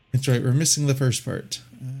dragons. That's right. We're missing the first part.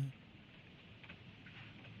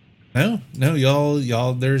 No,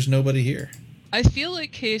 y'all. There's nobody here. I feel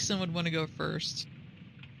like Kaysen would want to go first.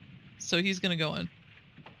 So he's going to go in.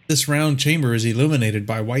 This round chamber is illuminated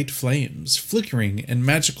by white flames, flickering and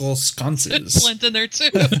magical sconces Flint in there too.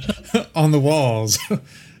 on the walls.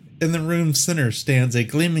 In the room's center stands a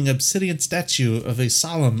gleaming obsidian statue of a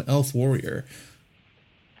solemn elf warrior.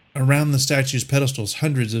 Around the statue's pedestals,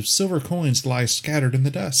 hundreds of silver coins lie scattered in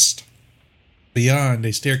the dust. Beyond,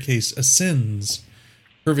 a staircase ascends,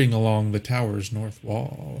 curving along the tower's north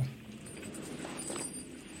wall.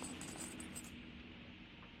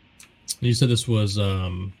 You said this was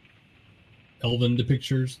elven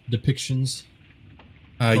depictions.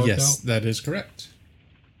 Carved Yes, out? that is correct.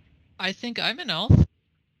 I think I'm an elf,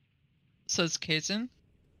 says Kaysen.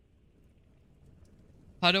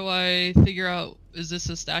 How do I figure out, is this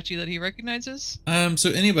a statue that he recognizes?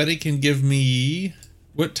 So anybody can give me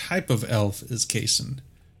what type of elf is Kaysen?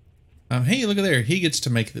 Hey, look at there. He gets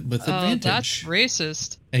to make it with advantage. That's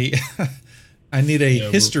racist. I need a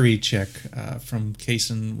Yeah, history check from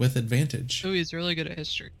Kaysen with advantage. Oh, he's really good at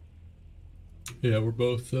history. Yeah, we're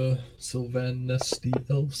both Sylvanesti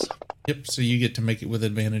elves. Yep, so you get to make it with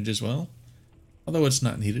advantage as well. Although it's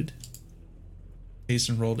not needed.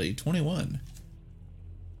 Kaysen rolled a 21.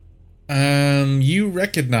 You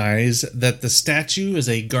recognize that the statue is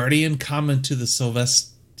a guardian common to the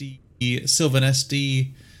Sylvanesti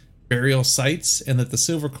burial sites, and that the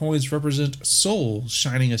silver coins represent souls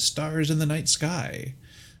shining as stars in the night sky.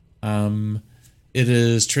 It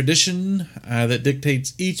is tradition that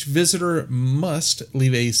dictates each visitor must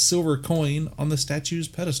leave a silver coin on the statue's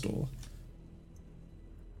pedestal.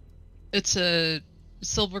 It's a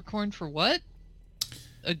silver coin for what?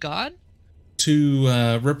 A god? To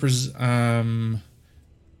represent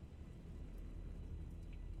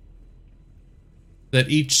that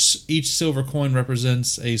each silver coin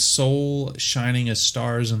represents a soul shining as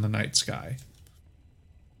stars in the night sky,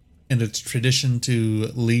 and it's tradition to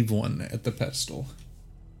leave one at the pedestal.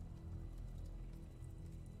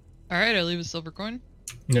 Alright, I leave a silver coin.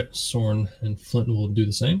 Yeah, Soren and Flint will do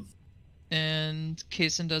the same. And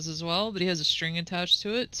Kaysen does as well, but he has a string attached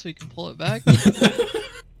to it, so he can pull it back.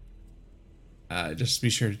 Just be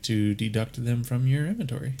sure to deduct them from your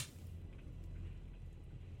inventory.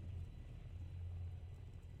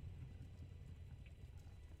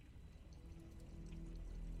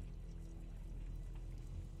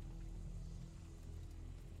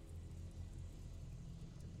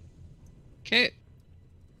 Okay.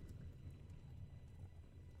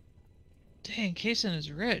 Dang, Kaysen is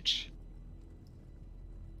rich.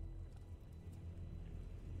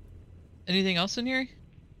 Anything else in here?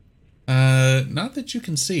 Not that you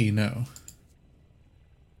can see, no.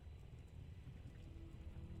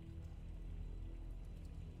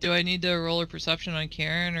 Do I need to roll a perception on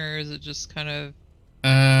Karen, or is it just kind of...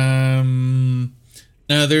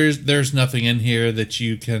 No, there's nothing in here that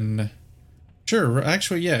you can... Sure,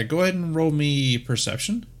 actually, yeah, go ahead and roll me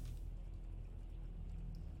perception.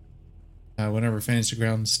 Whenever Fantasy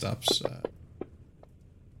Ground stops.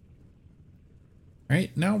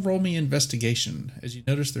 Alright, now roll me investigation. As you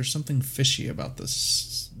notice, there's something fishy about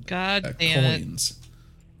this God damn coins.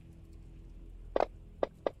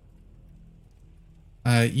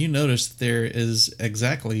 You notice there is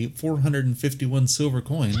exactly 451 silver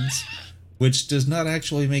coins, which does not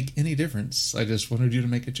actually make any difference. I just wanted you to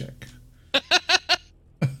make a check.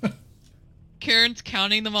 Karen's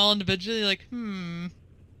counting them all individually, like,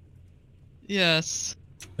 Yes.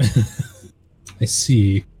 I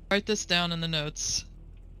see. Write this down in the notes.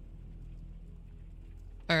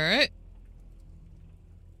 Alright.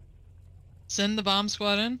 Send the bomb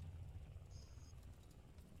squad in.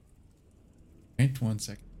 Right, 1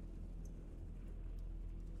 second.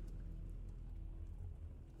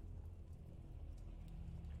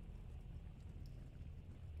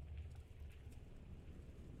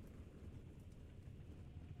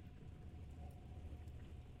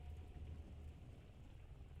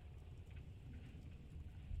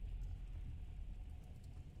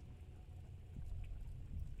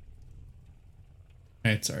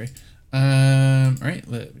 Alright, sorry. Alright,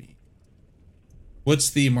 let me... What's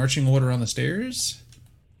the marching order on the stairs?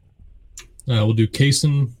 We'll do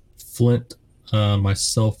Kaysen, Flint,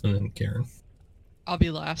 myself, and then Karen. I'll be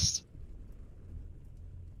last.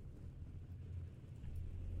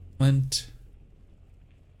 Flint,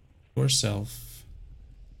 yourself.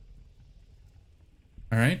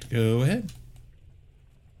 Alright, go ahead.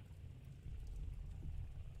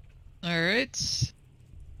 Alright.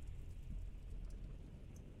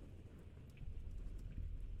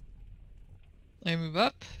 I move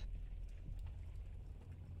up.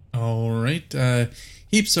 Alright,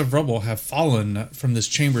 heaps of rubble have fallen from this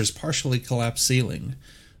chamber's partially collapsed ceiling.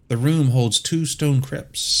 The room holds 2 stone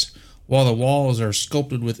crypts, while the walls are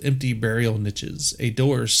sculpted with empty burial niches. A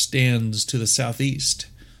door stands to the southeast.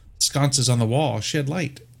 Sconces on the wall shed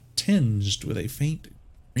light, tinged with a faint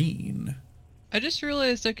green. I just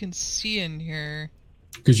realized I can see in here.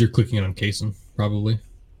 Because you're clicking on Kaysen, probably.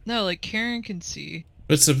 No, like Karen can see.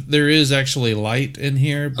 There is actually light in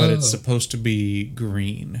here, but it's Oh. supposed to be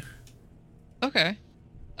green. Okay.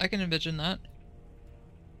 I can envision that.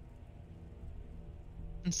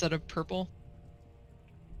 Instead of purple.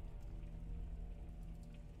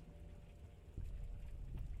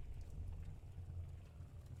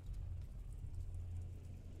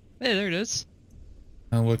 Hey, there it is.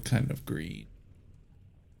 What kind of green?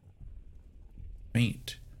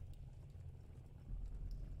 Faint.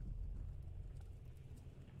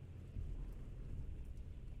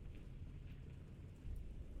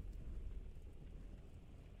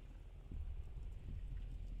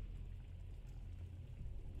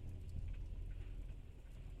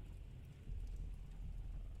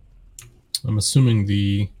 I'm assuming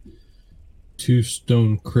the 2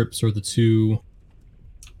 stone crypts are the 2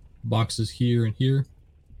 boxes here and here.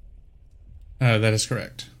 That is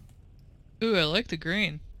correct. Ooh, I like the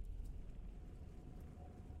green.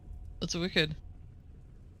 That's wicked.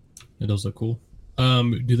 It does look cool.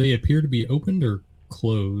 Do they appear to be opened or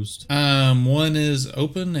closed? One is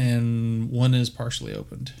open and one is partially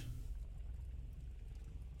opened.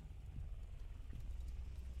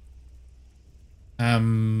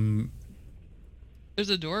 There's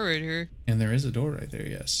a door right here. And there is a door right there,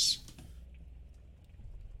 yes.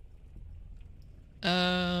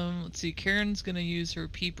 Let's see. Karen's gonna use her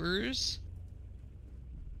peepers.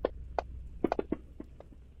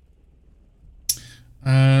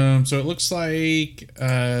 So it looks like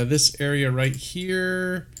this area right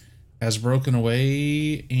here has broken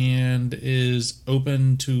away and is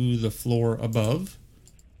open to the floor above.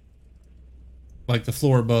 Like the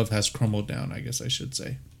floor above has crumbled down, I guess I should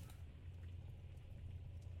say.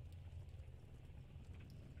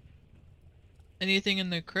 Anything in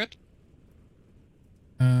the crypt?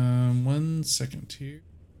 1 second here.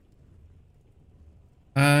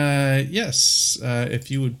 Yes.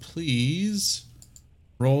 If you would please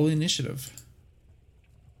roll initiative.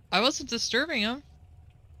 I wasn't disturbing him.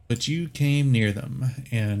 But you came near them,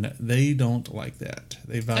 and they don't like that.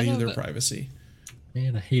 They value their privacy.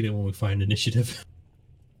 Man, I hate it when we find initiative.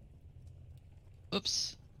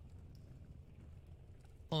 Oops.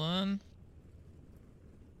 Hold on.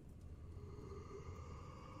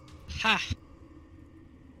 Ha!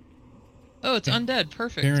 Oh, it's undead.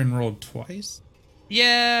 Perfect. Karen rolled twice?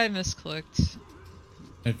 Yeah, I misclicked.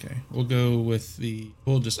 Okay, we'll go with the...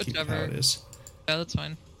 We'll just Whichever. keep how it is. Yeah, that's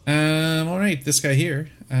fine. Alright, this guy here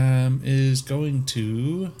is going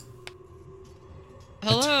to...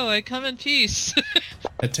 Hello, I come in peace.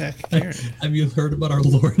 attack Karen. Have you heard about our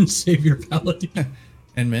Lord and Savior Paladin?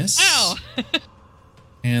 And miss. Ow!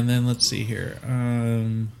 And then let's see here.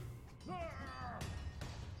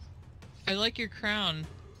 I like your crown.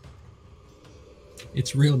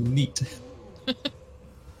 It's real neat. Kind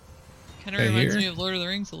of Okay, reminds here. me of Lord of the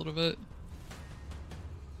Rings a little bit.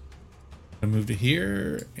 I move to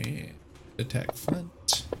here and attack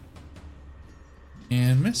Flint.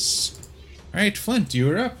 And miss. Alright, Flint,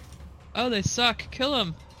 you are up. Oh, they suck. Kill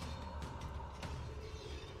them.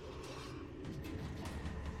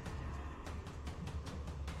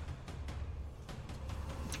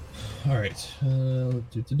 All right.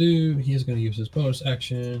 He is going to use his bonus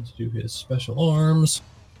action to do his special arms.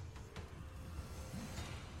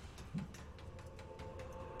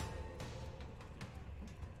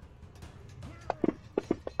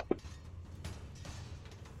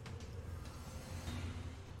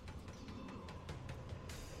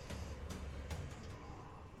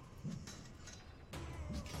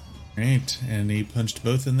 Alright, and he punched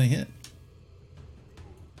both and they hit.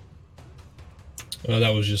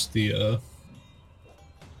 That was just the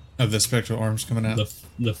Of the spectral arms coming out.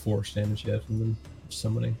 the force damage he had from the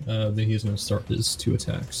summoning. Then he's going to start his 2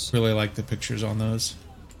 attacks. Really like the pictures on those.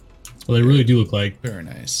 Well, they really do look like Very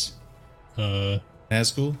nice. uh,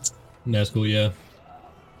 Nazgul? Nazgul, yeah.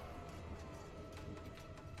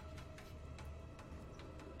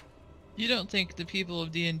 You don't think the people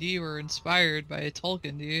of D&D were inspired by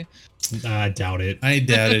Tolkien, do you? I doubt it. I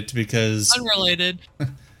doubt it because Unrelated.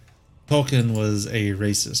 Tolkien was a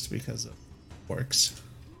racist because of orcs.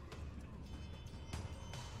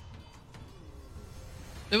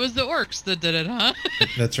 It was the orcs that did it, huh?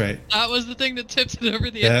 That's right. That was the thing that tipped it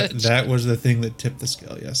over the That edge. that was the thing that tipped the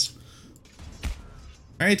scale, yes.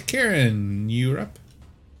 Alright, Karen, you're up.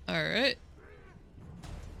 Alright.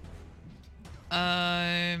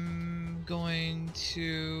 I'm going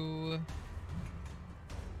to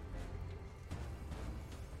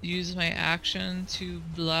use my action to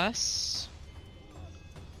bless.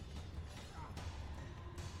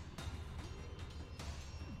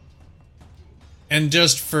 And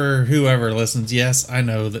just for whoever listens, yes, I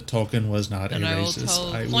know that Tolkien was not And a I will racist. tell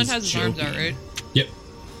I Flint was has his arms out, joking. right? Yep.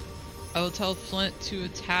 I will tell Flint to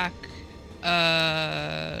attack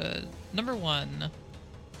number 1.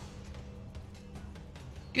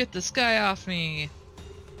 Get this guy off me.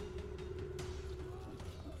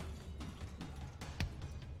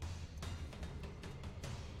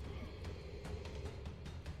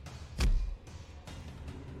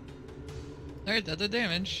 Alright, that's the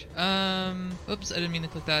damage. Oops, I didn't mean to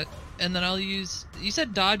click that. And then I'll use... You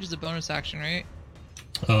said dodge is a bonus action, right?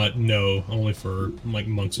 No, only for like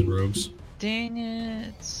monks and rogues. Dang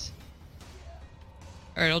it.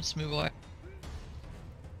 Alright, I'll just move away.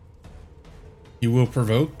 You will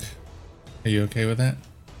provoke? Are you okay with that?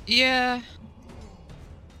 Yeah.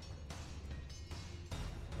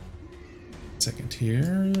 Second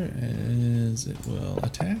here, as it will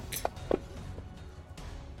attack.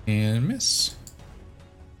 And miss.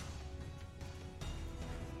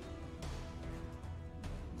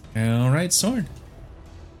 Alright, Sword.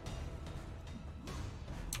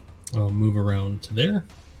 I'll move around to there.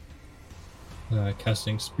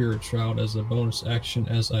 Casting Spirit Shroud as a bonus action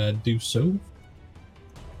as I do so.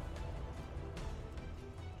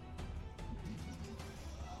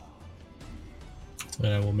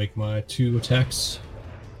 And I will make my 2 attacks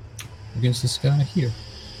against this guy here.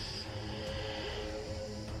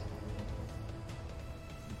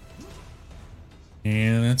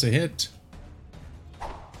 And that's a hit.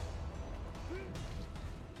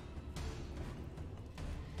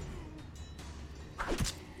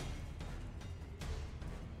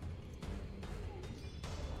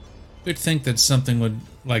 You'd think that something would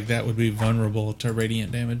like that would be vulnerable to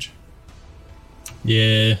radiant damage.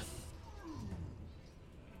 Yeah.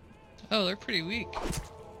 Oh, they're pretty weak.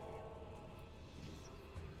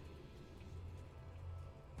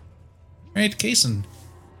 Right, Kason.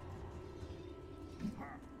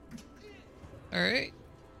 Alright.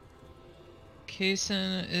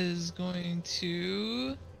 Kaysen is going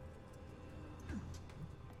to...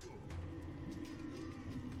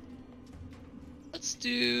 Let's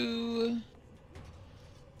do...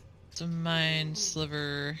 some Mind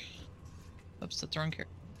Sliver... Oops, that's the wrong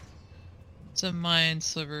character. Some Mind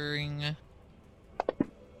Slivering...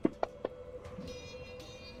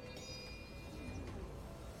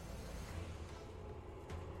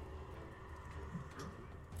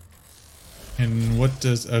 And what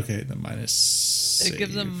does... Okay, the minus... It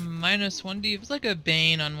gives save. them minus 1d. It's like a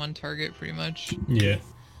Bane on one target, pretty much. Yeah.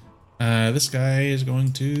 This guy is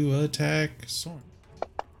going to attack Soren.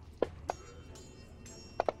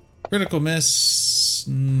 Critical miss,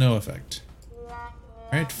 no effect.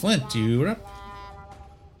 Alright, Flint, you're up.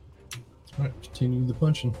 Alright, continue the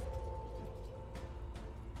punching.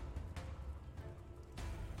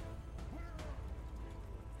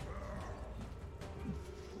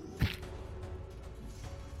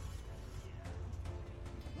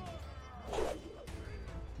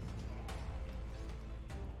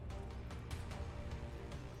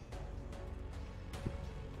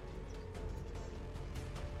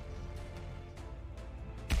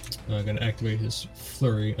 I'm going to activate his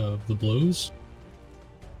flurry of the blows.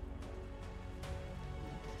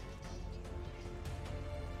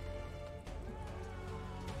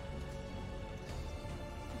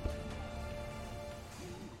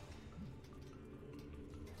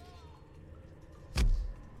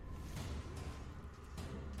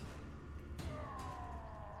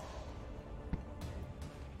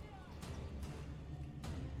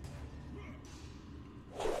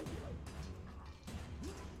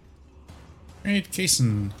 Alright,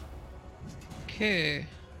 Kaysen. Okay.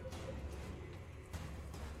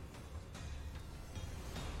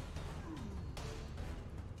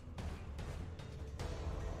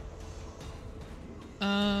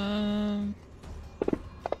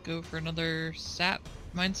 Go for another sap.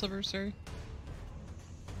 Mind Sliver, sorry.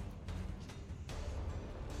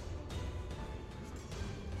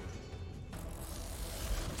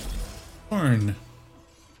 Horn.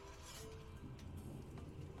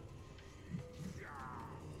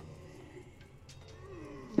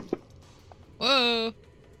 Whoa!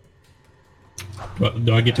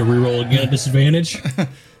 Do I get to reroll again at disadvantage?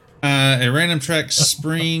 A random track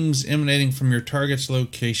springs emanating from your target's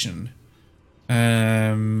location.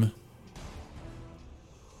 Would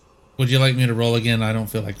you like me to roll again? I don't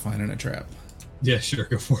feel like finding a trap. Yeah, sure,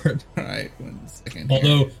 go for it. Alright, 1 second.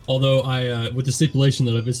 Here. Although I, with the stipulation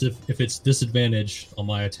that if it's disadvantage on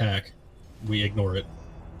my attack, we ignore it.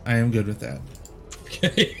 I am good with that.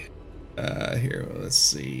 Okay. Here, let's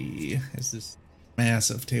see. Is this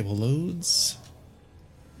massive table loads?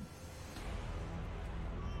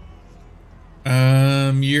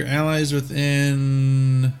 Your allies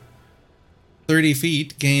within 30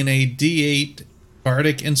 feet gain a D8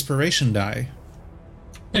 Bardic Inspiration die.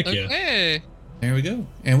 Heck yeah. Okay! There we go.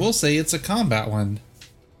 And we'll say it's a combat one.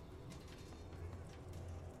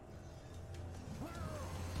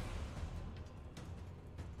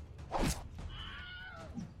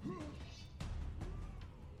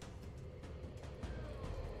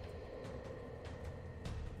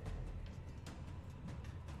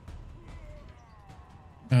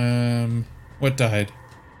 What died?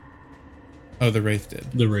 Oh, the Wraith did.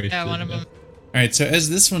 The race. Yeah, one of them. All right, so as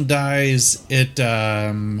this one dies, it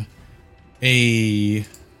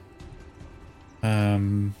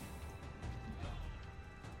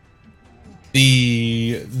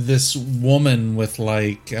this woman with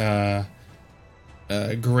like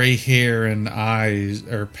gray hair and eyes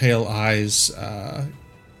or pale eyes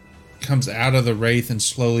comes out of the Wraith and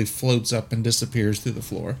slowly floats up and disappears through the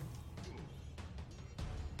floor.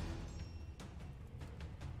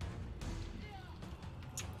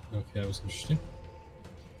 Okay, that was interesting.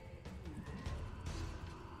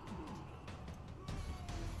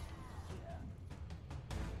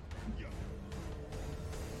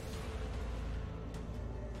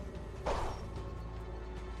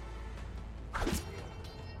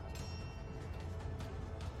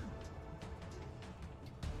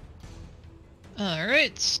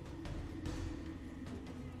 Alright.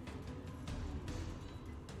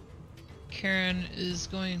 Karen is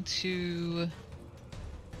going to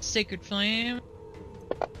Sacred Flame.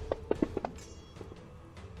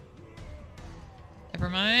 Never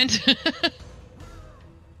mind.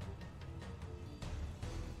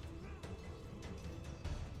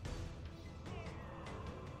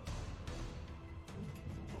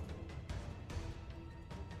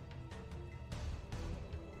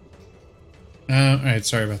 Alright,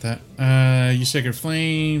 sorry about that. You Sacred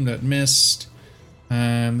Flame, that missed.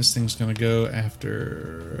 This thing's gonna go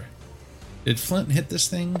after Did Flint hit this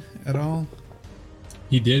thing at all?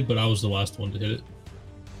 He did, but I was the last one to hit it.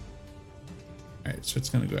 Alright, so it's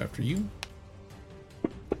going to go after you.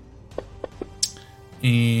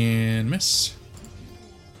 And miss.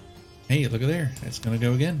 Hey, look at there. It's going to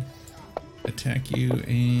go again. Attack you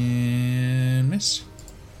and miss.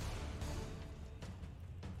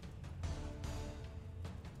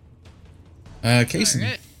 Kaysen.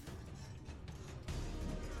 Alright.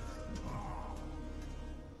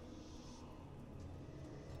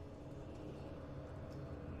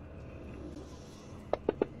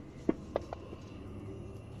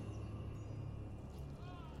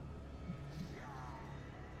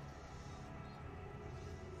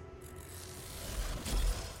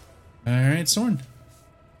 Alright, Soren.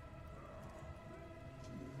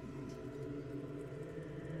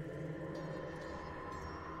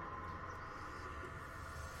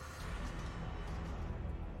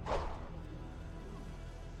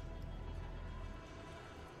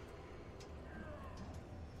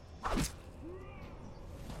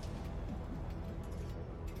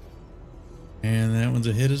 And that one's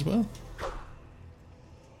a hit as well.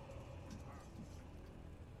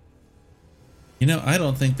 You know, I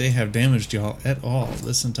don't think they have damaged y'all at all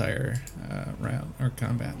this entire round or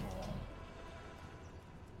combat.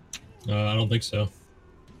 I don't think so.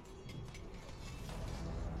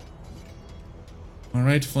 All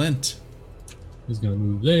right, Flint. He's gonna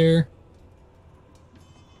move there.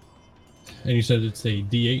 And you said it's a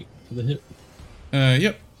D8 for the hit,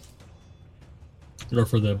 Yep. or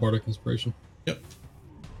for the Bardic Inspiration, Yep.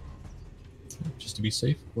 just to be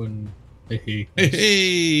safe. When hey,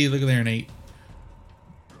 Hey, look at there, an 8.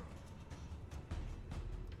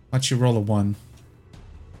 Watch you roll a 1.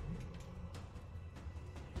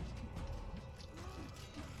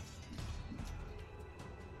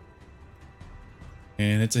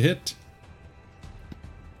 And it's a hit.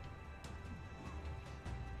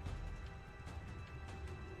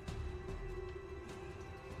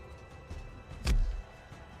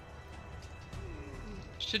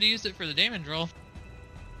 Should have used it for the damage roll.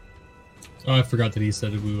 Oh, I forgot that he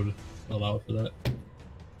said that we would allow for that.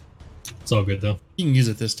 It's all good though. You can use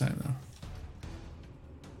it this time, though.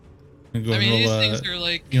 I'm gonna I go mean, and these roll things a. are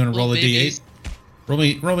like. You want to roll a little D8?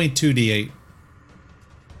 babies. Roll me 2 D8.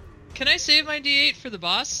 Can I save my D8 for the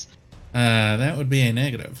boss? That would be a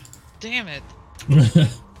negative. Damn it.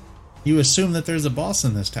 You assume that there's a boss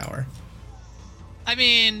in this tower. I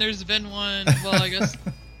mean, there's been one. Well, I guess.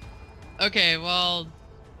 Okay, well,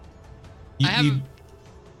 You- I have. you-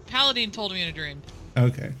 Paladin told me in a dream.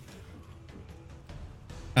 Okay.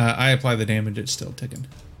 I apply the damage. It's still ticking.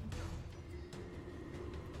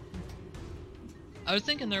 I was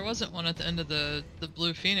thinking there wasn't one at the end of the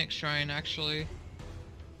Blue Phoenix Shrine, actually.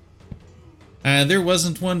 There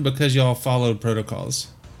wasn't one because y'all followed protocols.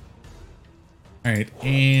 Alright,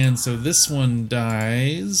 and so this one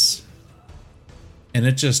dies. And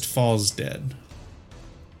it just falls dead.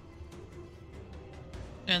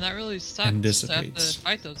 And that really sucks And to have dissipates. to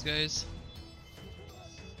fight those guys.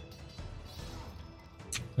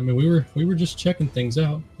 I mean, we were just checking things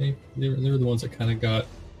out. They were the ones that kind of got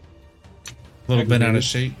A little bit out of Aggravated.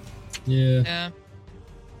 shape. yeah. Yeah.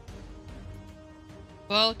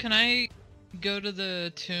 Well, can I go to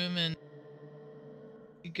the tomb and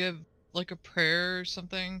give like a prayer or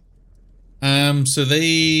something? So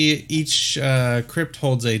they each crypt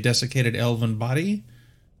holds a desiccated elven body.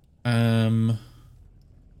 One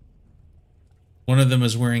of them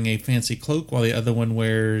is wearing a fancy cloak, while the other one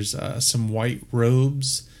wears some white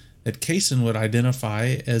robes that Kaysen would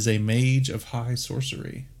identify as a mage of high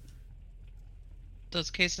sorcery.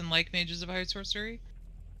 Does Kaysen like mages of high sorcery?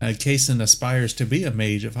 Kaysen aspires to be a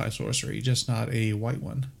mage of high sorcery, just not a white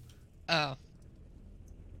one. Oh.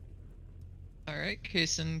 Alright,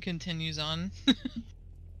 Kaysen continues on.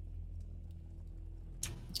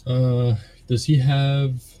 Does he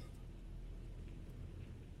have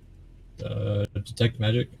detect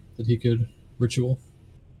magic that he could ritual?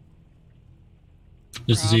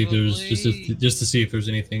 Just to see if there's just to see if there's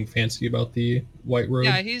anything fancy about the white robe.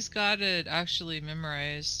 Yeah, he's got it actually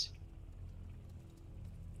memorized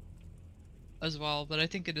as well, but I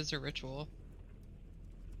think it is a ritual.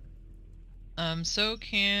 So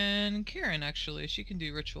can Karen actually. She can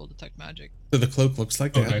do ritual detect magic. So the cloak looks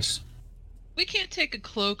like Oh, that. nice. We can't take a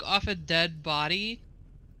cloak off a dead body.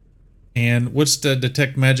 And what's the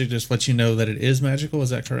detect magic? Just let you know that it is magical.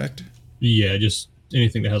 Is that correct? Yeah, just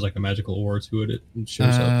anything that has like a magical aura to it, it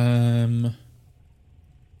shows up.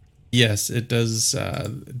 Yes, it does.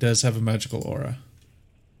 It does have a magical aura.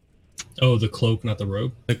 Oh, the cloak, not the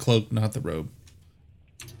robe. The cloak, not the robe.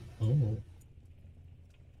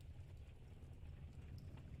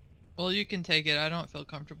 Oh, Well, you can take it. I don't feel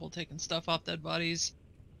comfortable taking stuff off dead bodies.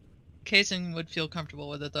 Kaysen would feel comfortable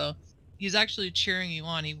with it, though. He's actually cheering you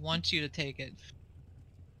on. He wants you to take it.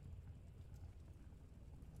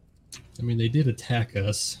 I mean, they did attack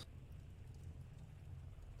us.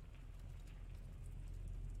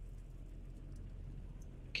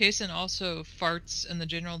 Kaysen also farts in the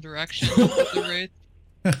general direction of the wraith.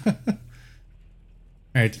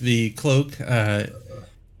 Alright, the cloak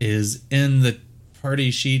is in the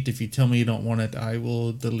party sheet. If you tell me you don't want it, I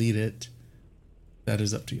will delete it. That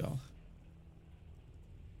is up to y'all.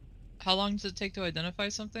 How long does it take to identify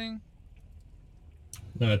something?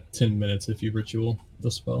 10 minutes if you ritual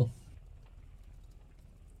the spell.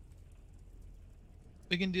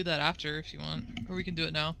 We can do that after if you want, or we can do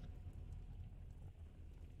it now.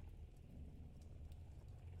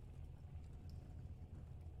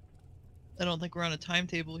 I don't think we're on a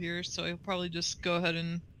timetable here, so I'll probably just go ahead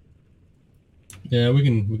and... Yeah, we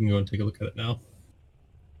can go and take a look at it now.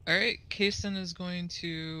 Alright, Kaysen is going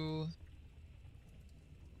to...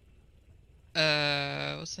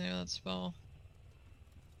 what's the name of that spell?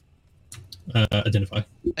 Identify.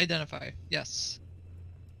 Identify, yes.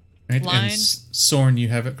 Right? Line. And Soren, you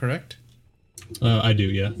have it correct? I do,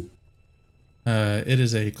 yeah. It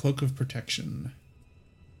is a cloak of protection.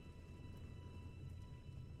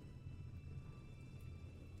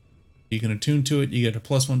 You can attune to it. You get a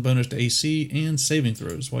 +1 bonus to AC and saving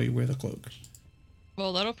throws while you wear the cloak.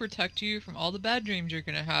 Well, that'll protect you from all the bad dreams you're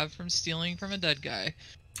gonna have from stealing from a dead guy.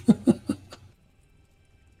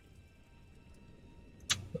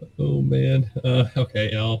 Oh man.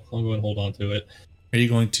 Okay, I'll go and hold on to it. Are you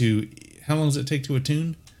going to? How long does it take to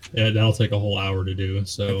attune? Yeah, that'll take a whole hour to do.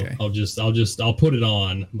 So Okay. I'll put it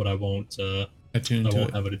on, but I won't. Attune I to won't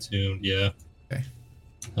it. have it attuned. Yeah. Okay.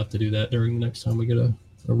 I'll have to do that during the next time we get a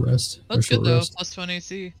rest. That's short good though, rest. +1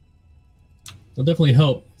 AC. It'll definitely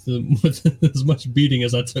help with as much beating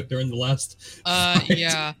as I took during the last. fight.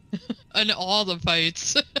 Yeah. And all the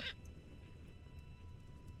fights.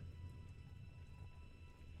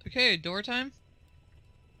 Okay, door time?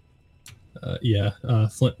 Yeah.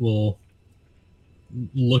 Flint will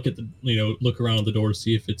look at look around the door to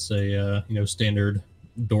see if it's a standard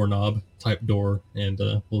doorknob type door, and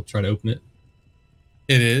we'll try to open it.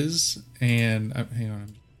 It is, and hang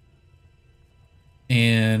on.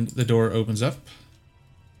 And the door opens up.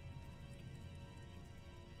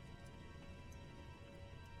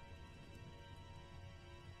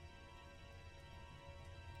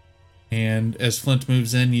 And as Flint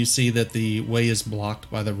moves in, you see that the way is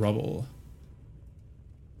blocked by the rubble.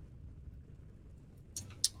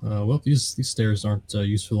 Well, these stairs aren't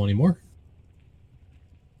useful anymore.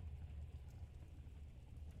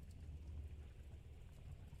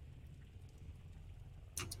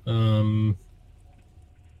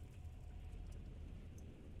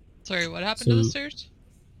 Sorry, what happened to the So- stairs?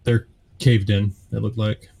 They're caved in. It looked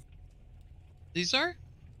like. These are?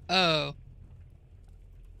 Oh.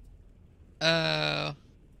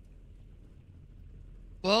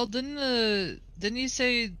 Well, didn't you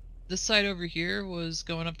say the side over here was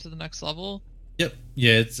going up to the next level? Yep.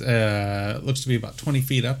 Yeah, it's looks to be about 20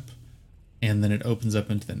 feet up, and then it opens up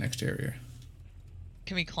into the next area.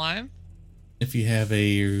 Can we climb? If you have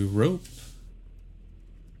a rope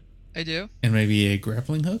I do. and maybe a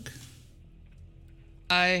grappling hook.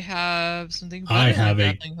 I have something I better than have a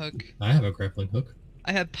a- grappling hook. I have a grappling hook.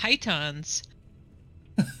 I have pythons.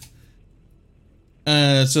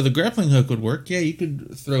 So the grappling hook would work. Yeah, you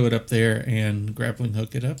could throw it up there and grappling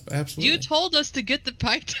hook it up. Absolutely. You told us to get the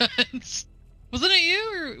pythons. Wasn't it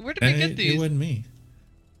you, or where did we get It these? wasn't me.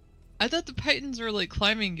 I thought the pythons were like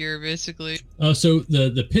climbing gear, basically. So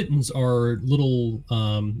the pitons are little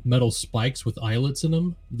metal spikes with eyelets in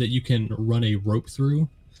them that you can run a rope through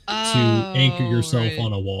to anchor yourself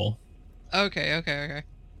on a wall. Okay.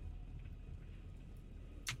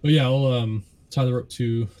 But yeah, I'll tie the rope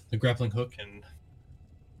to the grappling hook and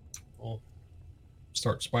we'll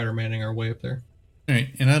start Spider-Manning our way up there. All right,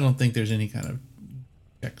 and I don't think there's any kind of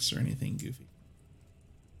checks or anything goofy.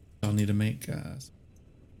 I'll need to make.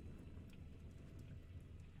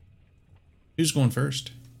 Who's going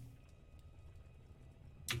first?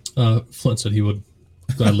 Flint said he would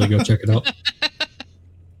gladly go check it out.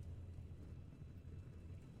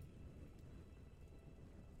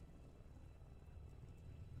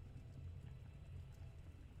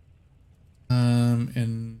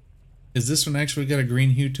 And is this one actually got a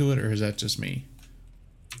green hue to it, or is that just me?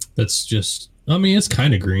 That's just. I mean, it's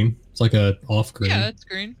kind of green. It's like a off green. Yeah, it's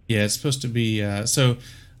green. Yeah, it's supposed to be.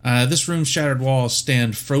 This room's shattered walls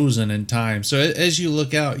stand frozen in time. So as you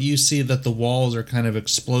look out, you see that the walls are kind of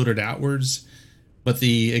exploded outwards, but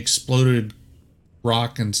the exploded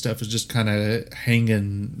rock and stuff is just kind of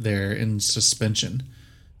hanging there in suspension.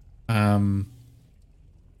 A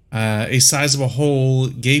sizable hole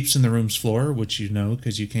gapes in the room's floor, which you know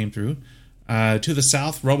because you came through. To the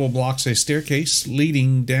south, rubble blocks a staircase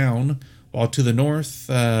leading down, while to the north,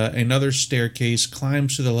 another staircase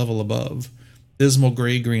climbs to the level above. Dismal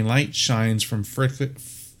gray-green light shines from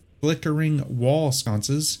flickering wall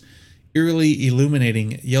sconces, eerily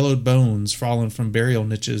illuminating yellowed bones fallen from burial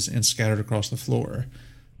niches and scattered across the floor.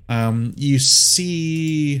 You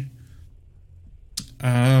see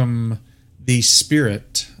the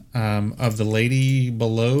spirit of the lady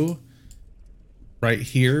below right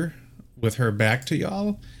here with her back to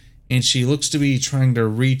y'all, and she looks to be trying to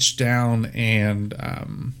reach down and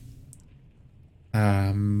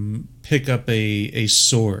pick up a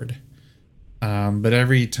sword. But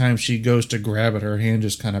every time she goes to grab it, her hand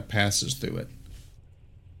just kind of passes through it.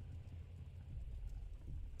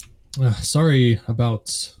 Sorry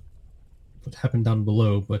about what happened down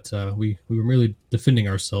below, but we were merely defending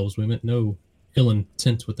ourselves. We meant no ill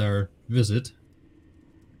intent with our visit.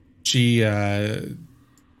 She,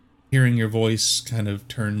 hearing your voice, kind of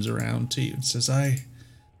turns around to you and says, I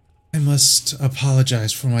must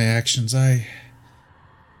apologize for my actions. I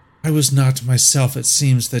was not myself. It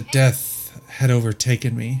seems that death had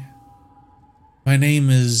overtaken me. My name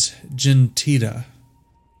is Gentita.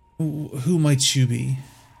 Who might you be?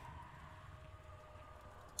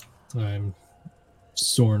 I'm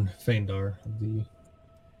Sorn Feindar of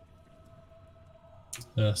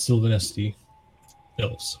the Sylvanesti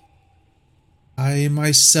Elves. I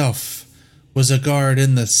myself was a guard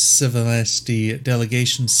in the Sylvanesti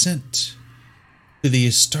delegation sent to the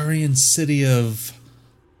Astarian city of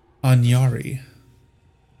Anyari.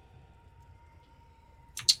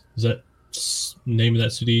 Is that name of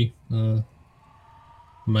that city? Am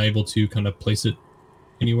I able to kind of place it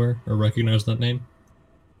anywhere or recognize that name?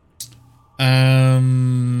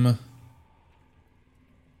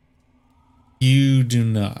 You do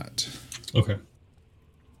not. Okay.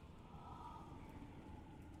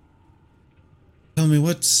 Tell me,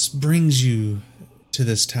 what brings you to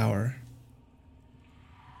this tower?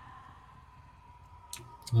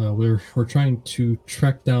 We're trying to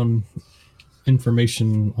track down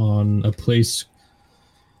information on a place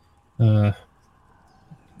that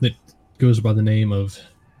goes by the name of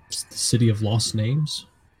the City of Lost Names.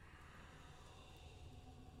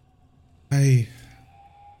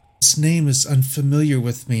 This name is unfamiliar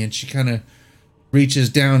with me, and she kind of reaches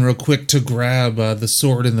down real quick to grab the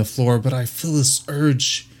sword in the floor, but I feel this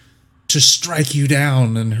urge to strike you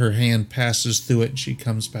down, and her hand passes through it, and she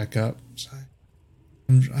comes back up. So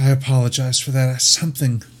I apologize for that.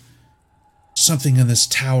 Something in this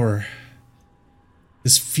tower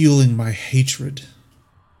is fueling my hatred.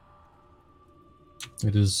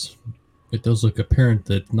 It does look apparent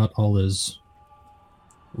that not all is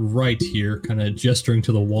right here, kind of gesturing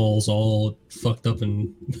to the walls all fucked up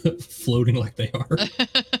and floating like they are.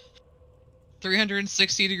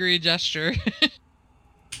 360-degree gesture.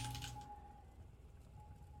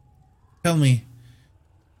 Tell me,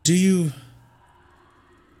 do you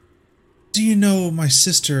know my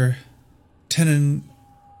sister, Tenon?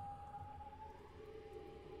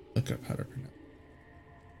 Look up how to pronounce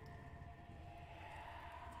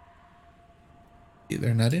it.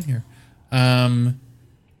 They're not in here.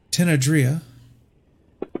 Tenadria.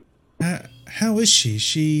 How is she?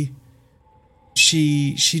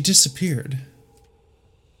 She disappeared.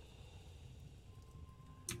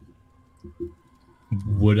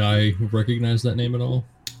 Would I recognize that name at all?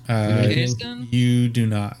 You do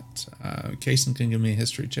not. Kaysen can give me a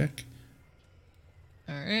history check.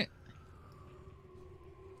 All right.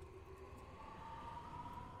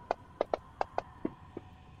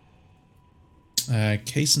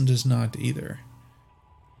 Kaysen does not either.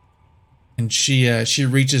 And she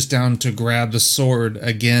reaches down to grab the sword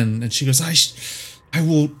again, and she goes, I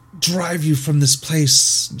will drive you from this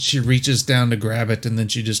place. She reaches down to grab it, and then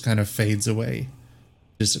she just kind of fades away,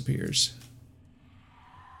 disappears.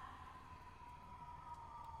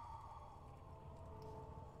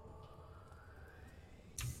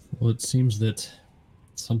 Well, it seems that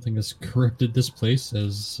something has corrupted this place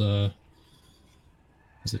as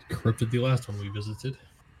it corrupted the last one we visited.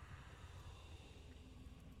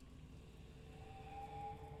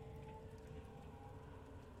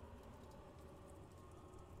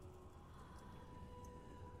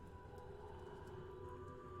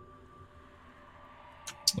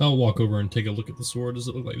 I'll walk over and take a look at the sword. Does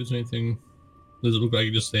it look like there's anything? Does it look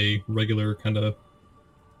like just a regular kind of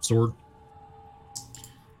sword?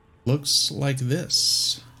 Looks like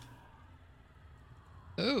this.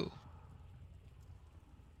 Oh.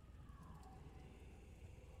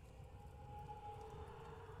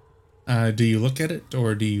 Do you look at it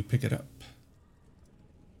or do you pick it up?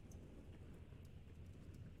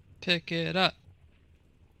 Pick it up.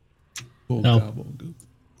 Oh, No. gobble, goop.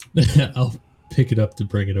 I'll pick it up to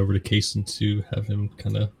bring it over to Kason to have him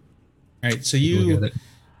kind of All right, so look at it.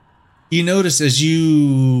 you notice as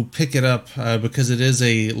you pick it up, because it is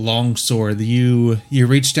a long sword, you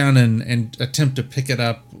reach down and attempt to pick it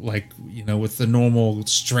up, like, you know, with the normal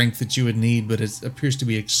strength that you would need, but it appears to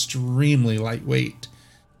be extremely lightweight.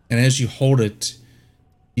 And as you hold it,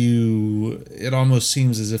 it almost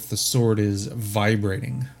seems as if the sword is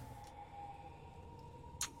vibrating.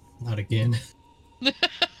 Not again.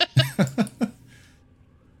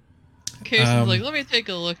 Cason's like, let me take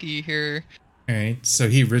a looky here. All right, so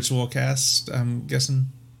he ritual cast, I'm guessing?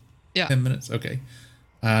 Yeah. 10 minutes? Okay.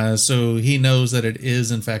 So he knows that it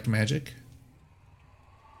is, in fact, magic.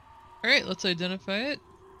 All right, let's identify it.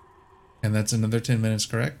 And that's another 10 minutes,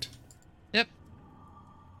 correct? Yep.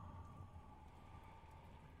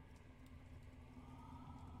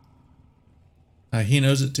 He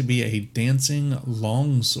knows it to be a dancing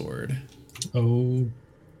longsword. Oh,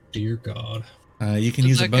 dear God. You can Is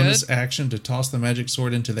use a that bonus good? action to toss the magic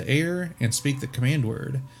sword into the air and speak the command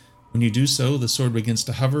word. When you do so, the sword begins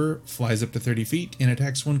to hover, flies up to 30 feet, and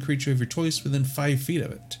attacks one creature of your choice within 5 feet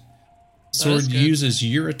of it. The That is sword good. uses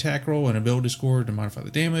your attack roll and ability score to modify the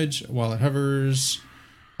damage while it hovers.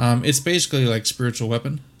 It's basically like spiritual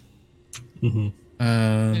weapon.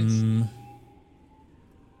 Mm-hmm.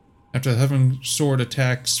 After the hovering sword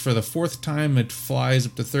attacks for the 4th time, it flies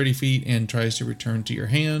up to 30 feet and tries to return to your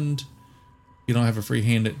hand. If you don't have a free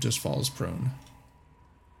hand, it just falls prone.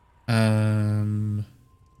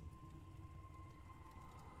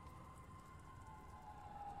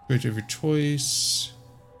 Creature of your choice.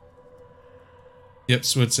 Yep,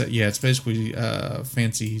 so it's basically a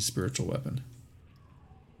fancy spiritual weapon.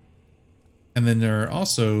 And then there are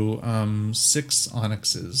also 6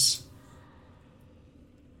 onyxes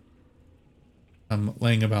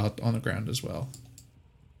laying about on the ground as well.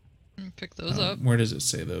 Pick those up. Where does it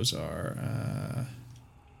say those are?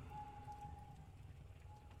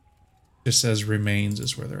 Just says remains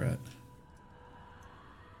is where they're at.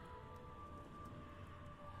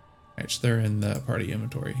 Alright, so they're in the party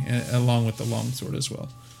inventory, along with the longsword as well.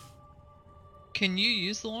 Can you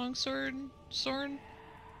use the longsword, Soren?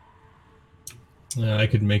 I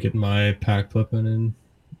could make it my pack weapon and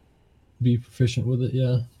be proficient with it,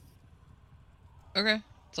 yeah. Okay,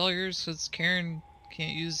 it's all yours because Karen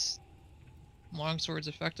can't use longswords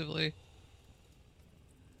effectively.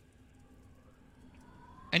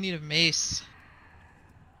 I need a mace.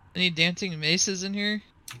 I need dancing maces in here.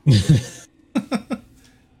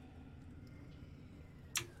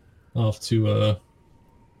 I'll have to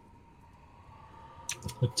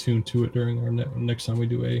attune to it during our next time we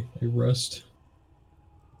do a rest.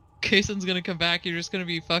 Kason's gonna come back, you're just gonna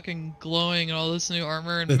be fucking glowing in all this new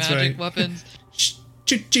armor and That's magic right. weapons.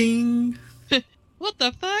 Cha-ching! What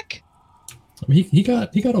the fuck? I mean, he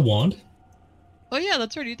got a wand. Oh yeah,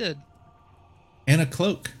 that's right, he did. And a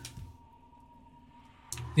cloak.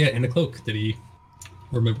 Yeah, and a cloak that he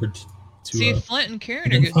remembered to. See, Flint and Karen are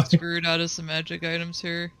getting identify. screwed out of some magic items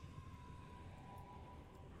here.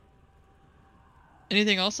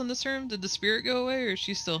 Anything else in this room? Did the spirit go away, or is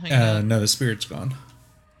she still hanging out? No, the spirit's gone.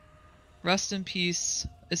 Rest in peace.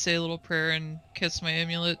 I say a little prayer and kiss my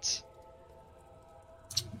amulet.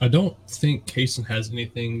 I don't think Kason has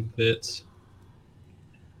anything that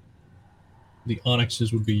the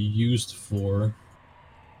onyxes would be used for.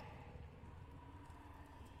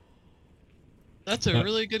 That's a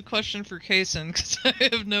really good question for Kason, because I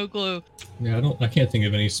have no clue. Yeah, I can't think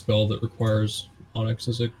of any spell that requires onyx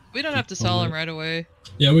as a. We don't have to sell him right away.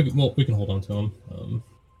 Yeah, we can hold on to him.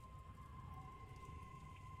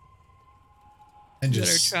 And We got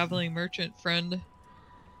our just, traveling merchant friend.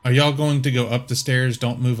 are y'all going to go up the stairs?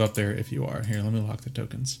 Don't move up there if you are. Here, let me lock the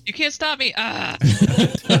tokens. You can't stop me! Ah!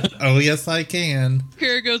 Oh, yes, I can.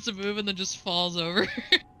 Kara goes to move and then just falls over.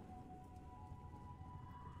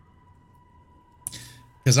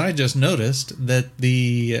 Because I just noticed that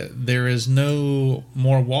there is no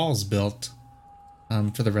more walls built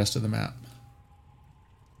for the rest of the map.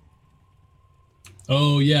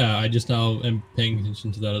 Oh yeah, I just now am paying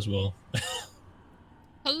attention to that as well.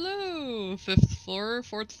 Hello! 5th floor,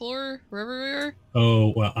 4th floor, wherever we are.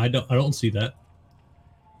 Oh well, I don't see that.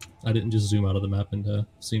 I didn't just zoom out of the map and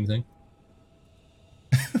see anything.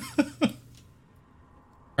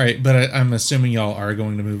 All right, but I'm assuming y'all are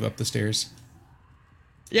going to move up the stairs.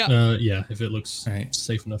 Yeah. Yeah, if it looks All right.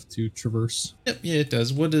 safe enough to traverse. Yep, yeah, it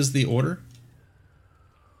does. What is the order?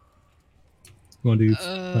 You want to do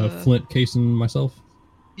Flint, Kason, myself?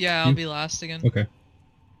 Yeah, I'll You? be last again. Okay.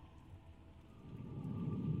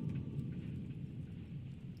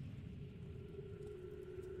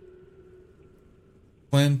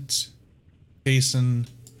 Clint, Jason,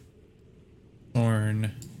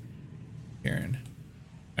 Thorn, Karen.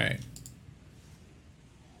 All right.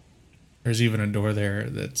 There's even a door there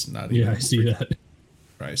that's not even. Yeah, I see that.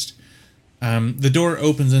 Christ. The door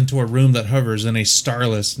opens into a room that hovers in a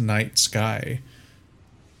starless night sky.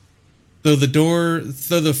 Though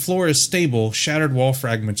the floor is stable, shattered wall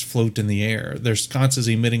fragments float in the air, their sconces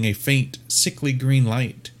emitting a faint, sickly green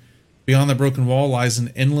light. Beyond the broken wall lies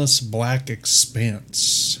an endless black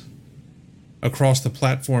expanse. Across the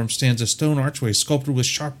platform stands a stone archway sculpted with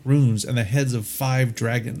sharp runes and the heads of 5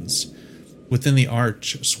 dragons. Within the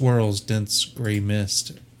arch swirls dense gray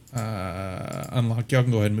mist. Unlock. Y'all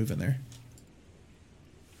can go ahead and move in there.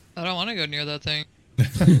 I don't want to go near that thing.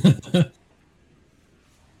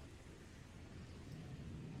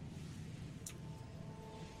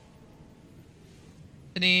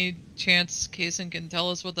 Any chance Kaysen can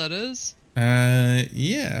tell us what that is?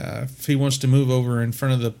 Yeah. If he wants to move over in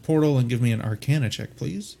front of the portal and give me an Arcana check,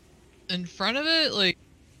 please. In front of it?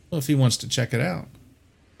 Well, if he wants to check it out.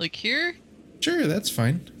 Like here? Sure, that's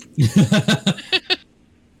fine.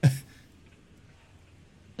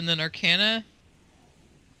 And then Arcana?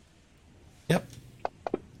 Yep.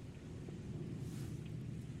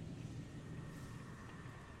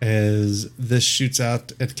 As this shoots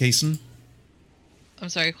out at Kaysen. I'm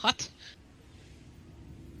sorry, what?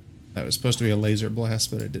 That was supposed to be a laser blast,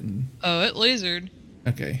 but it didn't. Oh, it lasered.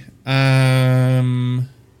 Okay. So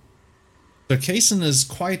Kaysen is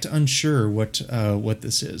quite unsure what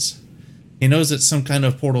this is. He knows it's some kind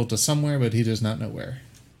of portal to somewhere, but he does not know where.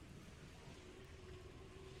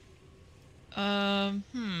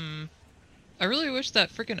 I really wish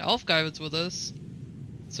that freaking elf guy was with us,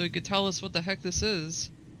 so he could tell us what the heck this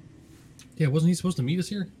is. Yeah, wasn't he supposed to meet us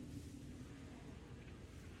here?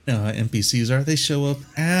 No, NPCs are. They show up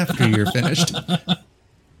after you're finished.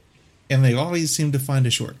 And they always seem to find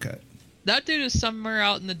a shortcut. That dude is somewhere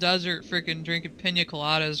out in the desert freaking drinking pina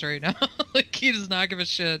coladas right now. Like, he does not give a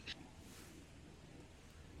shit.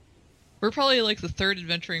 We're probably like the 3rd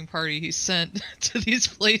adventuring party he sent to these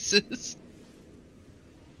places.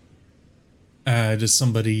 Does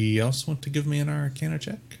somebody else want to give me an Arcana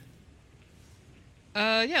check?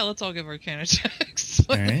 Yeah, let's all give Arcana checks.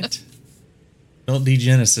 All right. Don't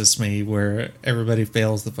degenesis me where everybody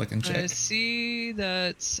fails the fucking check. I see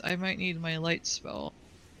that I might need my light spell.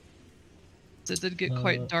 It did get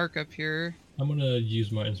quite dark up here. I'm gonna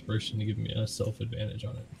use my inspiration to give me a self-advantage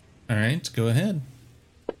on it. All right, go ahead.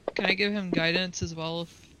 Can I give him guidance as well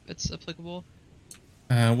if it's applicable?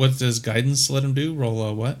 What does guidance let him do? Roll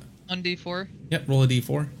a what? 1d4. Yep, roll a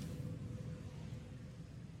d4.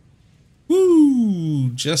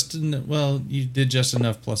 Woo! Well, you did just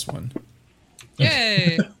enough +1.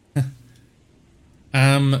 Yay!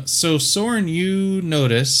 So Soren, you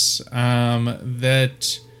notice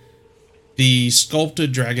that the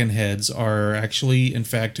sculpted dragon heads are actually, in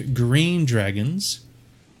fact, green dragons.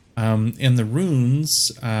 And the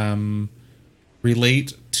runes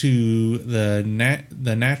relate to the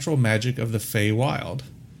natural magic of the Feywild.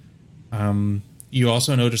 You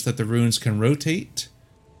also notice that the runes can rotate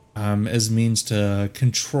as means to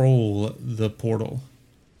control the portal.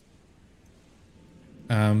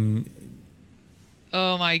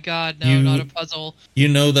 Oh my god, no, not a puzzle. You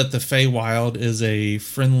know that the Feywild is a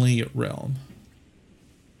friendly realm.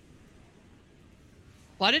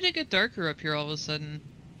 Why did it get darker up here all of a sudden?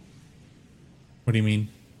 What do you mean?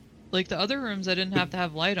 Like the other rooms I didn't have to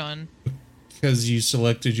have light on. Because you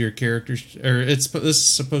selected your characters, or this is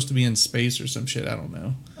supposed to be in space or some shit, I don't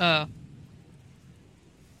know. Oh.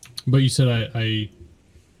 But you said I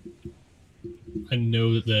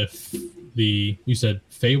know that the you said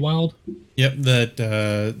Feywild? Yep, that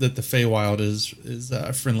the Feywild is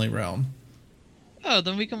a friendly realm. Oh,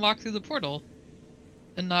 then we can walk through the portal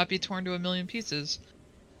and not be torn to a million pieces.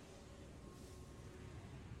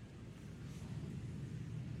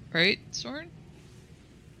 Right, Soren?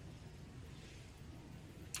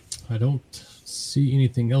 I don't see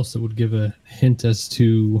anything else that would give a hint as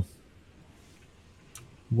to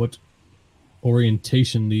what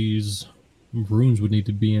orientation these runes would need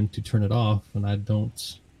to be in to turn it off, and I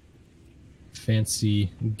don't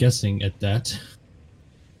fancy guessing at that.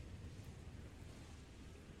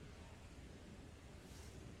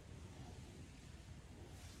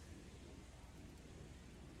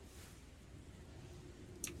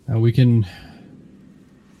 We can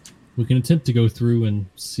attempt to go through and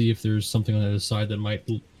see if there's something on the other side that might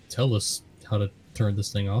tell us how to turn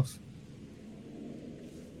this thing off.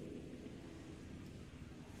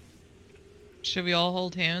 Should we all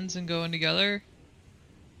hold hands and go in together?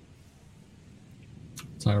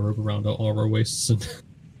 Tie a rope around all of our waists and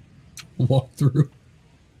walk through.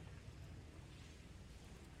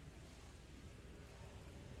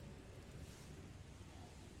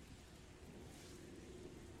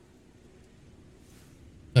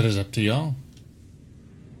 That is up to y'all.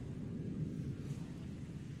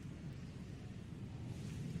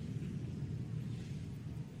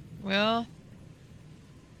 Well,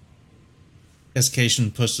 As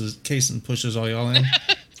Kaysen pushes all y'all in.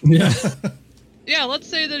 Yeah. yeah, let's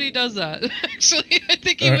say that he does that. Actually, I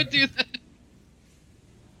think he All would right. do that.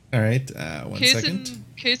 All right, 1 second.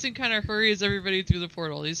 Kaysen kind of hurries everybody through the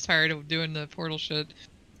portal. He's tired of doing the portal shit.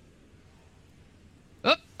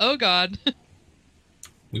 Oh god.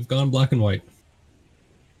 We've gone black and white.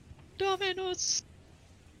 Dominus.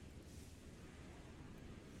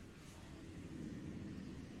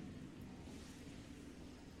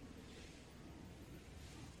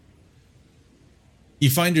 You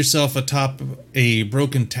find yourself atop a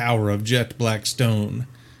broken tower of jet black stone,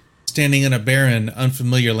 standing in a barren,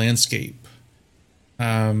 unfamiliar landscape.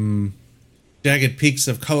 Jagged peaks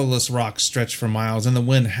of colorless rock stretch for miles, and the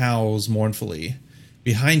wind howls mournfully.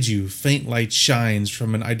 Behind you, faint light shines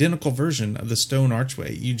from an identical version of the stone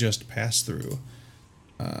archway you just passed through.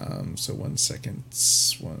 So 1 second.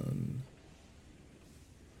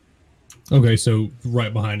 Okay, so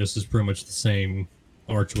right behind us is pretty much the same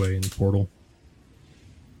archway and portal.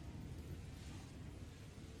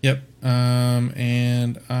 Yep.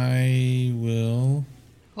 And I will.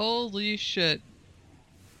 Holy shit.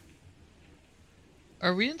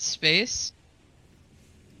 Are we in space?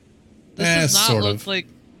 This does not sort look of. like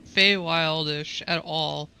Feywildish at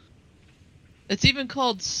all. It's even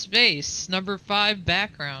called Space, number 5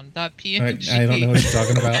 background, .png. I don't know what you're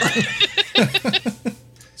talking about.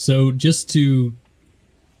 So just to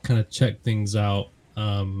kind of check things out,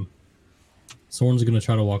 Soren's going to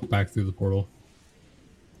try to walk back through the portal.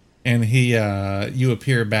 And you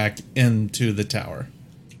appear back into the tower.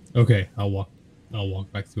 Okay, I'll walk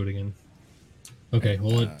back through it again. Okay,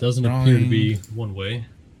 well it doesn't appear to be one way.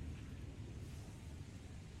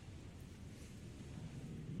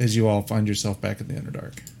 As you all find yourself back in the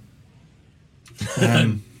Underdark.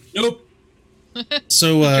 Nope.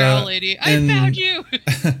 So, Drow lady, I found you!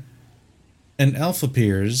 an elf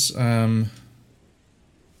appears in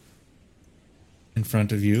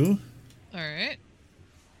front of you. Alright.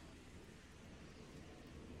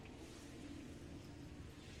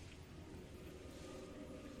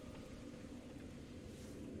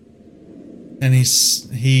 And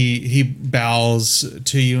he bows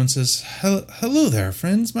to you and says, "Hello there,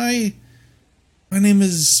 friends. My name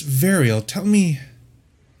is Variel. Tell me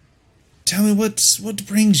what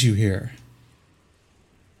brings you here."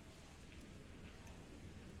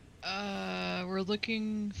 We're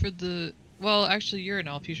looking for the... Well, actually, you're an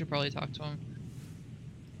elf. You should probably talk to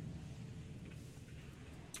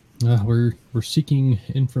him. We're seeking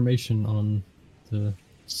information on the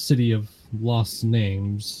City of Lost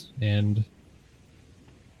Names, and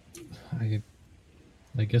I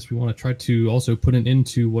guess we want to try to also put an end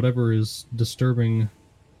to whatever is disturbing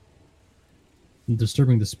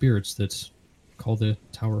the spirits that call the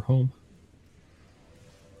tower home.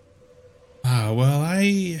 Well,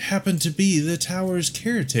 I happen to be the tower's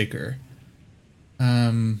caretaker.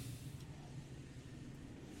 Do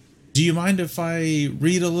you mind if I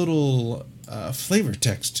read a little flavor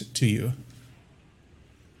text to you?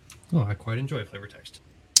 Oh, I quite enjoy flavor text.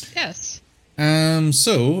 Yes. He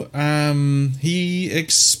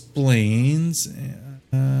explains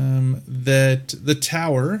that the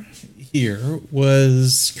tower here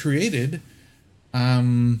was created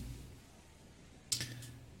to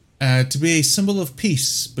be a symbol of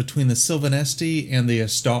peace between the Sylvanesti and the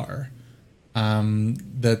Astar.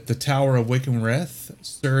 That the Tower of Wickenreth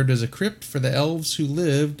served as a crypt for the elves who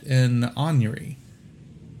lived in Onyri.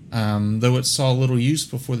 Though it saw little use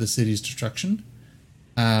before the city's destruction.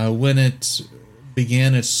 When it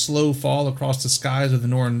began its slow fall across the skies of the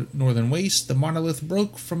northern waste, the monolith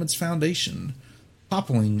broke from its foundation,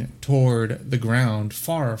 toppling toward the ground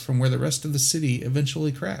far from where the rest of the city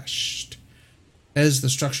eventually crashed. As the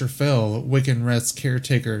structure fell, Wickenreth's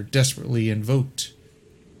caretaker desperately invoked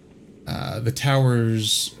the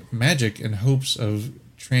tower's magic in hopes of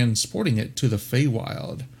transporting it to the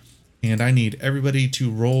Feywild. And I need everybody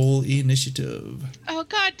to roll initiative. Oh,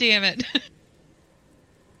 god damn it.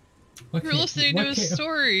 You're listening to a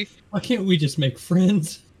story. Why can't we just make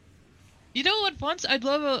friends? You know what? Once I'd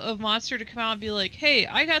love a monster to come out and be like, hey,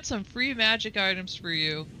 I got some free magic items for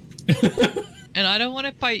you. And I don't want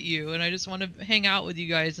to fight you, and I just want to hang out with you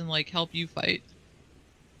guys and, like, help you fight.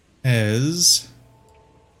 As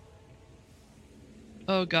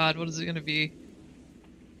Oh god, what is it gonna be?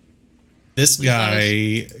 this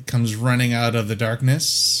guy comes running out of the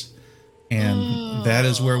darkness, and that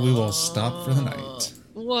is where we will stop for the night.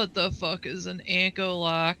 What the fuck is an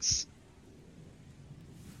Ankolox?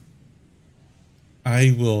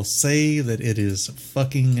 I will say that it is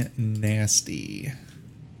fucking nasty.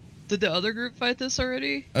 Did the other group fight this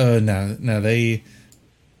already? No,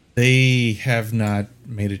 they have not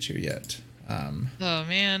made it here yet. Oh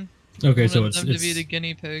man. Okay, I so wanted it's them to be the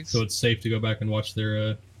guinea pigs. so it's safe to go back and watch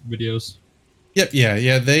their videos. Yep,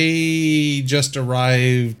 yeah. They just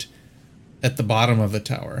arrived at the bottom of the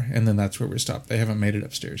tower, and then that's where we stopped. They haven't made it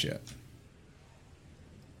upstairs yet.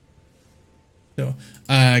 So,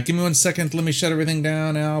 give me 1 second. Let me shut everything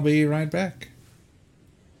down, and I'll be right back.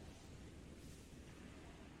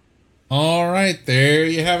 All right, there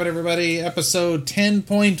you have it, everybody. Episode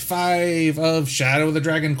 10.5 of Shadow of the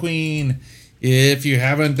Dragon Queen. If you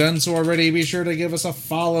haven't done so already, be sure to give us a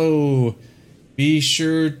follow. Be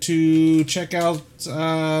sure to check out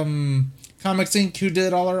Comics Inc., who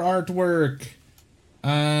did all our artwork.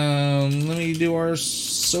 Let me do our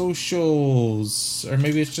socials. Or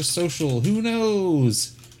maybe it's just social. Who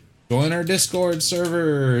knows? Join our Discord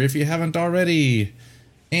server if you haven't already.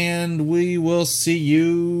 And we will see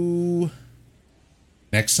you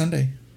next Sunday.